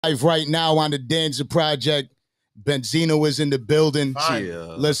Live right now on the Danza Project. Benzino is in the building.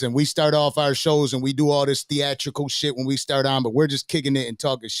 Listen, we start off our shows and we do all this theatrical shit when we start on, but we're just kicking it and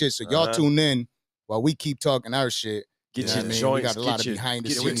talking shit. So y'all tune in while we keep talking our shit. Get you your know joints. We got a lot of behind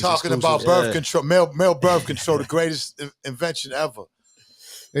the scenes. We're talking about birth control, male birth control, the greatest invention ever.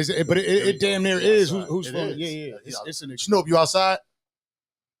 But it damn near is. Who's phone? Yeah. It's an Snoop, you outside?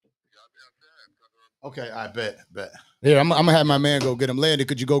 Okay, I bet. Here, I'm gonna have my man go get him. Landon,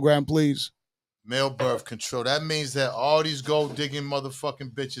 could you go grab him, please? Male birth control. That means that all these gold digging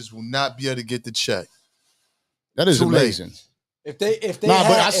motherfucking bitches will not be able to get the check. That is amazing. If they nah,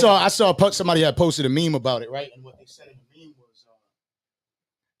 but I saw somebody had posted a meme about it, right? And what they said in the meme was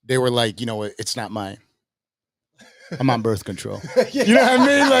they were like, you know, it's not mine. I'm on birth control. You know what I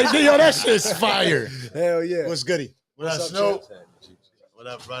mean? Like, yo, that shit's fire. Hell yeah. What's goody? What's up, Snoop? What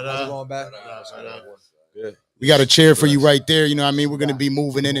up, brother? Going back? Good. We got a chair for you right there. You know what I mean? We're going to be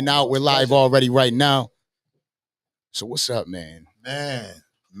moving in and out. We're live already right now. So what's up, man?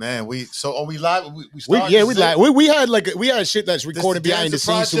 Man, we live? We had shit that's recorded behind the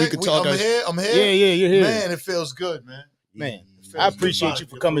scenes so we could talk. I'm here. Yeah, you're here. Man, it feels good, man. Man, I appreciate you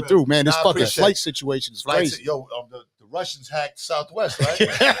for coming through, man. This fucking flight situation is crazy. Yo, the Russians hacked Southwest, right?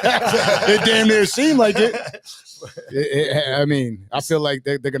 It damn near seemed like it. I mean, I feel like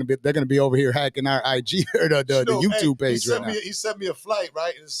they're gonna be over here hacking our IG or the YouTube page right now. He sent me a flight,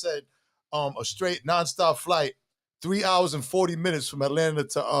 right? And it said a straight nonstop flight, 3 hours and 40 minutes from Atlanta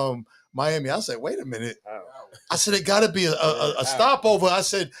to Miami. I said, wait a minute. I said, it gotta be a stopover. I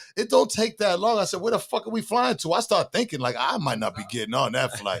said, it don't take that long. I said, where the fuck are we flying to? I start thinking like I might not be getting on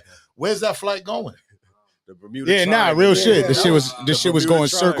that flight. Where's that flight going? The Bermuda Triangle. Real shit. This shit was going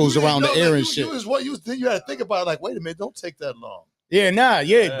circles around the air and shit. You had to think about it, like, wait a minute, don't take that long.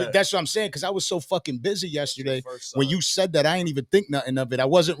 But that's what I'm saying, because I was so fucking busy yesterday. When you said that, I ain't even think nothing of it. I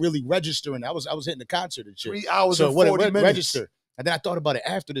wasn't really registering. I was hitting the concert and shit. 3 hours and 40 minutes. Register. And then I thought about it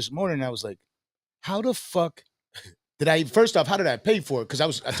after this morning, and I was like, how the fuck did I, first off, how did I pay for it?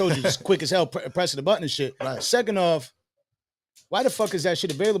 Because I told you, just quick as hell, pressing the button and shit. Right. Second off, why the fuck is that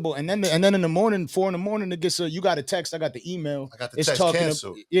shit available? And then in the morning, 4 a.m, it gets you got a text. I got the email. I got the text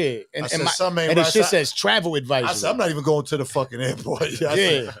canceled. And the shit says travel advisory. I said, I'm not even going to the fucking airport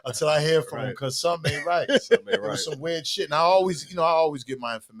until I hear from them, because something ain't right. There was some weird shit. And I always get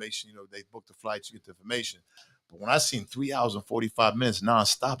my information. You know, they book the flights, you get the information. But when I seen 3 hours and 45 minutes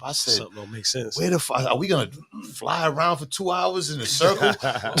nonstop, I said, something don't make sense. Where the fuck are we gonna fly around for 2 hours in a circle?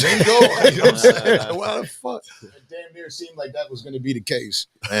 Then go. You know what I'm saying? Why the fuck? It damn near seemed like that was gonna be the case.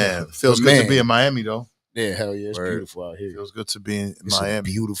 Man, it feels good to be in Miami though. Yeah, hell yeah, it's beautiful out here. It feels good to be in It's Miami. a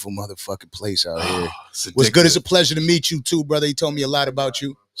beautiful motherfucking place out here. What's good? It's a pleasure to meet you too, brother. He told me a lot about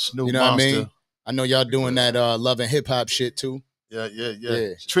you. Snoop you know Monster. what I mean? I know y'all doing that love and hip hop shit too. Yeah.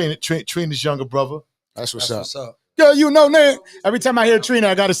 Trina's younger brother. That's what's up. Yo, you know, man. Every time I hear Trina,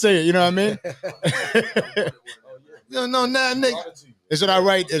 I gotta say it. You know what I mean? Nick. Is it all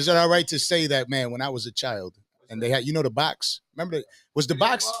right? Is it all right to say that, man? When I was a child, and they had, the box. Remember the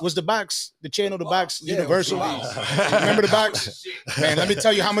box the channel, the box, Universal. Remember the box? Man, let me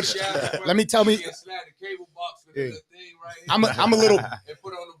tell you how much. I'm a little.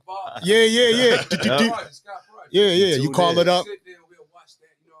 Yeah. Yeah. You call it up.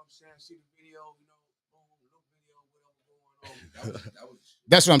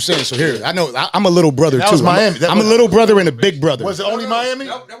 That's what I'm saying. So here, I know I'm a little brother too. Was Miami. I'm a little brother and a big brother. Was it only Miami?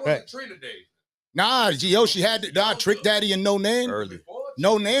 That wasn't Trina Day. Nah, she had Trick Daddy and No Name. Early.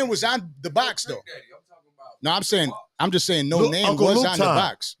 No Name was on the box though. No, I'm just saying No Name Uncle was Luke on time. the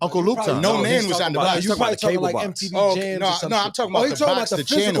box. Uncle Luke time. No Name was on the box. You probably talking like box. MTV Jams or something. No, I'm talking about the box, the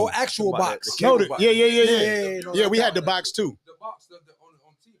physical, channel. actual box. No, box. yeah. We had the box too. The box on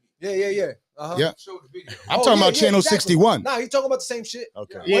TV. Yeah. Uh-huh. Yeah. Show the video. I'm talking about Channel exactly. 61. Nah, he's talking about the same shit.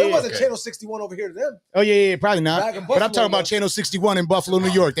 Okay. Well, it wasn't Channel 61 over here to them. Oh yeah, probably not. Back in But I'm Buffalo, talking about Channel 61 in Buffalo,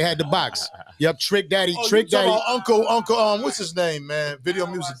 New York. They had the box. Yep, Trick Daddy. You talking about Uncle what's his name, man? Video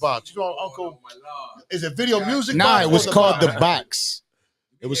Music Box. You know Uncle? Is it Video Music Nah, Box? it was called the box.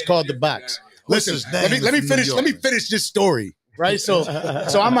 It was called the box. Listen, his name let me from finish. New Let me York? finish this story. Right, so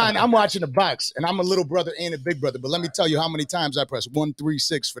I'm watching the box, and I'm a little brother and a big brother. But let me tell you how many times I pressed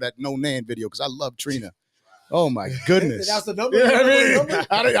 136 for that No Name video because I love Trina. Oh my goodness! That's the number. You know what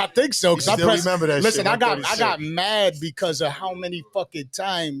I mean? I think so because I still pressed. remember that Listen, shit, I got mad because of how many fucking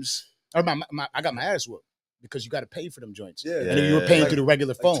times. Or I got my ass whooped because you got to pay for them joints. Yeah. And then you were paying through the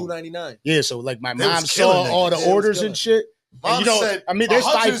regular phone. $2.99. Yeah, so like my They was mom killing saw all the niggas. Yeah, it was orders killing. and shit. Mom said, I mean, there's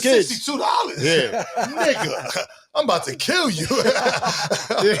 5 kids. $162. Yeah. Nigga, I'm about to kill you.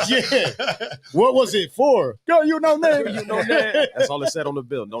 Yeah. What was it for? Girl, you know name. You know that. That's all it said on the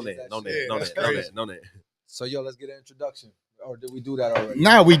bill. No name. So let's get an introduction. Or did we do that already?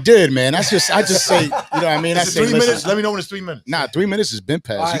 Nah, we did, man. I just say, you know what I mean? I say 3 minutes. Let me know when it's 3 minutes. Nah, 3 minutes has been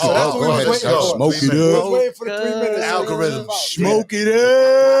passed. Right, You so can that's go what we ahead was and waiting start for. smoking We it I up. was waiting for the 3 minutes. Algorithm. Smoke it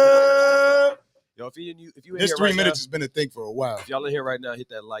up. Yo, if you in This here 3 right minutes now, has been a thing for a while. if y'all in here right now, hit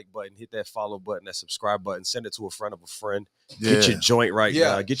that like button, hit that follow button, that subscribe button, send it to a friend of a friend. Yeah. Get your joint right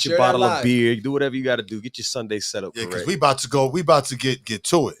now. Get your share that bottle of live. beer. Do whatever you got to do. Get your Sunday set up Yeah, because correct. we about to go. We about to get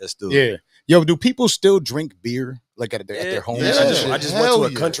to it. Let's do it. Yeah. Yo, do people still drink beer like at their homes? Yeah. I just went Hell to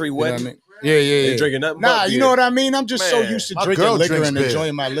a yeah. country You know what I wedding. mean? Yeah. They drinking nothing Nah, but you beer. know what I mean? I'm just so Man, used to my drinking girl liquor drinks and beer.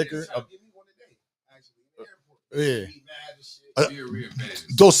 enjoying my liquor. Yeah.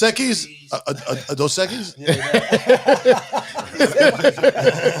 Dos Equis? Dos Equis?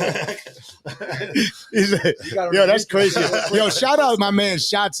 He's like, yo, that's crazy. Yo, shout out my man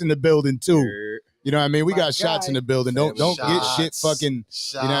Shots in the building too. You know what I mean? We got Shots in the building. Don't get shit fucking.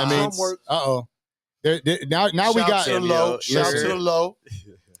 You know what I mean? Uh-oh. Now we got Shout to the low. Shout to listen. the low.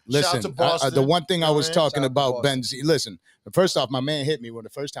 Listen, Shout to Boston. the one thing I was Shout talking to about, Boston. Benzino. Listen, first off, my man hit me when the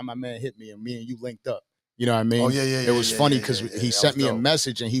first time my man hit me and me and you linked up. You know what I mean? Oh yeah. It was funny because he That sent was me a dope.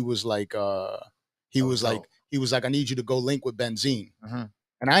 message and he was like, he was like, I need you to go link with Benzino. Mhm.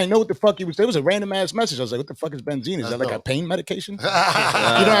 And I didn't know what the fuck he was. It was a random ass message. I was like, what the fuck is Benzino? Is That's that like a dope. pain medication? You know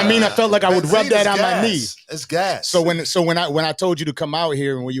what I mean? I felt like I would rub that on my knee. It's gas. So when I told you to come out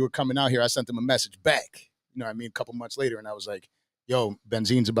here and when you were coming out here, I sent him a message back. You know what I mean? A couple months later, and I was like, yo,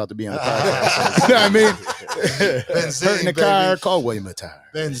 Benzino's about to be on the podcast. You know what I mean? Benzino, Hurt in the car, call William a tire.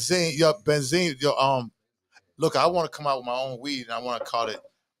 Benzino, look, I want to come out with my own weed and I want to call it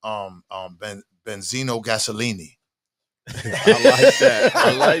Benzino Gasolini. I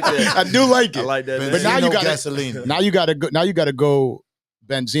like that. I do like it. I like that. But now you Benzino gotta- Gasolini. Now you gotta go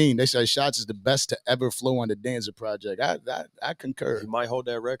Benzino. They say Shots is the best to ever flow on the Danza project. I concur. He might hold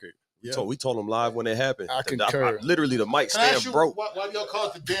that record. Yeah. So we told him live when it happened. I concur. Literally, the mic Can I ask stand you, broke. why do y'all call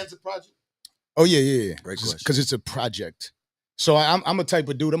it the Danza Project? Oh yeah. Great question. Because it's a project. So I'm a type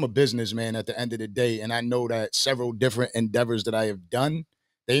of dude. I'm a businessman at the end of the day, and I know that several different endeavors that I have done,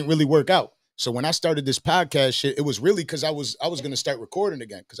 they didn't really work out. So when I started this podcast shit, it was really because I was gonna start recording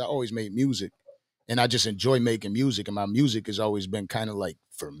again because I always made music, and I just enjoy making music, and my music has always been kind of like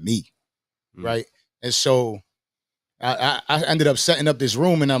for me, right? And so I ended up setting up this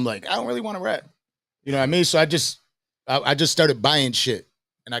room, and I'm like, I don't really want to rap, you know what I mean? So I just started buying shit.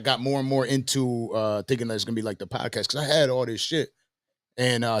 And I got more and more into thinking that it's gonna be like the podcast because I had all this shit,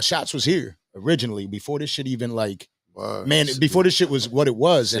 and Shots was here originally before this shit even like before this shit was what it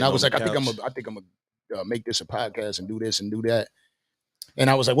was, and I was like, I think I'm gonna make this a podcast and do this and do that, and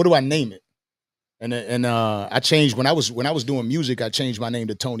I was like, what do I name it? And I changed when I was doing music. I changed my name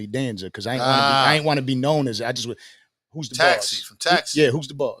to Tony Danza because I ain't want to be known as who's the Taxi boss? from Taxi. Yeah, who's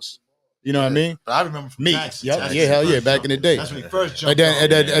the boss? You know what I mean? But I remember from Me. Taxi. Yep. Taxi Yeah, hell yeah, first back in the jumped. day. That's when he first jumped.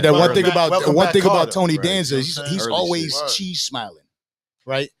 And then one thing Welcome about back, Tony Carter. Danza, Right. he's Early always shit. cheese smiling,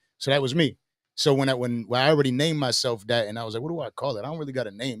 right? So that was me. So when I already named myself that, and I was like, what do I call it? I don't really got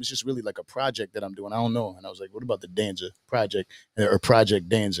a name. It's just really like a project that I'm doing. I don't know. And I was like, what about the Danza project or Project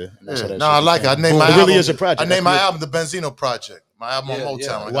Danza? And that's how that No, I shit like it. I became. named my It album. really is a project. I named my That's album the Benzino Project. My album Yeah, on Motown.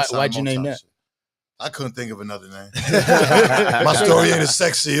 yeah. I got signed Why'd to you name Motown that? shit. I couldn't think of another name. My story ain't as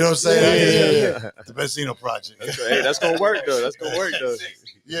sexy. You know what I'm saying? Yeah. The Benzino Project. Hey, that's gonna work though.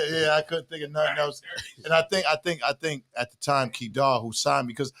 Yeah, I couldn't think of nothing else. And I think at the time, Kedar, who signed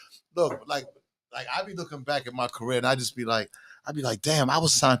me, because look, like I be looking back at my career and I'd be like, damn, I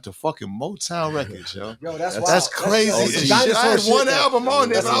was signed to fucking Motown Records, yo. Yo, that's wild. That's crazy. OG as shit. shit. I had Dinosaur one shit, album on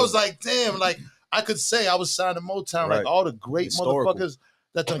there, That's but I it. was like, damn, like I could say I was signed to Motown, Right. like all the great Historical. motherfuckers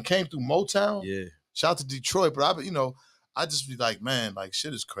that done came through Motown. Yeah. Shout out to Detroit, but I just be like, man, like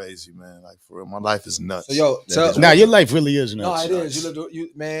shit is crazy, man. Like for real, my life is nuts. So yo, tell, Nah, your life really is no, nuts. it is. You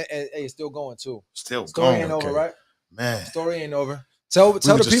man, and hey, it's still going too. Still Story going, ain't over, okay. right? Man. Story ain't over. Tell were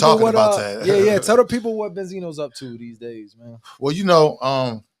the just people talking what about that. yeah. Tell the people what Benzino's up to these days, man. Well,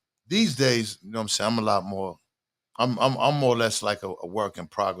 these days, you know what I'm saying, I'm a lot more. I'm more or less like a work in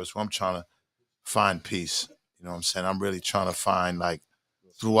progress where I'm trying to find peace. You know what I'm saying? I'm really trying to find like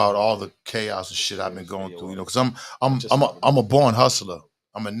throughout all the chaos and shit I've been going through. You know, because I'm a born hustler.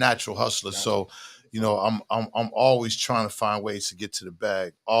 I'm a natural hustler. So, you know, I'm always trying to find ways to get to the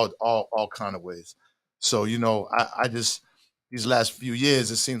bag, all kind of ways. So, you know, I just these last few years,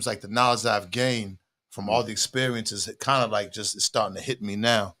 it seems like the knowledge that I've gained from all the experiences, it kind of like just is starting to hit me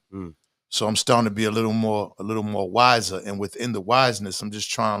now. So I'm starting to be a little more wiser. And within the wiseness, I'm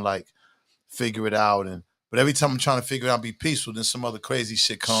just trying to like figure it out. But every time I'm trying to figure it out, be peaceful, then some other crazy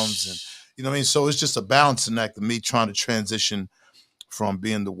shit comes. And you know what I mean? So it's just a balancing act of me trying to transition from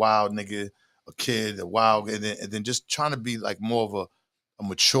being the wild nigga, a kid, a wild, and then just trying to be like more of a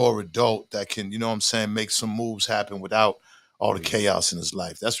mature adult that can, you know what I'm saying, make some moves happen without all the chaos in his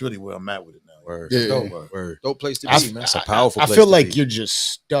life. That's really where I'm at with it now. Word. Yeah. Word. Dope place to I- be, man. That's a powerful I place feel to like be. you're just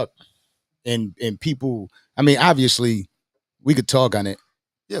stuck in people. I mean, obviously, we could talk on it.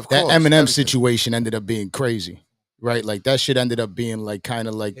 Yeah, of That course. Eminem everything. situation ended up being crazy, right? Like that shit ended up being like kind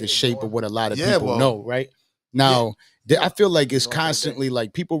of like the shape of what a lot of Yeah, people well, know, right? Now, I feel like it's You know, back constantly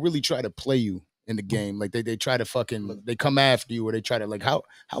like people really try to play you in the game. Like they try to fucking they come after you or they try to like how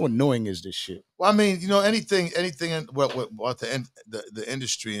annoying is this shit? Well, I mean, you know, anything in what the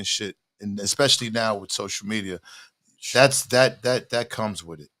industry and shit, and especially now with social media, that comes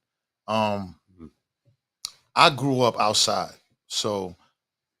with it. I grew up outside, so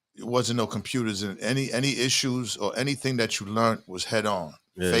it wasn't no computers, and any issues or anything that you learned was head on,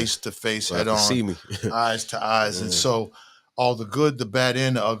 face to face, So head have to on, see me. eyes to eyes, and so all the good, the bad,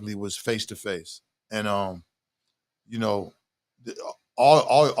 and the ugly was face to face, and you know,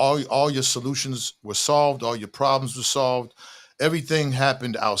 all your solutions were solved, all your problems were solved, everything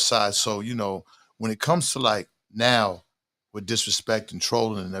happened outside. So you know, when it comes to like now with disrespect and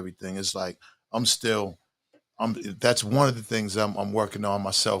trolling and everything, it's like I'm still that's one of the things I'm working on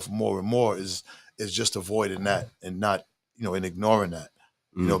myself more and more is just avoiding that and not, you know, and ignoring that,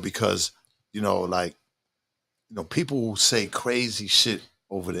 you know, because, you know, like, you know, people will say crazy shit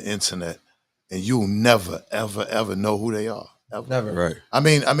over the internet and you'll never, ever, ever know who they are. Ever. Never. Right. I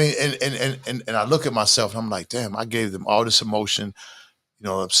mean, and I look at myself and I'm like, damn, I gave them all this emotion, you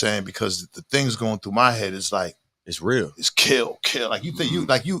know what I'm saying? Because the things going through my head is like, It's real. it's kill. Like you think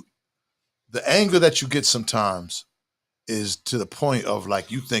the anger that you get sometimes is to the point of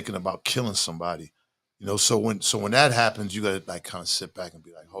like you thinking about killing somebody, you know. So when that happens, you gotta like kind of sit back and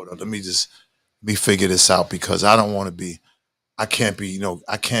be like, hold on, let me figure this out because I don't want to be, I can't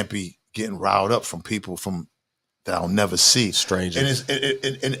be getting riled up from people from that I'll never see. Strangers.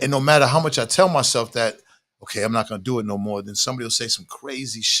 And no matter how much I tell myself that, okay, I'm not gonna do it no more, then somebody will say some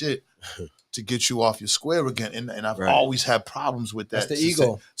crazy shit to get you off your square again. And I've always had problems with that. That's the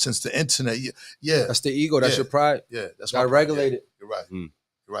ego. Since the internet. Yeah. That's the ego. That's your pride. Yeah. That's Gotta my pride. regulate it. You're right. You're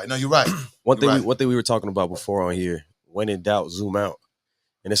right. No, you're right. One thing we were talking about before on here, when in doubt, zoom out.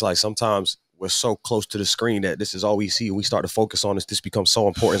 And it's like sometimes we're so close to the screen that this is all we see and we start to focus on this becomes so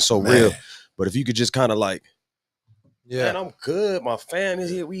important, so real. But if you could just kind of like, man, I'm good. My fam is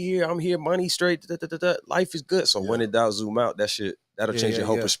here. We here. I'm here. Money straight. Life is good. So when in doubt, zoom out. That shit, that'll change your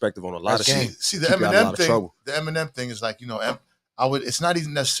whole perspective on a lot of shit. See the Eminem thing. The Eminem thing is like, you know, it's not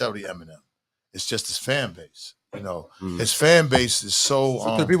even necessarily Eminem. It's just his fan base. You know, his fan base is so.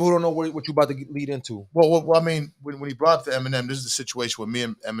 So to the people who don't know what you about to lead into. Well, I mean, when he brought up the Eminem, this is the situation where me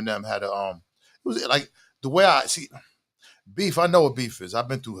and Eminem had a it was like the way I see beef. I know what beef is. I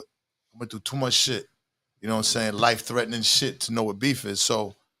went through too much shit. You know what I'm saying? Life-threatening shit to know what beef is.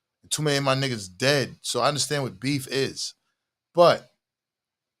 So too many of my niggas dead. So I understand what beef is. But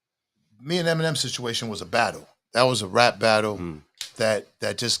me and Eminem situation was a battle. That was a rap battle that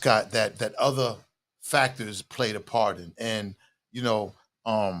just got that other factors played a part in. And, you know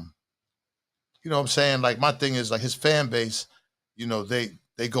what I'm saying? Like my thing is like his fan base, you know, they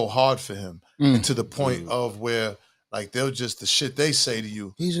go hard for him. And to the point of where like they'll just the shit they say to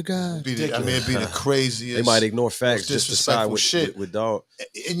you. He's a guy. It'd be the craziest. They might ignore facts just to side with shit with dog.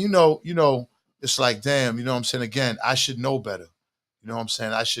 And you know, it's like damn. You know what I'm saying? Again, I should know better. You know what I'm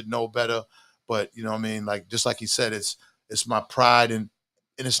saying? I should know better. But you know what I mean? Like just like he said, it's my pride and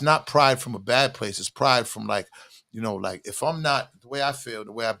it's not pride from a bad place. It's pride from like, you know, like if I'm not the way I feel,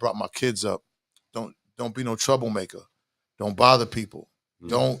 the way I brought my kids up, don't be no troublemaker. Don't bother people.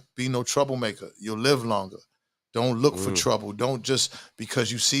 Don't be no troublemaker. You'll live longer. Don't look for trouble. Don't just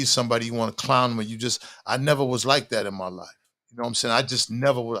because you see somebody you want to clown them. I never was like that in my life. You know what I'm saying?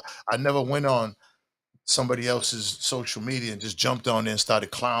 I never went on somebody else's social media and just jumped on there and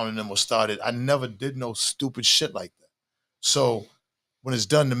started clowning them I never did no stupid shit like that. So when it's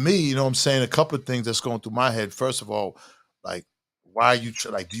done to me, you know what I'm saying? A couple of things that's going through my head. First of all, like, why are you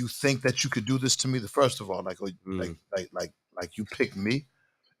like? Do you think that you could do this to me? First of all, like you picked me,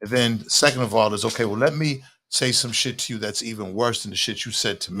 and then second of all is okay. Well, let me say some shit to you that's even worse than the shit you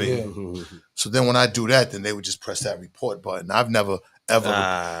said to me. Yeah. So then when I do that, then they would just press that report button. I've never ever.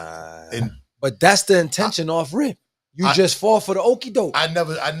 But that's the intention off rip. You just fall for the okie doke. I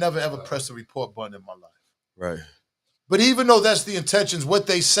never ever pressed the report button in my life. Right. But even though that's the intentions, what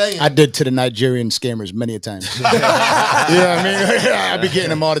they saying, I did to the Nigerian scammers many a time. You know what I mean? I be getting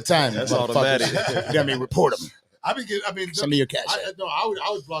them all the time. That's automatic. You know what I mean? Report them. Send me your cash. I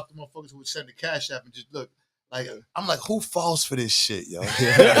would block the motherfuckers who would send the cash app and just look. Like, I'm like, who falls for this shit, yo? Yo,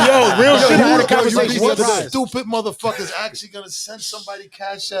 real shit. I had a conversation What the other day. stupid motherfuckers actually gonna send somebody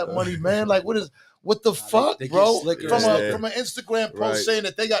cash app money, man? Like, what the fuck, they get bro? slicker. From an Instagram post saying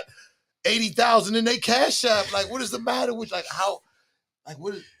that they got 80,000 in their cash app. Like, what is the matter with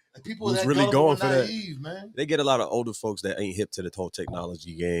people Who's that really going for naive, that? Man? They get a lot of older folks that ain't hip to the whole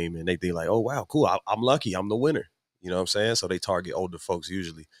technology game, and they think like, oh wow, cool, I'm lucky, I'm the winner. You know what I'm saying? So they target older folks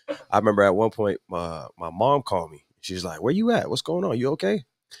usually. I remember at one point, my mom called me. She's like, where you at? What's going on? You okay?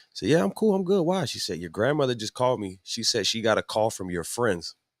 I said, yeah, I'm cool, I'm good. Why? She said, your grandmother just called me. She said she got a call from your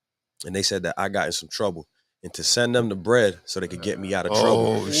friends, and they said that I got in some trouble, and to send them the bread so they could get me out of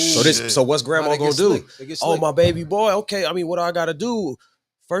trouble. So what's grandma gonna do? Oh, my baby boy. Okay, I mean, what do I gotta do?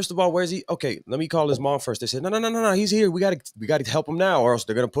 First of all, where's he? Okay, let me call his mom first. They said, no, he's here. We gotta help him now, or else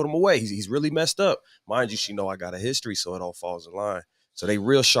they're gonna put him away. He's really messed up. Mind you, she know I got a history, so it all falls in line. So they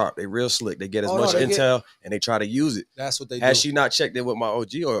real sharp, they real slick. They get as much intel and they try to use it. That's what they do. Had she not checked in with my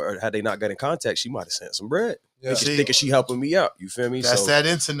OG or had they not got in contact, she might have sent some bread. Yeah. She's thinking she helping me out. You feel me? That's that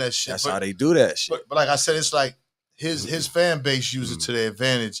internet shit. That's how they do that shit. But like I said, it's like his fan base use it to their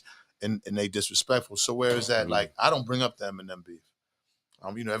advantage and they disrespectful. So where is that? Like, I don't bring up the Eminem beef.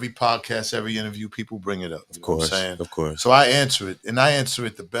 Every podcast, every interview, people bring it up. Of course. So I answer it, and I answer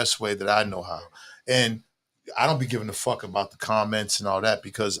it the best way that I know how. And I don't be giving a fuck about the comments and all that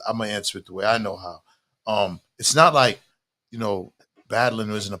because I'm gonna answer it the way I know how. It's not like,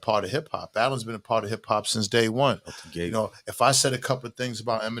 battling isn't a part of hip hop. Battling's been a part of hip hop since day one. If I said a couple of things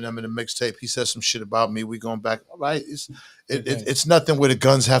about Eminem in the mixtape, he said some shit about me. We going back. All right, it's nothing where the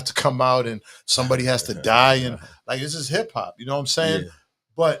guns have to come out and somebody has to die and like this is hip hop. You know what I'm saying? Yeah.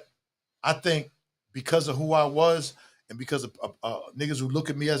 But I think because of who I was and because of niggas who look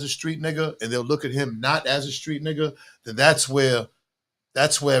at me as a street nigga and they'll look at him not as a street nigga, then that's where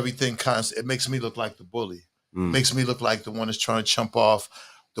everything it makes me look like the bully. Makes me look like the one that's trying to chump off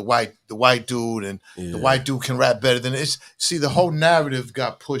the white dude and the white dude can rap better than it. See, the whole narrative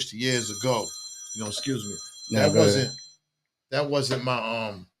got pushed years ago. Excuse me. That wasn't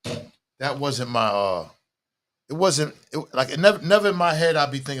my never in my head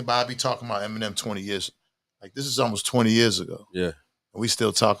I'd be talking about Eminem 20 years. Like this is almost 20 years ago. Yeah. And we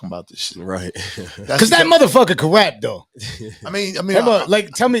still talking about this shit. Right. Because that motherfucker can rap though. I mean,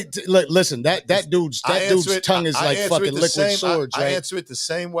 tell me, listen, that dude's tongue is like fucking liquid swords, right? I answer it the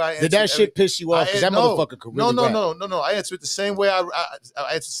same way I answer. Did that shit piss you off? Because that motherfucker could really rap. No. I answer it the same way I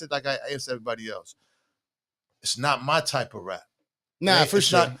answer it like I answer everybody else. It's not my type of rap. Nah, for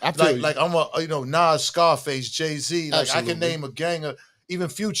sure. I feel like I'm a Nas, Scarface, Jay-Z. Like absolutely. I can name a gang of even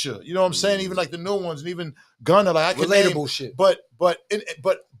Future. You know what I'm saying? Even like the new ones and even Gunna. Like I can relatable shit. But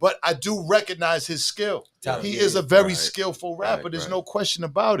I do recognize his skill. He is a very skillful rapper. There's no question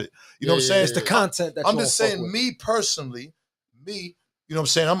about it. You know what I'm saying? It's the content that I'm just saying, me personally, you know what I'm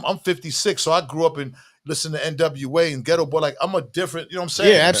saying? I'm 56, so I grew up and listened to NWA and Ghetto Boy. Like I'm a different, you know what I'm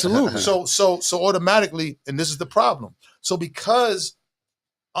saying? Yeah, absolutely. So automatically, and this is the problem. So because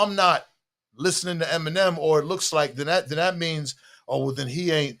I'm not listening to Eminem, or it looks like then that means, oh well, then he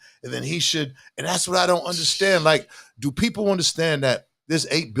ain't, and then he should, and that's what I don't understand. Like, do people understand that there's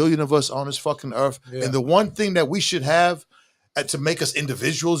 8 billion of us on this fucking earth, and the one thing that we should have to make us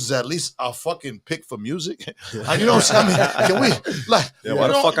individuals is at least our fucking pick for music? You know what I'm saying? I mean, can we like? Yeah, why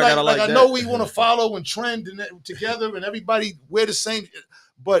the fuck I gotta like that? I know we want to follow and trend and together, and everybody wear the same,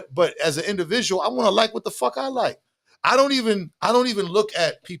 but as an individual, I want to like what the fuck I like. I don't even look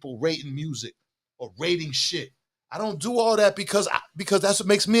at people rating music or rating shit. I don't do all that because that's what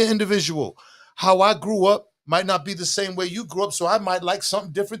makes me an individual. How I grew up might not be the same way you grew up, so I might like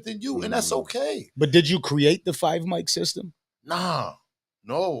something different than you, and that's okay. But did you create the 5 mic system? Nah.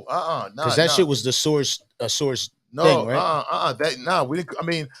 Because that shit was a source no, thing, right? We didn't. I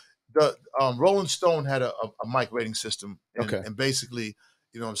mean, the Rolling Stone had a mic rating system, and basically,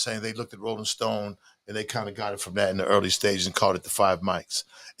 you know what I'm saying, they looked at Rolling Stone and they kind of got it from that in the early stages and called it the 5 mics.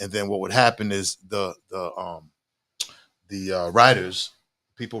 And then what would happen is the writers,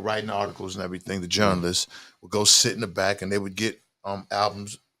 people writing articles and everything, the journalists would go sit in the back and they would get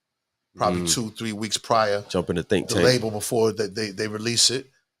albums probably 2-3 weeks prior. Jump in the think tank. The label before they release it,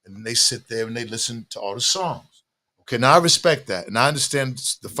 and then they sit there and they listen to all the songs. Okay, now I respect that, and I understand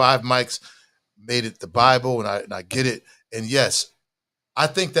the 5 mics made it the Bible, and I get it. And yes, I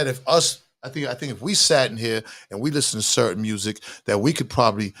think that I think if we sat in here and we listened to certain music, that we could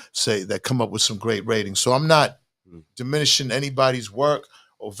probably say that come up with some great ratings. So I'm not diminishing anybody's work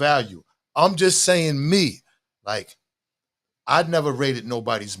or value. I'm just saying me. Like, I'd never rated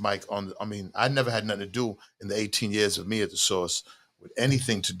nobody's mic I never had nothing to do in the 18 years of me at the Source with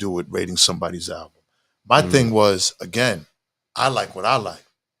anything to do with rating somebody's album. My thing was, again, I like what I like.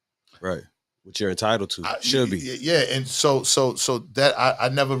 Right. What you're entitled to. Should be. Yeah. And so that I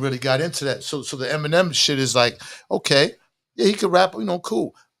never really got into that. So the Eminem shit is like, okay, yeah, he could rap,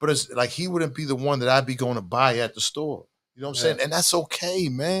 cool. But it's like he wouldn't be the one that I'd be going to buy at the store. You know what I'm saying? And that's okay,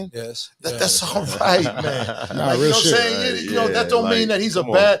 man. Yes. That's all right, man. Nah, you know what I'm saying? Right. That don't mean that he's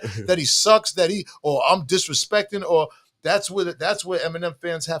that he sucks, or I'm disrespecting, or that's where Eminem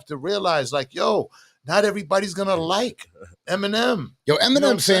fans have to realize, like, yo, not everybody's gonna like Eminem. Yo, Eminem You know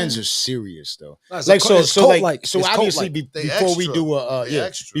what I'm fans saying? are serious though. No, it's Like it's cult-like. so It's obviously cult-like. before we do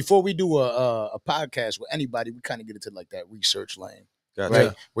extra. before we do a podcast with anybody, we kind of get into like that research lane, Gotcha.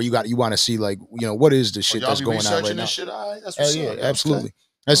 right? Where you want to see like what is the shit Y'all that's be going on researching right now? this shit, all right? That's Hell what's yeah, up. absolutely. Okay.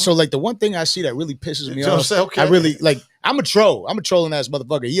 And so like the one thing I see that really pisses me You know what I'm off, saying? Okay. I really like. I'm a troll. I'm a trolling ass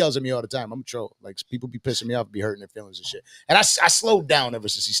motherfucker. He yells at me all the time. I'm a troll. Like people be pissing me off, be hurting their feelings and shit. And I slowed down ever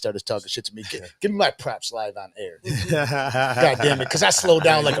since he started talking shit to me. Give me my props live on air. God damn it, because I slowed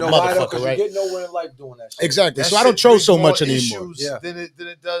down like a motherfucker, right? You get nowhere in life doing that shit. Exactly. That So I don't shit troll brings so more much anymore. issues Yeah. than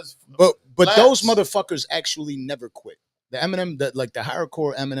it does. But laughs. those motherfuckers actually never quit. The Eminem, the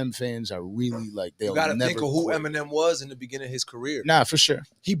hardcore Eminem fans are really like they'll You gotta never think of who quit. Eminem was in the beginning of his career. Nah, for sure.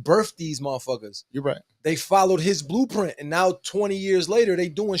 He birthed these motherfuckers. You're right. They followed his blueprint, and now 20 years later, they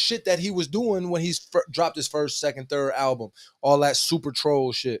doing shit that he was doing when he's dropped his first, second, third album. All that super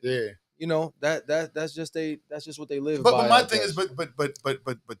troll shit. Yeah. That's just what they live But by. my I thing guess. is,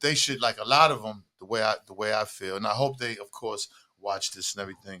 but they should, like, a lot of them, the way I feel, and I hope they, of course, watch this and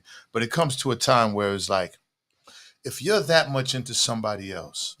everything. But it comes to a time where it's like, if you're that much into somebody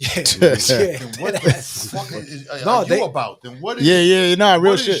else, yeah. then what the fuck are you about? Then what is real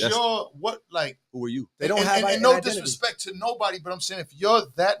what is shit. Who are you? They don't have and an no identity. disrespect to nobody, but I'm saying if you're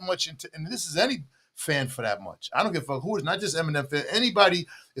that much into, and this is any fan for that much, I don't give a fuck who is, not just Eminem fan, anybody,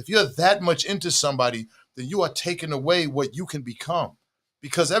 if you're that much into somebody, then you are taking away what you can become,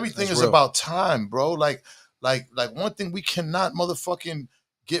 because everything That's is real. about time, bro. Like one thing we cannot motherfucking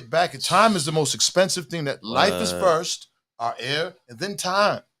get back. Time is the most expensive thing. That life is first, our air, and then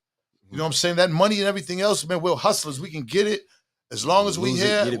time. You know what I'm saying? That money and everything else, man, we're hustlers. We can get it as long as we Lose it,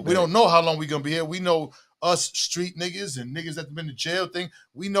 here. get it We back. don't know how long we're gonna be here. We know us street niggas and niggas that have been in jail thing.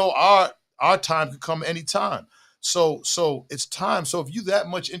 We know our time can come anytime. So it's time. So if you that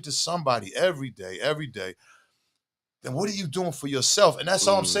much into somebody every day, then what are you doing for yourself? And that's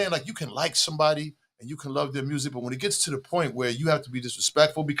all I'm saying. Like, you can like somebody and you can love their music, but when it gets to the point where you have to be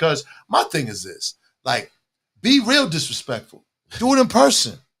disrespectful, because my thing is this, like, be real disrespectful. Do it in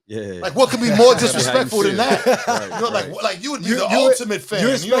person. Yeah. Like, what could be more disrespectful than feel. that? Right, Like you would be the ultimate fan.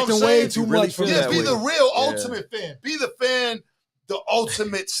 You're You know what I'm expecting way saying? too really much from feel Yeah, that be way. the real Yeah. ultimate fan. Be the fan, the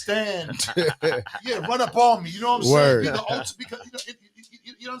ultimate stand. Yeah, run up on me. You know what I'm Word. saying? Be the ultimate, because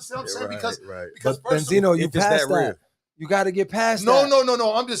you understand what I'm saying? right. Because But first of all, Benzino, you if it's passed that real. that. You got to get past no.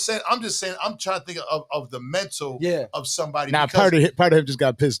 that. I'm just saying. I'm trying to think of the mental Yeah. of somebody. Nah, because- part of him just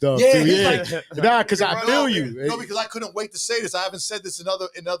got pissed off. Yeah, too. he's Yeah. Nah, because I No, feel you. No, because I couldn't wait to say this. I haven't said this in other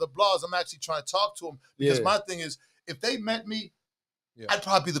blogs. I'm actually trying to talk to them, because Yeah. my thing is, if they met me, Yeah. I'd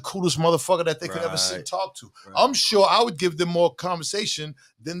probably be the coolest motherfucker that they could ever sit and Right. talk to. Right. I'm sure I would give them more conversation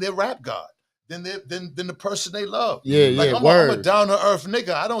than their rap god, than the person they love. Yeah, Like, yeah, I'm word. a down to earth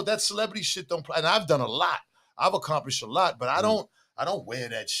nigga. That celebrity shit don't play. And I've done a lot. I've accomplished a lot, but I don't wear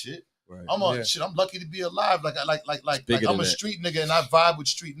that shit. Right. I'm I'm lucky to be alive. Like bigger I'm than a that. street nigga, and I vibe with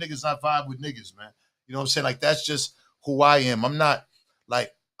street niggas, and I vibe with niggas, man. You know what I'm saying? Like, that's just who I am. I'm not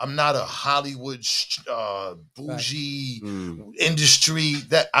a Hollywood bougie industry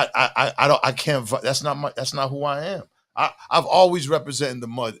that I can't. That's not who I am. I've always represented the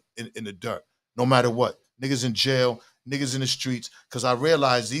mud in the dirt, no matter what. Niggas in jail, niggas in the streets, because I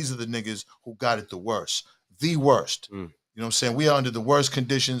realize these are the niggas who got it the worst. You know what I'm saying? We are under the worst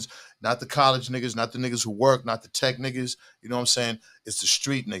conditions, not the college niggas, not the niggas who work, not the tech niggas. You know what I'm saying? It's the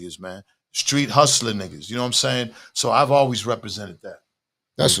street niggas, man. Street hustler niggas. You know what I'm saying? So I've always represented that.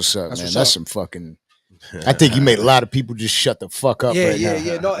 That's what's up, That's man. what's That's up. some fucking. I think you made a lot of people just shut the fuck up right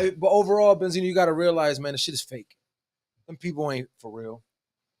now. No, but overall, Benzino, you got to realize, man, the shit is fake. Them people ain't for real.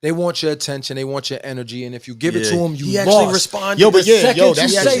 They want your attention. They want your energy. And if you give it to them, you He lost. actually responded. Yo, but The yeah, second yo, you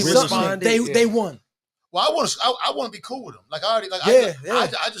that's say just real something, shit. they won. Well, I want to be cool with them. Like, I already, like, Yeah.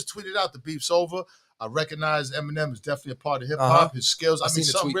 I just tweeted out the beef's over. I recognize Eminem is definitely a part of hip hop. His skills, I mean,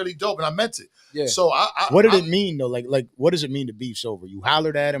 something really dope, and I meant it. Yeah. So what did it mean though? Like what does it mean to be sober? You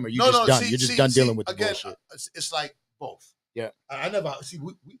hollered at him, or you just done? You're just done dealing with the bullshit. It's like both. Yeah. I never see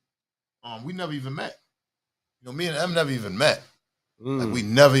we never even met. You know, me and Em never even met. Like we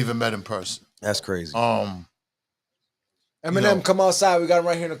never even met in person. That's crazy. Eminem, come outside. We got him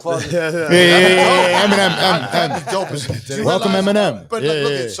right here in the closet. Yeah. Eminem, dope. Welcome, Eminem. But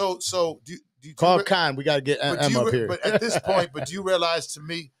look at so do you call Khan? We got to get Em up here. But at this point, do you realize to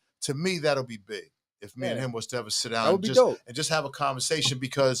me that'll be big if me and him was to ever sit down and just have a conversation,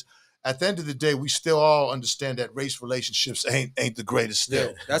 because at the end of the day, we still all understand that race relationships ain't the greatest still.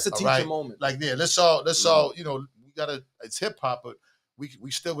 Yeah, that's a teaching moment. Like let's all we gotta, it's hip hop, but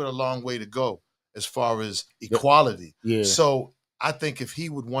we still got a long way to go as far as equality. Yeah. So I think if he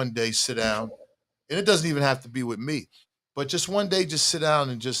would one day sit down, and it doesn't even have to be with me, but just one day just sit down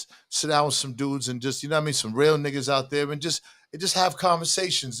with some dudes and just, you know what I mean, some real niggas out there and just have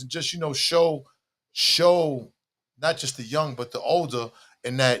conversations and just, show not just the young but the older,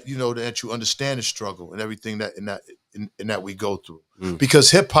 and that, that you understand the struggle and everything that we go through. Because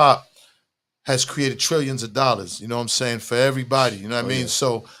hip hop has created trillions of dollars, you know what I'm saying, for everybody, you know what I mean? Yeah.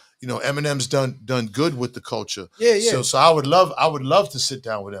 So, Eminem's done good with the culture. Yeah, yeah. So I would love to sit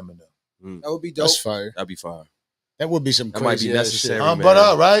down with Eminem. That would be dope. That's fire. That'd be fire. That would be some crazy. That might be necessary.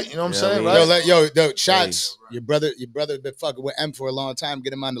 But right? You know what I'm saying? I mean? Right? Yo, shots. Hey. Your brother been fucking with M for a long time.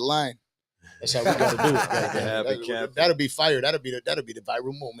 Get him on the line. That's how we gotta do it. That'll be fire. That'll be the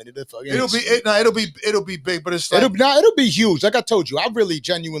viral moment of the fucking. It'll be big, but it's like it'll be huge. Like I told you, I really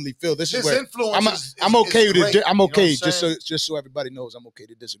genuinely feel this is where influence. I'm okay with it. I'm okay, just so everybody knows I'm okay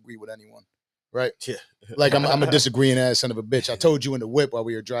to disagree with anyone. Right? Yeah. Like I'm a disagreeing ass son of a bitch. I told you in the whip while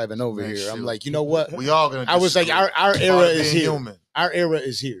we were driving over here. I'm like, you know what? We all gonna. I was like, our era is here. Human. Our era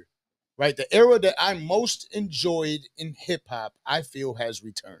is here. Right? The era that I most enjoyed in hip hop, I feel has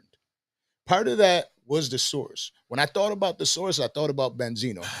returned. Part of that was the source. When I thought about the source, I thought about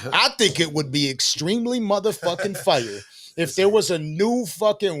Benzino. I think it would be extremely motherfucking fire if there was a new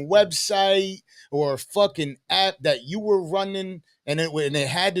fucking website or a fucking app that you were running and it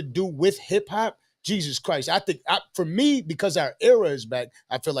had to do with hip hop. Jesus Christ. I think for me, because our era is back,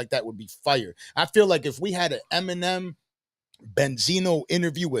 I feel like that would be fire. I feel like if we had an Eminem Benzino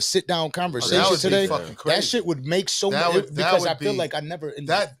interview with sit down conversation today, that shit would make so much, because I feel like I never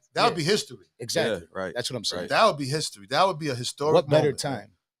that would be history. Exactly. Yeah, right. That's what I'm saying. Right. That would be history. That would be a historic moment. What better moment.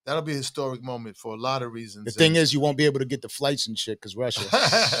 time? That'll be a historic moment for a lot of reasons. The thing is, you won't be able to get the flights and shit because Russia.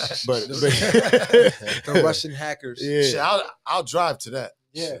 but the Russian hackers. Yeah. Shit, I'll drive to that.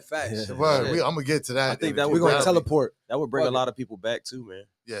 Yeah, facts. I'm gonna get to that. I think that we're gonna teleport. That would bring a lot of people back too, man.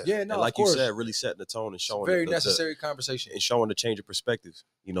 Yeah. No, and like you said, really setting the tone and showing very necessary conversation and showing the change of perspective.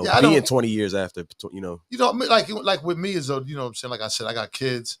 Being 20 years after, like with me is, what I'm saying. Like I said, I got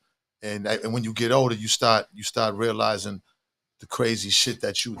kids, and when you get older, you start realizing the crazy shit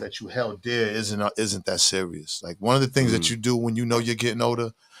that you held dear isn't that serious. Like one of the things that you do when you know you're getting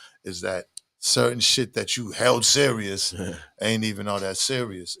older is that certain shit that you held serious ain't even all that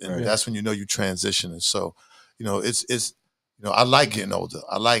serious, and that's when you transitioning. So, it's I like getting older.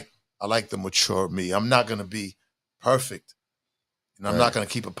 I like the mature me. I'm not gonna be perfect. I'm not gonna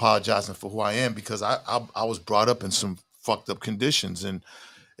keep apologizing for who I am, because I was brought up in some fucked up conditions, and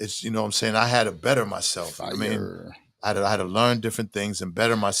it's I'm saying, I had to better myself. Fire. I mean, I had to learn different things and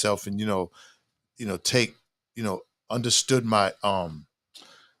better myself, and take understood my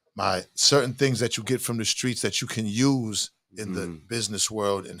my certain things that you get from the streets that you can use in the business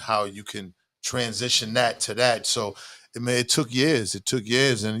world, and how you can transition that to that. So it took years.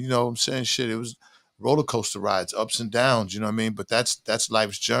 And I'm saying, shit, it was roller coaster rides, ups and downs, you know what I mean? But that's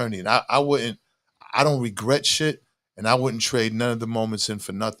life's journey. And I don't regret shit, and I wouldn't trade none of the moments in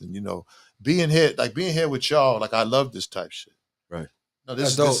for nothing. Being here with y'all, like I love this type shit. Right. No,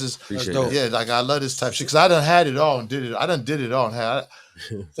 this is dope. Yeah, like I love this type shit, because I done had it all and did it. I done did it all and had.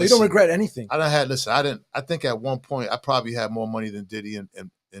 So you don't regret anything? I think at one point I probably had more money than Diddy and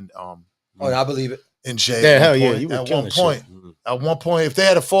I believe it. In Jay. Yeah, hell yeah. You were at one point, if they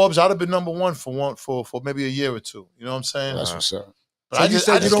had a Forbes, I'd have been number one for maybe a year or two. You know what I'm saying? That's what's up. So you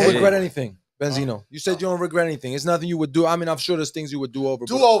said you don't regret anything, Benzino. You said you don't regret anything. It's nothing you would do. I mean, I'm sure there's things you would do over.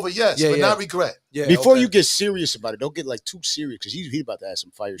 Yes, but not regret. Yeah. Before you get serious about it, don't get like too serious, because he's about to have some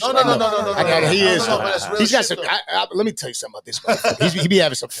fire shit. No. He is. He's got some. Let me tell you something about this motherfucker. He be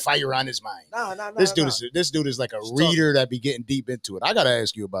having some fire on his mind. No. This dude is like a reader that be getting deep into it. I gotta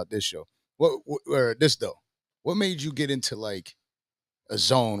ask you about this show. What made you get into like a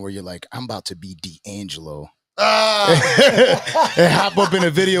zone where you're like, I'm about to be D'Angelo and hop up in a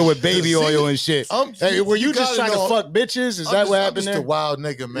video with baby oil and shit. Hey, were you just trying to fuck bitches? Is that what happened I'm just there? a wild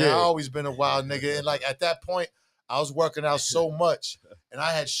nigga, man. I always been a wild nigga. And like at that point, I was working out so much and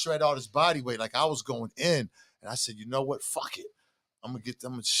I had shred all this body weight. Like I was going in. And I said, you know what? Fuck it. I'm gonna get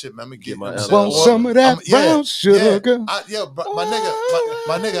them shit, man. I'm gonna get my Want some of that brown sugar? My nigga,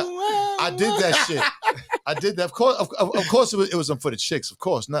 I did that shit. I did that. Of course, it was for the chicks, of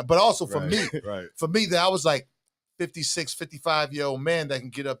course, not, but also for me. Right. For me, that I was like 56, 55-year-old man that can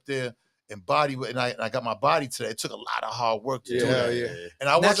get up there and body, and I got my body today. It took a lot of hard work to do that. Yeah. And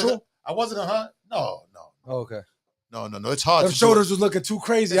I wasn't a hunt. No. Oh, okay. No. It's hard. Them shoulders was looking too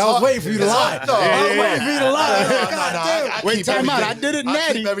crazy. I was waiting for you to lie. No, I was waiting for you to lie. I Wait, keep time out. everything. I did it I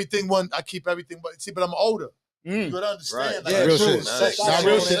natty. keep everything. But see, but I'm older. You gotta understand. Right. Like, Yeah, real true. shit. sex, Not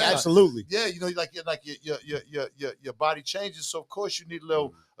real shit. Absolutely. Yeah, you know, like your body changes, so of course you need a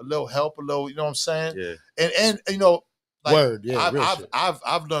little help, a little, you know what I'm saying? Yeah. And you know, like, Word. Yeah. real shit.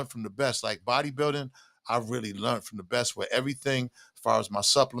 I've learned from the best. Like bodybuilding, I've really learned from the best. Where everything, as far as my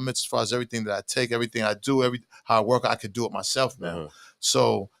supplements, as far as everything that I take, everything I do, how I work, I could do it myself now.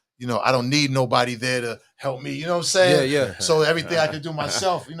 So you know, I don't need nobody there to help me. You know what I'm saying? Yeah. So everything I can do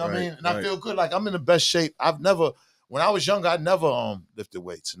myself. You know what I mean? And I feel good. Like I'm in the best shape. When I was younger, I never lifted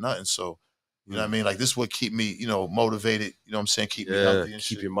weights or nothing. So, you know what I mean? Like this would keep me, you know, motivated. You know what I'm saying? Keep me healthy and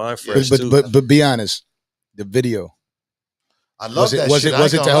keep shit. your mind fresh too. But be honest, the video. I love that Was shit.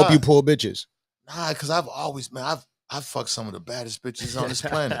 it to help you pull bitches? Nah, because I've always, man, I've fucked some of the baddest bitches on this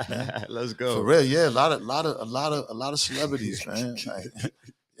planet, man. Let's go. For real, yeah. A lot of celebrities, man. Like,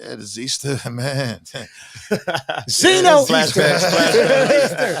 yeah, the Easter, man. Zeno.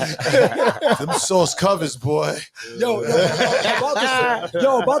 Them source covers, boy. Yo,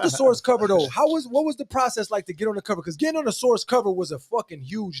 about the source cover though. What was the process like to get on the cover? Because getting on the source cover was a fucking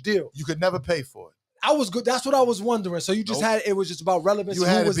huge deal. You could never pay for it. I was good. That's what I was wondering. So you just it was just about relevance. You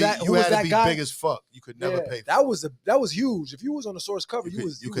had who was to be, that? you Who was had that to be guy? big as fuck. You could never pay for it. That was huge. If you was on the source cover,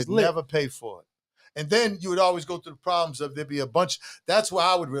 you could lit. never pay for it. And then you would always go through the problems of there'd be a bunch. That's why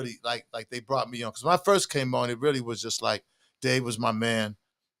I would really like they brought me on. Because when I first came on, it really was just like Dave was my man.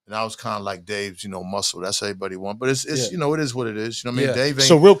 And I was kind of like Dave's, you know, muscle. That's what everybody want. But it's you know, it is what it is. You know what I mean? Dave ain't.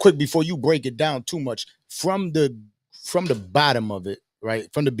 So real quick, before you break it down too much, from the bottom of it, right?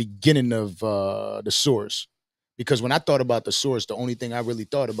 From the beginning of the source. Because when I thought about the source, the only thing I really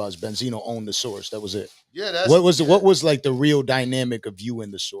thought about is Benzino owned the source. That was it. Yeah, that's what was like the real dynamic of you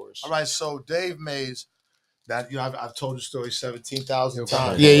in the source? All right, so Dave Mays, that, you know, I've told the story 17,000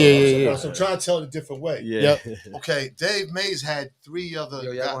 times. Yeah. So I'm trying to tell it a different way. Yeah. Okay, Dave Mays had 3 other.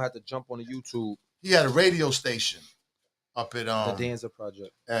 Yo, y'all gonna have to jump on the YouTube. He had a radio station up at The Danza Project.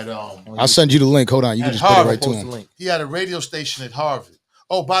 At I'll send you the link. Hold on, you can just Harvard. put it right to him. He had a radio station at Harvard.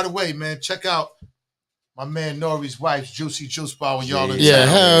 Oh, by the way, man, check out my man Nori's wife's Juicy Juice Bar when y'all in Yeah, town.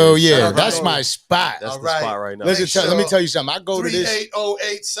 hell yeah. Right. That's my spot. That's All the right. spot right now. Listen, let me tell you something. I go to this.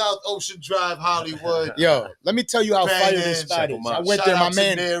 3808 South Ocean Drive, Hollywood. Yo, let me tell you how fire this spot is. I went there.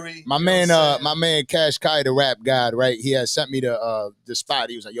 My man Cash Kai, the rap god, right? He had sent me the spot.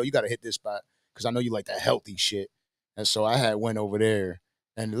 He was like, "Yo, you got to hit this spot because I know you like that healthy shit." And so I had went over there.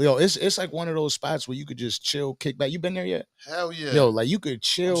 And yo, it's like one of those spots where you could just chill, kick back. You been there yet? Hell yeah. Yo, like you could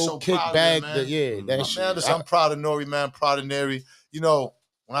chill, kick back. That shit. I'm proud of Nori, man. Proud of Neri. You know,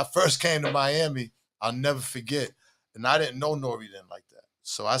 when I first came to Miami, I'll never forget. And I didn't know Nori then like that.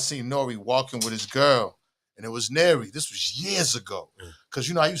 So I seen Nori walking with his girl, and it was Neri. This was years ago. Because,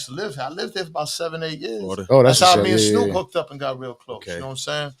 you know, I used to live here. I lived there for about 7-8 years. Oh, that's how me and Snoop hooked up and got real close. Okay. You know what I'm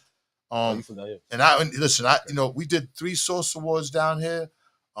saying? And you know, we did 3 Source Awards down here.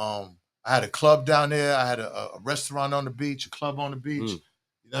 I had a club down there. I had a restaurant on the beach, a club on the beach. You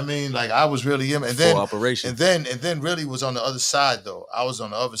know what I mean? Like I was really in, and then operation. And then really was on the other side though. I was on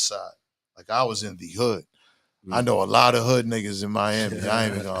the other side. Like I was in the hood. I know a lot of hood niggas in Miami. I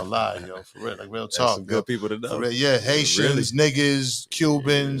ain't even gonna lie, yo. For real, like real talk. That's some good people to know. For real, yeah, Haitians, niggas,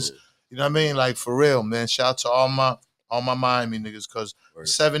 Cubans. You know what I mean? Like for real, man. Shout out to all my Miami niggas, because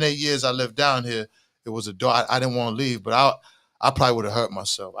 7-8 years I lived down here. It was a door. I didn't want to leave, but I probably would have hurt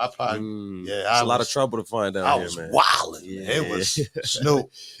myself. I probably, it's a lot of trouble to find down here, man. I was wilding. Yeah. It was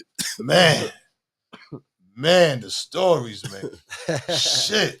Snoop. Man, the stories, man.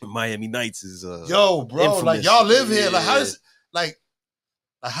 Shit. Miami Nights is yo, bro. infamous. Like y'all live here. Like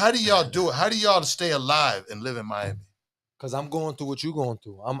how do y'all do it? How do y'all stay alive and live in Miami? Cause I'm going through what you're going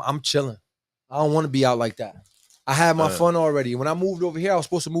through. I'm chilling. I don't want to be out like that. I had my fun already. When I moved over here, I was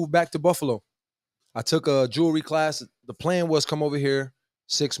supposed to move back to Buffalo. I took a jewelry class. The plan was come over here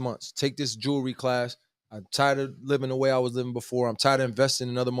 6 months, take this jewelry class. I'm tired of living the way I was living before. I'm tired of investing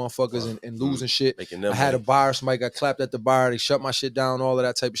in other motherfuckers and losing shit. I had a bar, somebody got clapped at the bar, they shut my shit down, all of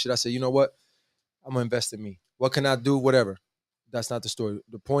that type of shit. I said, you know what? I'm gonna invest in me. What can I do? Whatever. That's not the story.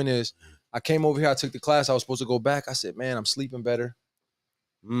 The point is, I came over here, I took the class, I was supposed to go back. I said, man, I'm sleeping better.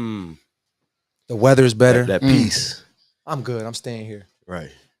 The weather's better. That peace. I'm good. I'm staying here.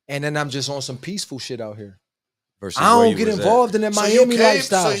 Right. And then I'm just on some peaceful shit out here. Versus I don't get involved in that Miami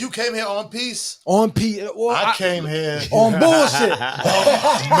lifestyle. So you came here on peace? On peace. Well, I came here on bullshit.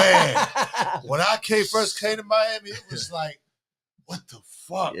 Oh, man. When I first came to Miami, it was like, what the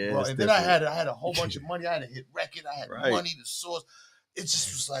fuck, bro? And then I had a whole bunch of money. I had to hit record. I had money to source. It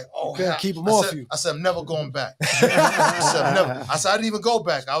just was like, oh, you keep them off you. I said, I'm never going back. I said, I didn't even go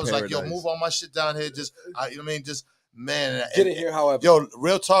back. I was like, yo, move all my shit down here. Just, you know what I mean? Just, man. Get it here, however. Yo,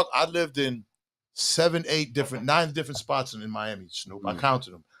 real talk, I lived in 9 different spots in Miami, Snoop. I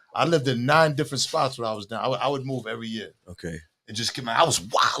counted them. I lived in 9 different spots where I was down. I would move every year. Okay. And just get I was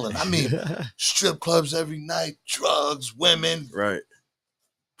wilding. I mean, strip clubs every night, drugs, women, right,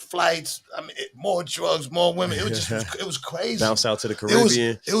 flights. I mean, more drugs, more women. It was just, it was crazy. Down south to the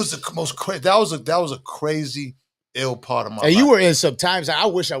Caribbean. It was the most crazy. That was a crazy, ill part of my life. And you were in some times. I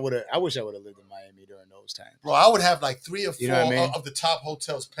wish I would have lived in Miami during those times. Bro, I would have like 3 or 4 you know what I mean? of the top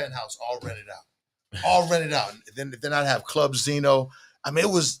hotels penthouse all rented out. And then I'd have Club Zeno. I mean,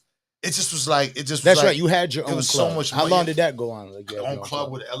 it just was like. That's like, right. You had your own club. So much. How long did that go on? Like, your own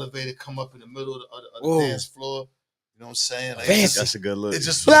club with an elevator come up in the middle of the dance floor. You know what I'm saying? Like, that's a good look. It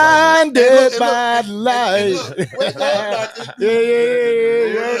just was blinded by light.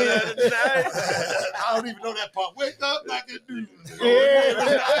 I don't even know that part. Wake up like a dude.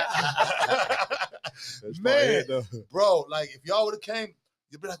 Man, bro, like if y'all would have came,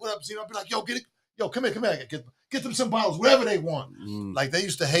 you'd be like, "What up, Zeno?" I'd be like, "Yo, get it. Yo, come here. Get them some bottles, whatever they want." Like they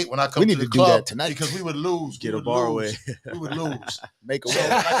used to hate when I come to the club do that tonight because we would lose. Get a bar away. We would lose. Make a so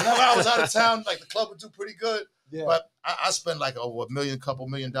like, whenever I was out of town, like the club would do pretty good. Yeah. But I spent like over couple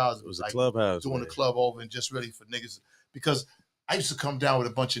million dollars. It was like a clubhouse doing the club over and just ready for niggas because I used to come down with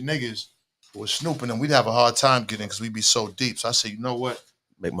a bunch of niggas who were snooping and we'd have a hard time getting because we'd be so deep. So I said, you know what?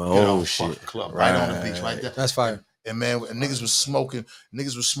 Make my own shit. Club right on the beach, right there. That's fire. And man, niggas was smoking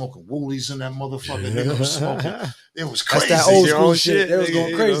woolies in that motherfucker. Niggas was smoking. It was crazy. That's that old school shit. They was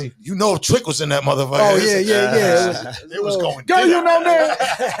going crazy. You know, Trick was in that motherfucker. Oh yeah. It was going. Girl, you know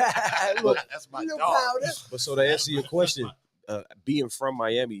that. Look, that's my dog. But so to answer your question, being from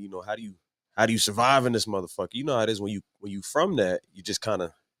Miami, you know, how do you survive in this motherfucker? You know how it is when you from that, you just kind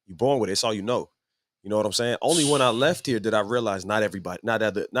of you born with it. It's all you know. You know what I'm saying? Only when I left here did I realize not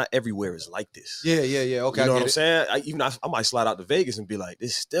everywhere is like this. Yeah. Okay, you know what I'm saying? I might slide out to Vegas and be like,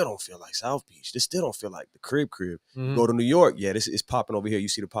 this still don't feel like South Beach. This still don't feel like the crib. Mm-hmm. Go to New York, yeah, this is popping over here. You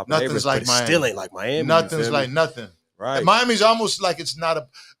see the popping neighborhoods, like but it still ain't like Miami. Nothing's like nothing. Right. And Miami's almost like it's not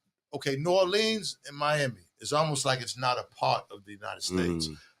New Orleans and Miami is almost like it's not a part of the United States.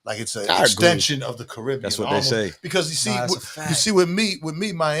 Like it's an extension of the Caribbean. That's what almost. they say. Because you see with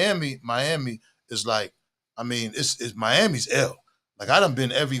me, Miami is like, I mean, it's Miami's ill. Like I done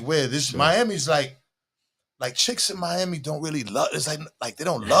been everywhere. Miami's like chicks in Miami don't really love. It's like they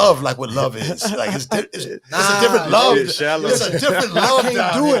don't love like what love is. Like it's a different love. It's a different love. I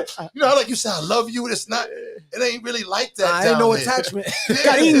can't do it. You know how like you say I love you. It's not. It ain't really like that. I ain't no attachment.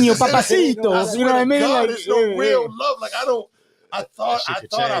 Cariño, papacito. You know what I mean? God, there's no real love. Like I thought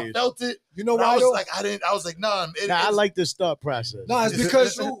I felt it. You know why? I was like, nah. I like this thought process. No, it's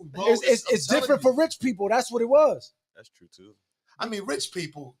because it's different for rich people. That's what it was. That's true too. I mean, rich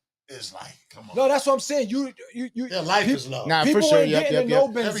people is like, come on. No, that's what I'm saying. You their life is love. Nah, people for sure. weren't getting to know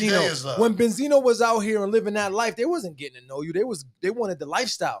Every day is Benzino. love. When Benzino was out here and living that life, they wasn't getting to know you. They wanted the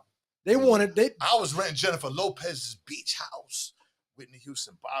lifestyle. I was renting Jennifer Lopez's beach house. Whitney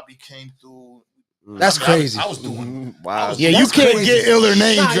Houston, Bobby came through. That's crazy. I was doing wow. You can't get iller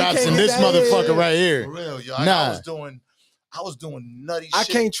name drops in this motherfucker right here. For real, yo. I was doing nutty shit. I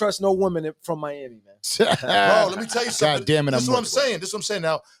can't trust no woman from Miami, man. Bro, let me tell you something. God damn it, this is what I'm saying. This is what I'm saying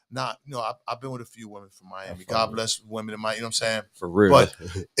now. Nah, you know, I've been with a few women from Miami. God bless women in Miami. You know what I'm saying? For real. But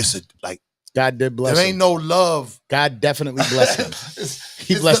it's God did bless there ain't no love. God definitely blessed him.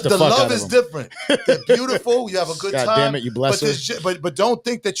 He blessed the fuck out of him. The love is different. They're beautiful. You have a good time. God damn it, you bless her. But don't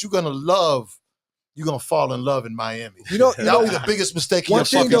think that you're gonna fall in love in Miami. That'll be the biggest mistake in your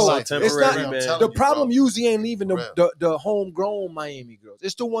thing fucking though, life. It's not, the problem bro. usually ain't leaving the homegrown Miami girls.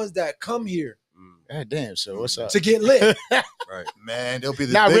 It's the ones that come here God damn. So what's up? To get lit. Right. Man, there'll be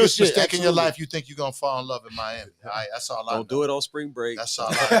the Nah, real biggest shit, mistake in your absolutely. life. You think you're gonna fall in love in Miami? All right, that's all I know. Don't do it on spring break. That's all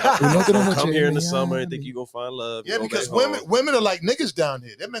I know. Don't come here in the summer and think you're gonna find love. Yeah, because women are like niggas down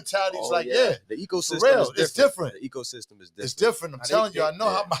here. Their mentality is the ecosystem for real, is different. it's different. The ecosystem is different. It's different. I'm telling you, I know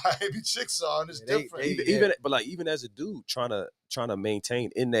how Miami chicks are, and it's different. Even as a dude trying to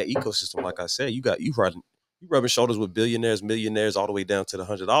maintain in that ecosystem, like I said, you rubbing shoulders with billionaires, millionaires, all the way down to the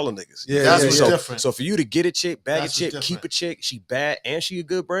 $100 niggas. Yeah, that's what's different. So for you to get a chick, bag a chick, keep a chick, she bad and she a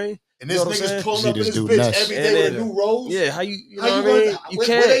good brain. And this nigga's pulling up in this bitch nuts. every day with a new rose. Yeah, how you know what I mean? You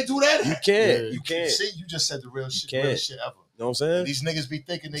can't. Where they do that? You can't. Yeah. You can't. See, you just said the real shit, realest shit ever. You know what I'm saying? And these niggas be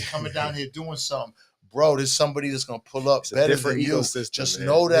thinking they coming down here doing something. Bro, there's somebody that's gonna pull up It's better than you. Just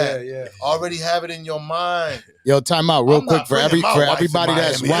know that. Yeah. Already have it in your mind. Yo, time out real quick for everybody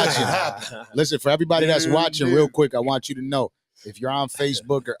that's Miami. watching. Listen, for everybody that's watching, real quick, I want you to know, if you're on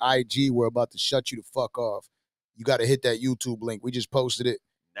Facebook or IG, we're about to shut you the fuck off. You got to hit that YouTube link. We just posted it.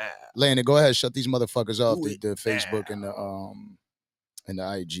 Nah. Landon, go ahead, shut these motherfuckers off, the Facebook and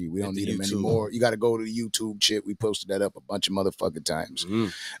the IG. We don't need them anymore. You got to go to the YouTube shit. We posted that up a bunch of motherfucking times. Mm-hmm.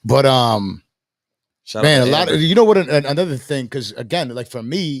 But man, a lot Amber. of, you know what, another thing, because again, like for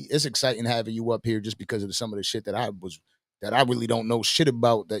me, it's exciting having you up here just because of some of the shit that I really don't know shit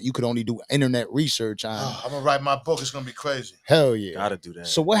about, that you could only do internet research on. I'm gonna write my book. It's gonna be crazy. Hell yeah. Gotta do that.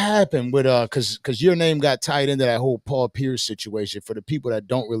 So what happened with because your name got tied into that whole Paul Pierce situation, for the people that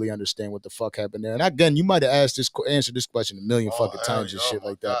don't really understand what the fuck happened there. And again, you might have answered this question a million fucking times and shit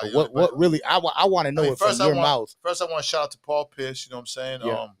like that. But what really I want to know it from your mouth. First, I want to shout out to Paul Pierce. You know what I'm saying?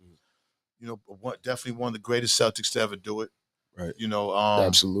 Yeah. Definitely one of the greatest Celtics to ever do it. Right.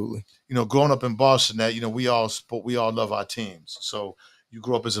 Absolutely. Growing up in Boston, we all love our teams. So you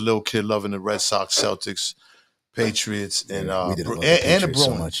grew up as a little kid loving the Red Sox, Celtics, Patriots, and the Bruins,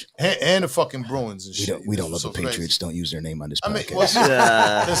 so much. and the fucking Bruins and shit. We don't love So the Patriots. crazy. Don't use their name on this I mean,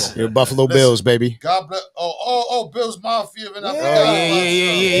 podcast. listen, You're Buffalo Bills, baby. God bless. Oh, Bills Mafia. And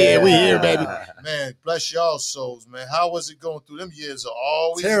Yeah. We here, baby. Man, bless y'all souls, man. How was it going through them years? Are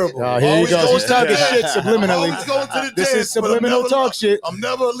always terrible. Here you go. He's talking shit Always subliminally. going to the This dance, is but subliminal talk shit. I'm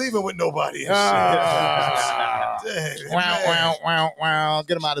never leaving with nobody. Ah. Damn, Wow.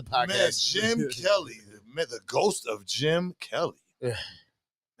 Get him out of the man, podcast. Jim Kelly, the ghost of Jim Kelly. Yeah.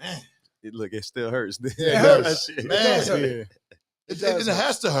 Man, Look, it still hurts. It hurts. man, Yeah. it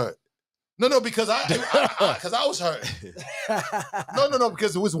has to hurt. No, because I was hurt. No,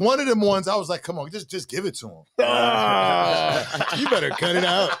 because it was one of them ones. I was like, come on, just give it to him. You better cut it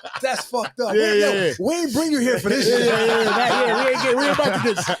out. That's fucked up. Yeah. We ain't bring you here for this. We're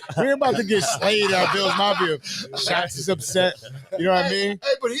about to get slayed out Bills Mafia. Shots is upset. You know what I mean?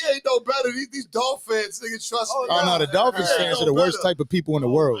 Hey, but he ain't no better. These Dolphins, nigga, trust me. Oh no, the Dolphins fans are the worst type of people in the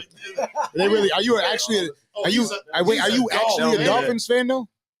world. They really are. You actually are you actually a Dolphins fan though?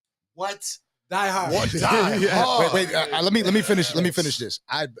 What? Die hard. What? Die hard. Wait. Let me finish. Let me finish this.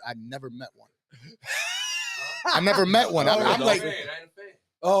 I never met one. I never met one. I'm like,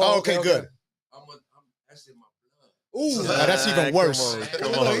 Oh, okay, good. That's in my blood. Ooh, Now, that's even worse.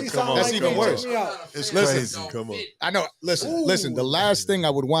 Come on. That's even worse. It's Listen, crazy. Come on. I know. Listen. The last thing I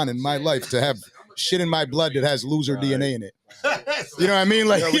would want in my life to have shit in my blood that has loser DNA in it. You know what I mean?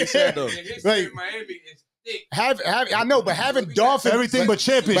 Like, what he said, though. like Miami is thick. I know, but having Dolphin Everything but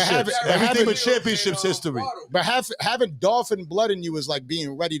championships. but Everything but championships history. But having Dolphin blood in you is like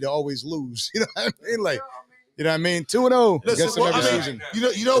being ready to always lose. You know what I mean? Like, you know what I mean? 2-0 against them every season.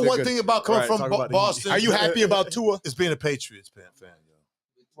 You know one thing about coming from Boston. Are you happy about Tua? It's being a Patriots fan,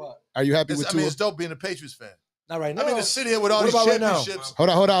 yo. Are you happy with Tua? It's dope being a Patriots fan. not right now. I mean, to sit here with all these What about right now? championships. Hold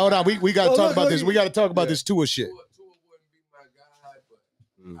on. We got to Oh, talk look, about look, this. We got to talk about this Tua shit. Tua wouldn't be my guy, but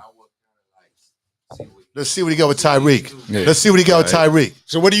I would kind of like see what Let's see what he got with Tyreek. Yeah. Let's see what he got with Tyreek.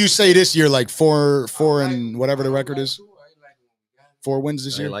 So what do you say this year? Like four and whatever the record is? 4 wins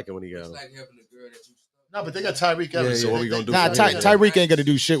this I year? ain't like it when he got It's him. like having a girl that you stuck. No, but they got Tyreek Evans. So what we gonna do? Nah, Tyreek ain't gonna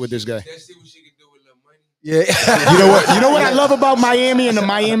do shit with this guy. Let's see what she can do with little money. Yeah. You know what I love about Miami and the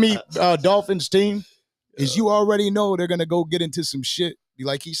Miami Dolphins team is you already know they're gonna go get into some shit.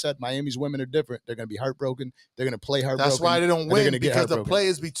 Like he said, Miami's women are different. They're gonna be heartbroken. They're gonna play heartbroken. That's why they don't and they're win, gonna get because the heartbroken.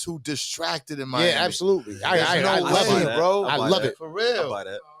 players be too distracted in Miami. Yeah, absolutely. I no love way, it, bro. I love it. For I real. buy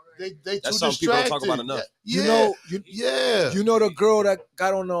that. They That's too something people don't distracted. talk about enough. Yeah. You know the girl that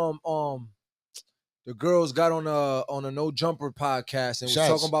got on the girls got on a No Jumper podcast and was Shots.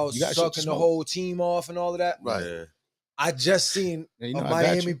 talking about You got shit to sucking the smoke. whole team off and all of that. Right. Yeah. I just seen Yeah, you know a I got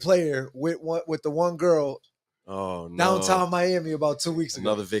Miami you. player with the one girl Oh no. downtown Miami about 2 weeks ago.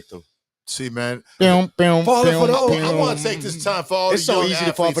 Another victim. See, man. Falling for the I want to take this time for all the young athletes. It's so easy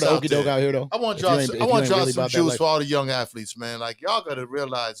to fall for the okie doke out here, though. I want to drop some juice for all the young athletes, man. Like, y'all got to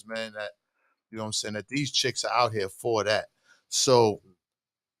realize, man, that, you know what I'm saying, that these chicks are out here for that. So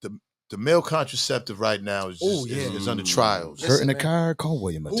the male contraceptive right now is under trials. Hurt in the car, call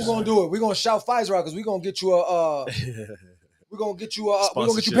William. Who's gonna do it? We're gonna shout Pfizer out because we're gonna get you a we're gonna get you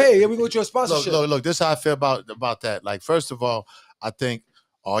paid. Yeah, we're gonna get you a sponsorship. Look, this is how I feel about that. Like, first of all, I think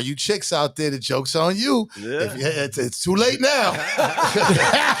all you chicks out there, the joke's on you. Yeah. It's too late now.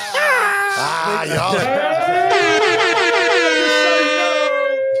 Y'all.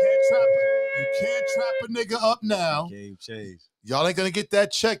 You can't trap a nigga up now. Game changed. Y'all ain't gonna get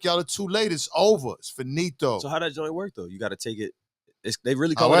that check. Y'all are too late. It's over. It's finito. So how that joint work though? You got to take it. They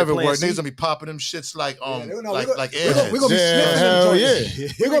really call However it Plan niggas C. gonna be popping them shits like like airheads. We're gonna be sniffing them. Yeah.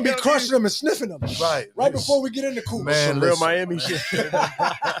 We're gonna be crushing them and sniffing them. Right before we get in the coop. Man, Some real Miami shit. They're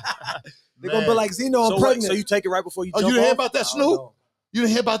gonna be like, Zeno, I'm pregnant. So you take it right before you jump you didn't hear off? about that, Snoop? You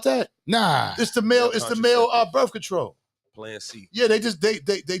didn't hear about that? Nah. It's the male birth control. Plan C. Yeah, they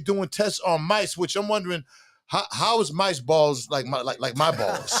doing tests on mice, which I'm wondering how is mice balls like my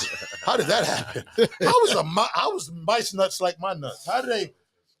balls? How did that happen? How was mice nuts like my nuts? Why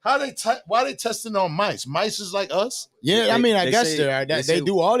are they testing on mice? Mice is like us? Yeah, I guess they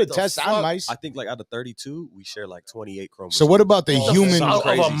do all the tests on mice. I think like out of 32, we share like 28 chromosomes. So what about the human of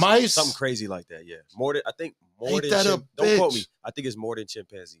a mice? Something crazy like that, yeah. More than Don't quote me. I think it's more than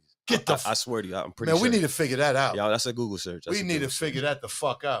chimpanzees. I swear to you, I'm pretty sure. Man, we need to figure that out. Y'all, that's a Google search. We need to figure that the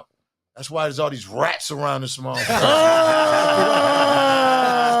fuck out. That's why there's all these rats around this motherfucker.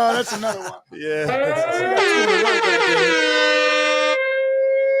 That's another one. Yeah.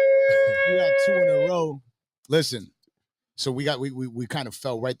 You got 2 in a row. Listen, so we kind of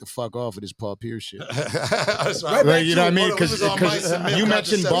fell right the fuck off of this Paul Pierce shit. That's right. Right, you know what I mean? Because you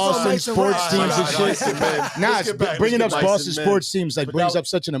mentioned Boston sports teams and shit. Nah, bringing up Boston sports teams brings up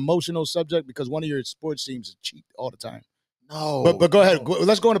such an emotional subject because one of your sports teams cheat all the time. No, but go ahead.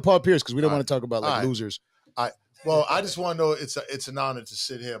 Let's go into Paul Pierce because we don't want to talk about losers. Well, I just want to know it's an honor to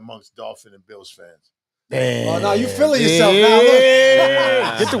sit here amongst Dolphin and Bills fans. Damn. Oh, no, you feeling yourself now.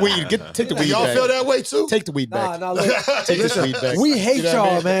 Look. Get the weed. Take the weed y'all back. Feel that way too? Take the weed back. Nah, look. Take this weed back. We hate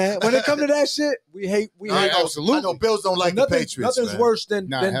y'all, man. When it comes to that shit, we hate. Absolutely. I know Bills don't like the Patriots. Nothing's worse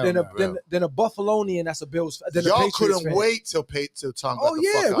than a Buffalonian that's a Bills. Y'all couldn't wait till Tom. Oh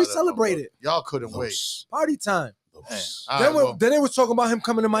yeah, we celebrated. Y'all couldn't wait. Party time. Then they was talking about him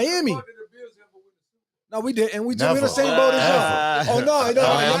coming to Miami. No, we didn't. We're in the same boat as y'all. Oh no,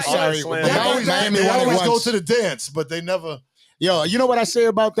 I'm sorry. They always go to the dance, but they never. Yo, you know what I say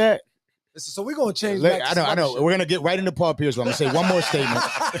about that? So we're gonna change. I know. We're gonna get right into Paul Pierce. I'm gonna say one more statement.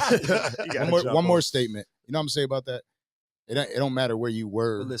 one more statement. You know what I'm saying about that? It don't matter where you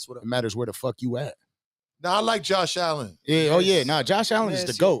were. It matters where the fuck you at. Now I like Josh Allen. Yeah. Oh yeah. Nah, Josh Allen is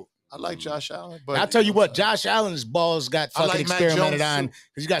the GOAT. I like Josh Allen, but I'll tell you what, Josh Allen's balls got fucking experimented on because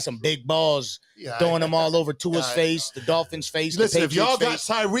he's got some big balls, throwing them all over Tua's face, the Dolphins' face, Listen, the if y'all Patriots'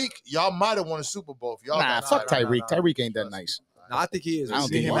 got face. Tyreek, y'all might have won a Super Bowl. If y'all fuck Tyreek. Tyreek ain't that nice. No, I think he is. I don't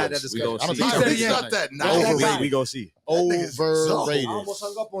think him he had that is. discussion. I don't think Tyreek's not that nice. Overrated. We gonna see. Overrated. I almost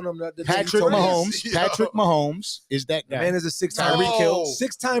hung up on him. Patrick Mahomes is that guy. Man is a 6-time Tyreek Hill.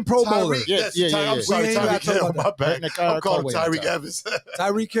 6-time Pro Bowler. Yeah. I'm sorry, Tyreek Hill. My bad. I'm calling Tyreek Evans.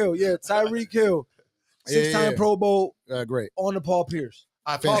 Tyreek Hill. Yeah, Tyreek Hill. 6-time Pro Bowl. Great. On the Paul Pierce.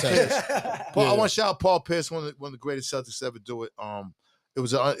 Paul Pierce. I want to shout out Paul Pierce, one of the greatest Celtics to ever do it. It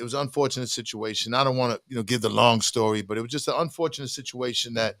was an unfortunate situation. I don't want to give the long story, but it was just an unfortunate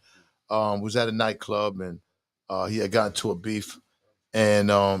situation that was at a nightclub and he had gotten to a beef, and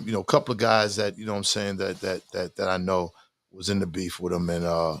a couple of guys that what I'm saying that I know was in the beef with him, and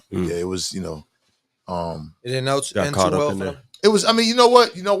it was it didn't end caught too up well in for there. them. It was. I mean, you know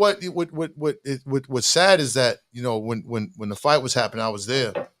what? What's sad is that when the fight was happening, I was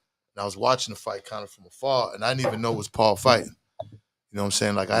there and I was watching the fight kind of from afar, and I didn't even know it was Paul fighting. You know what I'm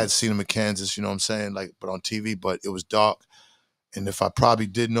saying? Like I had seen him in Kansas. You know what I'm saying? Like, but on TV. But it was dark, and if I probably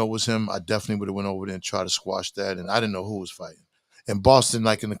did know it was him, I definitely would have went over there and tried to squash that. And I didn't know who was fighting. In Boston,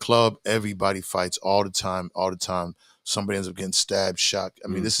 like in the club, everybody fights all the time. All the time, somebody ends up getting stabbed, shot. I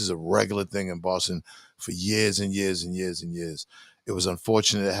mean, this is a regular thing in Boston for years and years and years and years. It was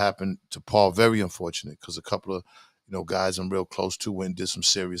unfortunate it happened to Paul, very unfortunate, because a couple of, guys I'm real close to went and did some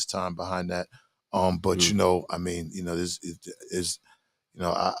serious time behind that. But I mean, it's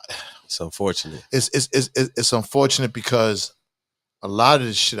unfortunate. It's unfortunate because a lot of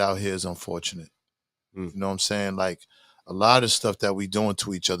this shit out here is unfortunate. You know what I'm saying? Like a lot of stuff that we doing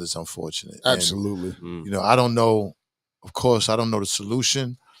to each other is unfortunate. Absolutely. And, I don't know. Of course, I don't know the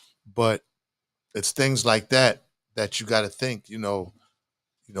solution. But it's things like that you got to think.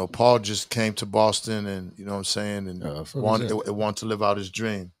 Paul just came to Boston, and you know what I'm saying, and wanted to live out his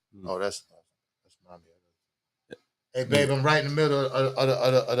dream. Oh, that's mommy. Hey, babe, I'm right in the middle of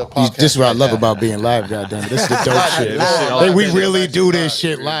the podcast. This is what I love about being live, goddamn. This is the dope shit. We really do this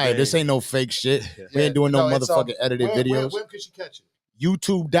shit live. This ain't no fake shit. We ain't doing no motherfucking edited videos. When can she catch it?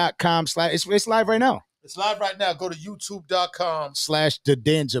 YouTube.com/ it's live right now. It's live right now. Go to youtube.com/ The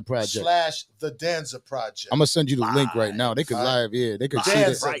Danza Project. The Danza Project. I'm gonna send you the link right now. They could live, they could see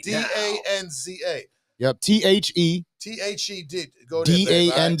this. Right DANZA. Yep, THE. Go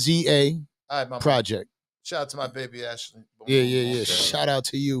DANZA. All right, mama. Project. Shout out to my baby Ashley. Yeah. Shout out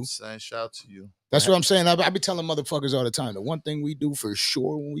to you. Shout out to you. That's what I'm saying. I be telling motherfuckers all the time. The one thing we do for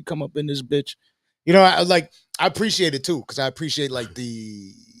sure when we come up in this bitch, I appreciate it too, because I appreciate like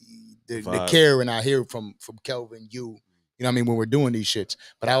the care, and I hear from Kelvin, you know what I mean, when we're doing these shits.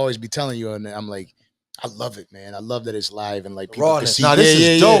 But I always be telling you, and I'm like, I love it, man. I love that it's live and like people can see. Now this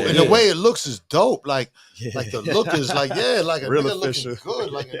is dope, and the way it looks is dope. Like the look is like like a real nigga official. looking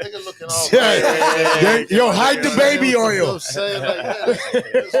good, like a nigga looking all Yo, hide the baby oil. You know what I'm saying? Like,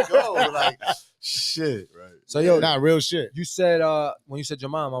 let's go. Like, shit. Right. So yo, real shit. You said when you said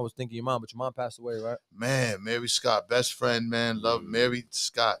your mom, I was thinking your mom, but your mom passed away, right? Man, Mary Scott, best friend, man. Love Mary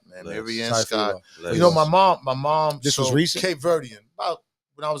Scott, man. Mary Ann Sorry Scott. for You know, my mom. This was recent? Cape Verdean. About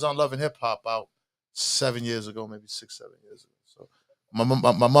when I was on Love and Hip Hop, about 7 years ago, maybe 6-7 years ago. So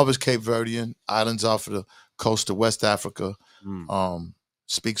my mother's Cape Verdean, islands off of the coast of West Africa.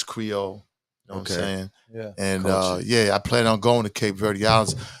 Speaks Creole. You know what I'm saying? Yeah. And I plan on going to Cape Verde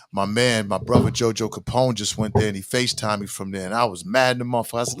Islands. My brother Jojo Capone just went there and he FaceTimed me from there. And I was mad in the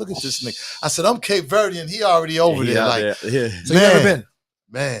motherfucker. I said, look at this nigga. I said, I'm Cape Verdean. He already over there. Like, So you never been?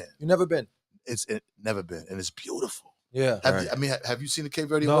 Man. You never been? It's never been. And it's beautiful. Yeah. Have you seen the Cape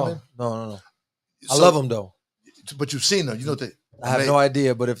Verdean women? No. I love them though. But you've seen them. You know they. I have no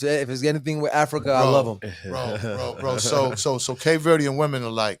idea, but if it's anything with Africa, I love them. Bro. So Cape Verdean women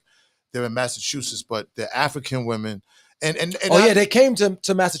are like, they're in Massachusetts, but they're African women. And they came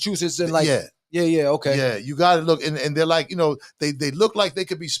to Massachusetts and like okay. Yeah, you gotta look, and they're like, they look like they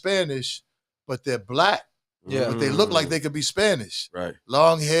could be Spanish, but they're black. Yeah. But they look like they could be Spanish. Right.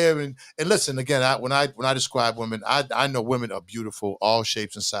 Long hair and listen, again, when I describe women, I know women are beautiful, all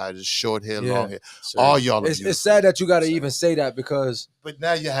shapes and sizes, short hair, long hair. Sure. All y'all are beautiful. It's sad that you gotta even say that because but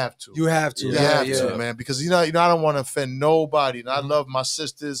now you have to. You have to. You have to, man. Because I don't want to offend nobody. And I love my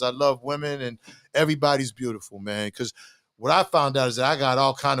sisters, I love women, and everybody's beautiful, man. Because what I found out is that I got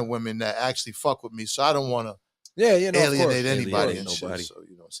all kind of women that actually fuck with me. So I don't want to alienate anybody and shit. So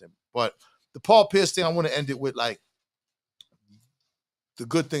you know what I'm saying? But the Paul Pierce thing, I want to end it with like the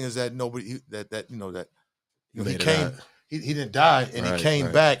good thing is that he came, he didn't die, and he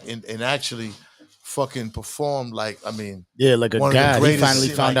came back and actually fucking performed like like a god. He finally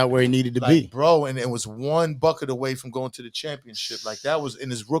found out where he needed to be, bro, and it was one bucket away from going to the championship. Like that was in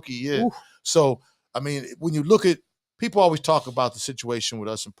his rookie year. Ooh. So when you look at people, always talk about the situation with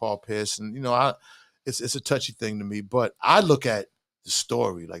us and Paul Pierce, and it's a touchy thing to me, but I look at the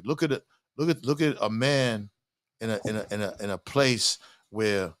story. Like look at a man in a place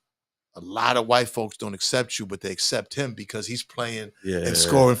where a lot of white folks don't accept you, but they accept him because he's playing and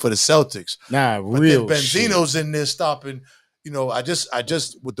scoring for the Celtics. But then Benzino's in there stopping. I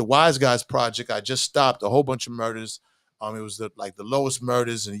just with the Wise Guys project, I just stopped a whole bunch of murders. It was the lowest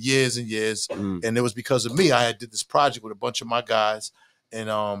murders in years and years, and it was because of me. I did this project with a bunch of my guys, and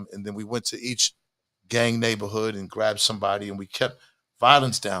then we went to each gang neighborhood and grabbed somebody, and we kept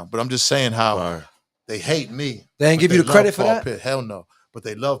violence down. But I'm just saying how they hate me. They ain't give you the credit for that? Pierce. Hell no. But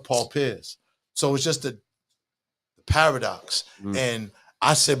they love Paul Pierce. So it's just the paradox. And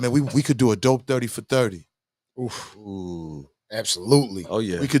I said, man, we could do a dope 30 for 30. Ooh. Absolutely. Oh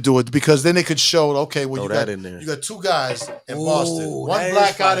yeah. We could do it because then they could show, okay, well, you got two guys in Boston. One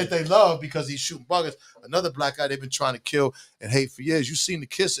black guy that they love because he's shooting buggers. Another black guy they've been trying to kill and hate for years. You seen the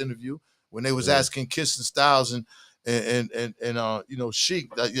Kiss interview when they was asking Kiss and Styles and Sheik,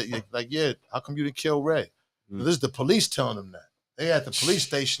 how come you didn't kill Ray? This is the police telling them that. They at the police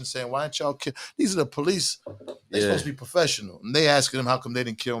station saying, why didn't y'all kill? These are the police. They're supposed to be professional. And they asking them, how come they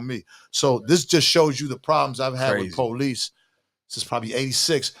didn't kill me? So this just shows you the problems I've had with police since probably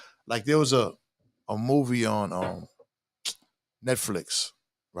 86. Like there was a movie on Netflix,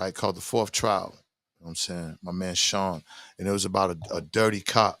 right, called The Fourth Trial. You know what I'm saying? My man Sean. And it was about a dirty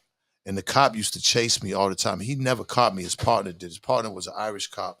cop. And the cop used to chase me all the time. He never caught me. His partner did. His partner was an Irish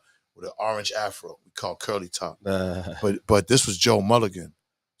cop with an orange afro. We call curly top. But this was Joe Mulligan.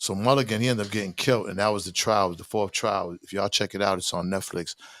 So Mulligan, he ended up getting killed, and that was the trial. It was the fourth trial. If y'all check it out, it's on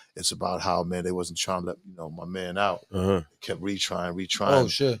Netflix. It's about how, man, they wasn't trying to let my man out. They kept retrying. Oh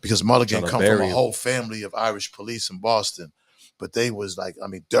shit! Because Mulligan come from a whole family of Irish police in Boston, but they was like, I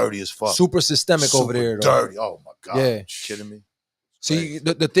mean, dirty as fuck. Super systemic over there. Though. Dirty. Oh my god. Yeah. You kidding me? See,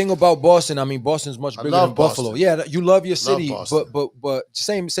 the thing about Boston, I mean, Boston's much bigger than Buffalo. Boston. Yeah, you love your city, but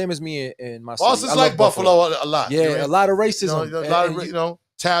same as me in my Boston's city. like Buffalo a lot. Yeah, a lot of racism. A lot of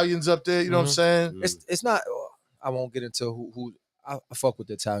Italians up there. You know what I'm saying? It's not. I won't get into who I fuck with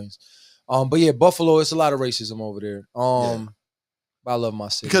the Italians. But yeah, Buffalo, it's a lot of racism over there. But I love my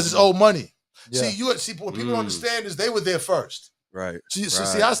city because it's old money. Yeah. See, what people don't understand is they were there first. Right. See,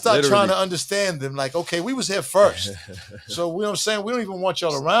 I started trying to understand them. Like, okay, we was here first, so you know what I'm saying. We don't even want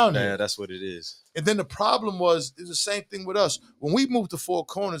y'all around here. Yeah, that's what it is. And then the problem was, it's the same thing with us. When we moved to Four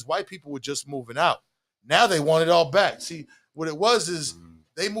Corners, white people were just moving out. Now they want it all back. See, what it was is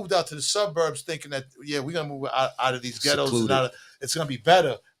they moved out to the suburbs thinking that, we're gonna move out of these ghettos and it's gonna be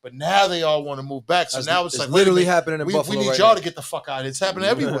better. But now they all want to move back. So now it's like literally happening in Buffalo. We need y'all to get the fuck out. It's happening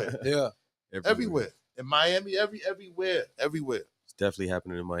everywhere. Yeah, everywhere. In Miami, everywhere. It's definitely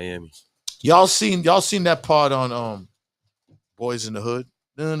happening in Miami. Y'all seen that part on Boys in the Hood?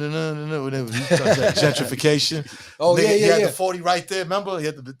 Gentrification. Oh, He had the 40 right there. Remember? He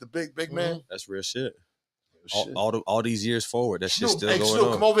had the big man. That's real shit. All these years forward, that shit's still going Snoop,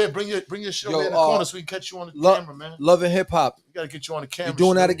 on. come over here, bring your shit over in the corner so we can catch you on the camera, man. Love and Hip Hop. We gotta get you on the camera. You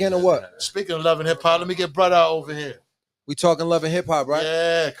doing that again or what? Speaking of Love and Hip Hop, let me get brother out over here. We talking Love and Hip Hop, right?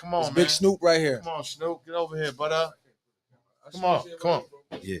 Yeah, come on, man. Big Snoop right here. Come on, Snoop, get over here, brother. Come on.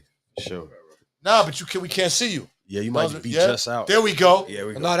 Yeah, sure. Nah, but we can't see you. Yeah, you might be just out. There we go. Yeah,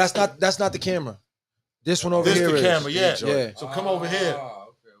 we go. No, that's not the camera. This one over this here the is. camera, yeah. So come over here.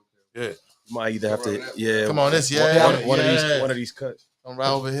 Okay. Yeah. You might either have to, Come on, this, one of these cuts. I'm right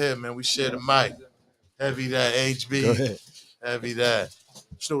over here, man. We share the mic. Heavy that, HB. Go ahead. Heavy that.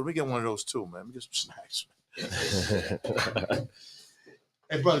 So let me get one of those too, man. Let me get some snacks.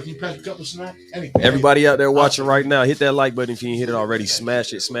 Hey, brother, can you pack a couple snacks? Anything. Everybody out there watching right now, hit that like button if you ain't hit it already.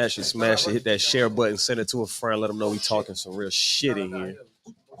 Smash it. Hit that share button. Send it to a friend. Let them know we talking some real shit in here.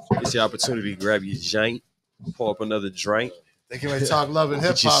 It's your opportunity to grab your joint, pour up another drink. They can really talk love and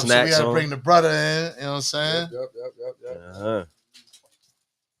hip Get your hop, so we had snacks to on. bring the brother in. You know what I'm saying? Yep.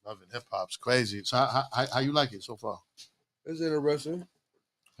 Love and hip hop's crazy. So how you like it so far? It's interesting.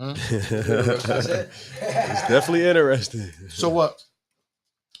 It's definitely interesting. So what?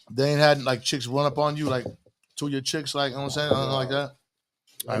 They ain't had like chicks run up on you, like two of your chicks, like you know what I'm saying, like that.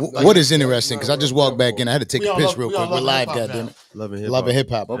 What is interesting? Because I just walked back in. I had to take a piss real quick. We're live, goddammit. Love and hip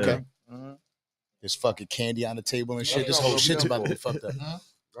hop. Okay. Mm-hmm. There's fucking candy on the table and shit. This whole shit's about to be fucked up.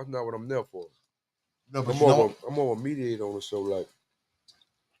 That's not what I'm there for. No, but I'm more of a mediator on the show. Like,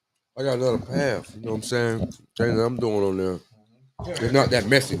 I got another path. You know what I'm saying? Things that I'm doing on there. It's not that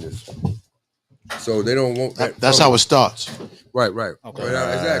messiness. So they don't want that. That's how it starts. Right. Okay.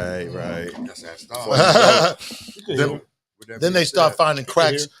 Exactly. Right. That's how it starts. Then they start finding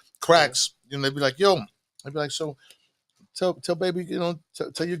cracks. You know, they be like, yo. They'd be like, so tell baby, you know,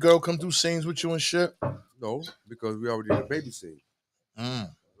 tell your girl come do scenes with you and shit. No, because we already did a baby scene.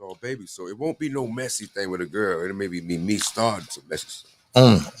 All baby, so it won't be no messy thing with a girl. It'll maybe be me starting some messy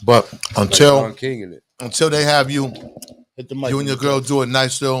stuff. But until like King in it. Until they have you, hit the mic. You and your girl do a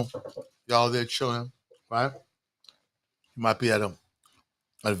nice little, y'all there chilling, right? You might be at an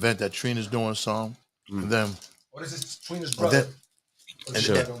event that Trina's doing something, and then What is this? Trina's brother.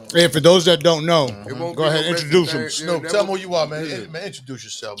 Hey, for those that don't know, go ahead, introduce him. Snoop, tell me who you are, man. Yeah. Man, introduce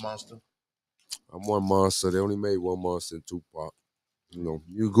yourself, monster. I'm one monster. They only made one monster in Tupac. You know,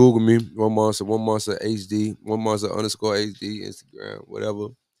 you Google me, one monster HD, one monster _HD, Instagram, whatever.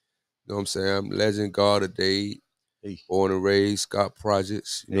 You know what I'm saying? I'm Legend, God of Day, Born and Raised, Scott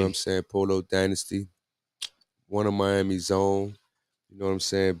Projects, you know what I'm saying? Polo Dynasty, one of Miami's own, you know what I'm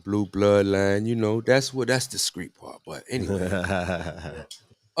saying? Blue Bloodline, you know, that's the street part. But anyway,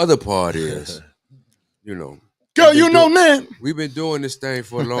 other part is, you know. Girl, you know man. We've been doing this thing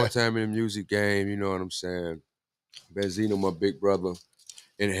for a long time in the music game, you know what I'm saying? Benzino, my big brother,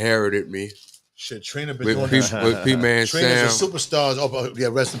 inherited me. Shit, Trina been with doing that. With P-Man Sam. Trina's a superstar. Oh, yeah,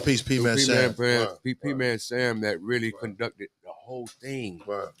 rest in peace, P-Man Sam. P-Man Sam that really conducted the whole thing.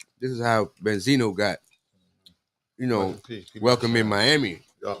 This is how Benzino got, you know, welcome in Miami.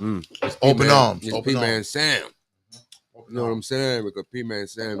 Open arms. It's P-Man Sam. You know what I'm saying? Because P-Man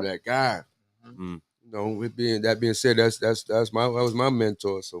Sam, that guy. You know, with that being said, that was my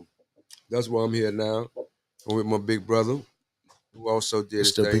mentor. So that's why I'm here now. I'm with my big brother. who also did his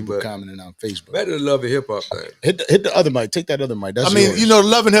Still thing. people But commenting on Facebook. better than Love and Hip Hop thing. Hit the other mic. Take that other mic. That's yours. You know,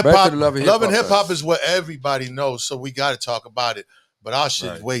 Love and Hip Hop. Love and Hip Hop is what everybody knows, so we got to talk about it. But our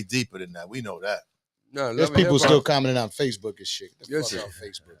shit is way deeper than that. We know that. No, there's people still commenting on Facebook and shit. Yes, on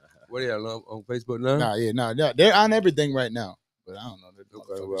Facebook. What are y'all on Facebook now? Nah, they're on everything right now. But I don't know.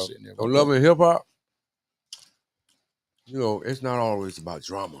 Okay, well, on Love and Hip Hop, you know, it's not always about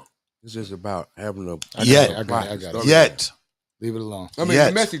drama. It's just about having a I got it. Yet. Leave it alone. I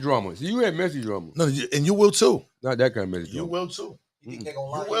mean, messy drama. See, you had messy drama. No, and you will too. Not that kind of messy drama. You will too. You think they're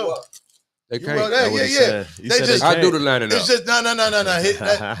gonna line you will. up? They can't. Yeah. They just, I do the lining up. It's just no.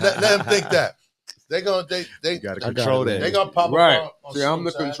 Let them think that. They gotta control that. They gonna pop right. up on See, I'm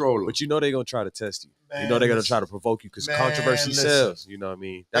the controller. But you know they're gonna try to test you. Man, you know they're gonna try to provoke you because controversy sells. You know what I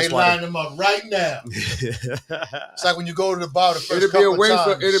mean? That's why line them up right now. It's like when you go to the bar the first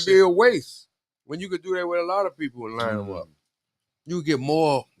It'll be a waste when you could do that with a lot of people and line them up. You get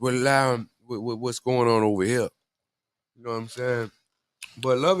more relying with what's going on over here. You know what I'm saying?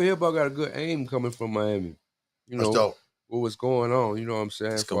 But Love and Hip Hop got a good aim coming from Miami. You know what was going on. You know what I'm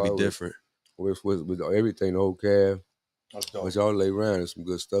saying? It's gonna be different. With everything, the whole cast. Which y'all lay around, there's some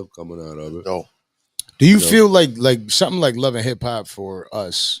good stuff coming out of it. Do you feel like something like Love and Hip Hop for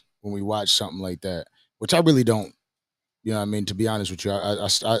us when we watch something like that, which I really don't, you know what I mean, to be honest with you,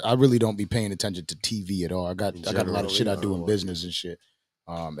 I really don't be paying attention to TV at all. I got a lot of shit I do in business and shit.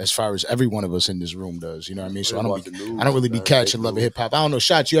 As far as every one of us in this room does, you know what I mean? So I don't really be catching Love and Hip Hop. I don't know,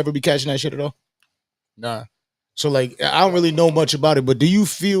 Shots, you ever be catching that shit at all? Nah. So like I don't really know much about it, but do you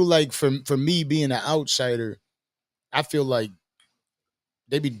feel like for me being an outsider, I feel like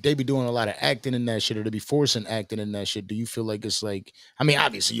they be doing a lot of acting in that shit, or they be forcing acting in that shit. Do you feel like it's like, I mean,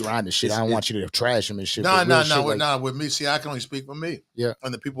 obviously you're on the shit. I don't want you to trash them and shit. No. With me, see, I can only speak for me. Yeah.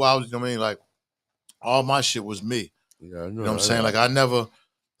 And the people I was, you know what I mean, like all my shit was me. Yeah, you know what I'm saying? Like I never,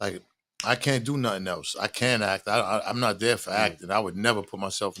 like I can't do nothing else. I can't act. I'm not there for acting. I would never put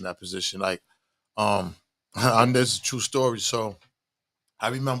myself in that position. Like, this is a true story. So I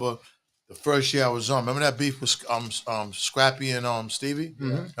remember the first year I was on. Remember that beef with Scrappy and Stevie?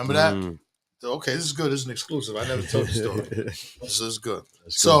 Mm-hmm. Remember that? Okay, this is good. This is an exclusive. I never told the story. This is good.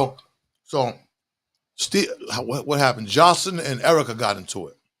 So Steve, what happened? Jocelyn and Erica got into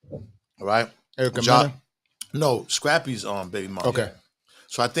it. All right? Erica No, Scrappy's baby mom. Okay.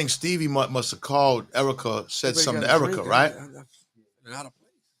 So I think Stevie must have called Erica, said something to Erica, right?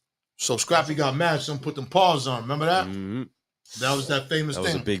 So Scrappy got mad, so put them paws on. Remember that? Mm-hmm. That was that famous thing.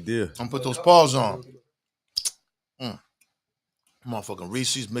 That was a big deal. I'm put those paws on. Motherfucking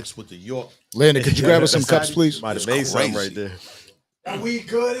Reese's mixed with the York. Landon, could you grab us some cups, please? Might have made something right there. And we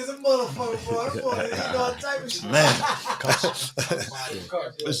good as a motherfucker, bro. That boy, you know what type of shit. Man,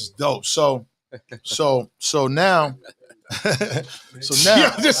 this is dope. So now, Yo,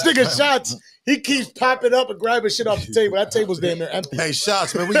 this nigga Shots, he keeps popping up and grabbing shit off the table. That table's damn near empty. Hey,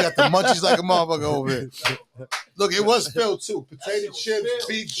 Shots, man, we got the munchies like a motherfucker over here. Look, it was filled too. Potato chips,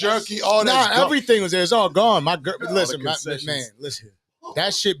 beef jerky, all that. Nah, everything was there. It's all gone. My girl, listen, man, listen.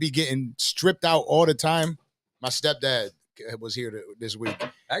 That shit be getting stripped out all the time. My stepdad was here this week.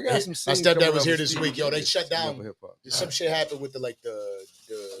 I got some. My stepdad was here this week. Yo, they shut down. Some shit happened with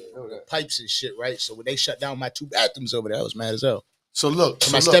the pipes and shit, right? So when they shut down my 2 bathrooms over there, I was mad as hell. So look,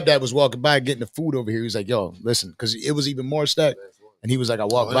 my stepdad was walking by getting the food over here. He was like, "Yo, listen," because it was even more stacked. And he was like, "I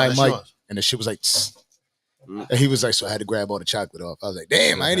walked by Mike, and the shit was like." Tss. And he was like, so I had to grab all the chocolate off. I was like,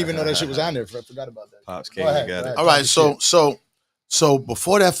 damn, I didn't even know that shit was on there. I forgot about that. Pops came and got it. All right, so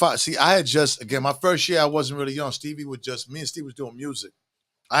before that fight, see, I had just, again, my first year, I wasn't really young. Me and Steve was doing music.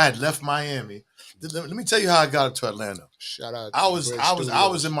 I had left Miami. Let me tell you how I got up to Atlanta. Shout out. I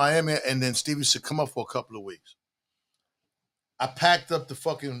was in Miami, and then Stevie said, come up for a couple of weeks. I packed up the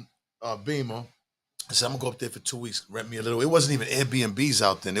fucking Beamer. I said, I'm gonna go up there for 2 weeks, rent me a little. It wasn't even Airbnbs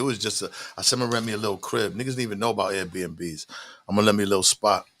out then. It was just I said, I'm gonna rent me a little crib. Niggas didn't even know about Airbnbs. I'm gonna let me a little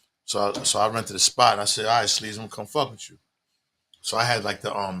spot. So I rented a spot, and I said, all right, Sleeves, I'm gonna come fuck with you. So I had like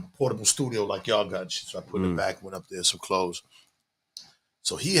the portable studio like y'all got and shit. So I put it back, went up there, some clothes.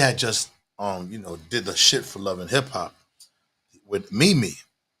 So he had just did the shit for Love and Hip Hop with Mimi.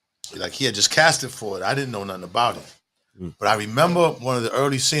 Like he had just casted for it. I didn't know nothing about it. But I remember one of the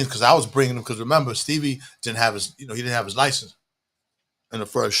early scenes because I was bringing him. Because remember, Stevie didn't have his, he didn't have his license in the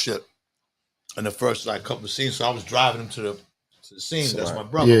first shit, in the first like couple of scenes. So I was driving him to the scene. So, that's my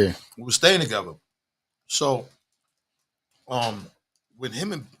brother. Yeah. We were staying together. So, when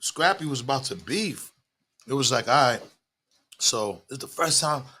him and Scrappy was about to beef, it was like, all right. So it's the first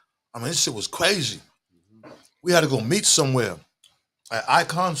time. I mean, this shit was crazy. We had to go meet somewhere at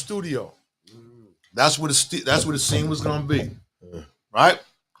Icon Studio. That's where the scene was gonna be. right?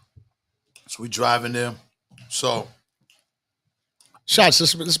 So we driving there. So Shots,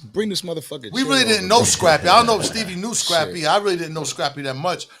 let's bring this motherfucker. We really didn't know Scrappy. I don't know if Stevie knew Scrappy. Shit. I really didn't know Scrappy that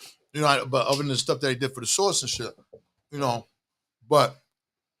much, but other than the stuff that he did for the Source and shit, but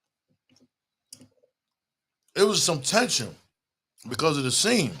it was some tension because of the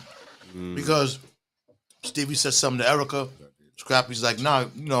scene. Because Stevie said something to Erica. Scrappy's like, nah,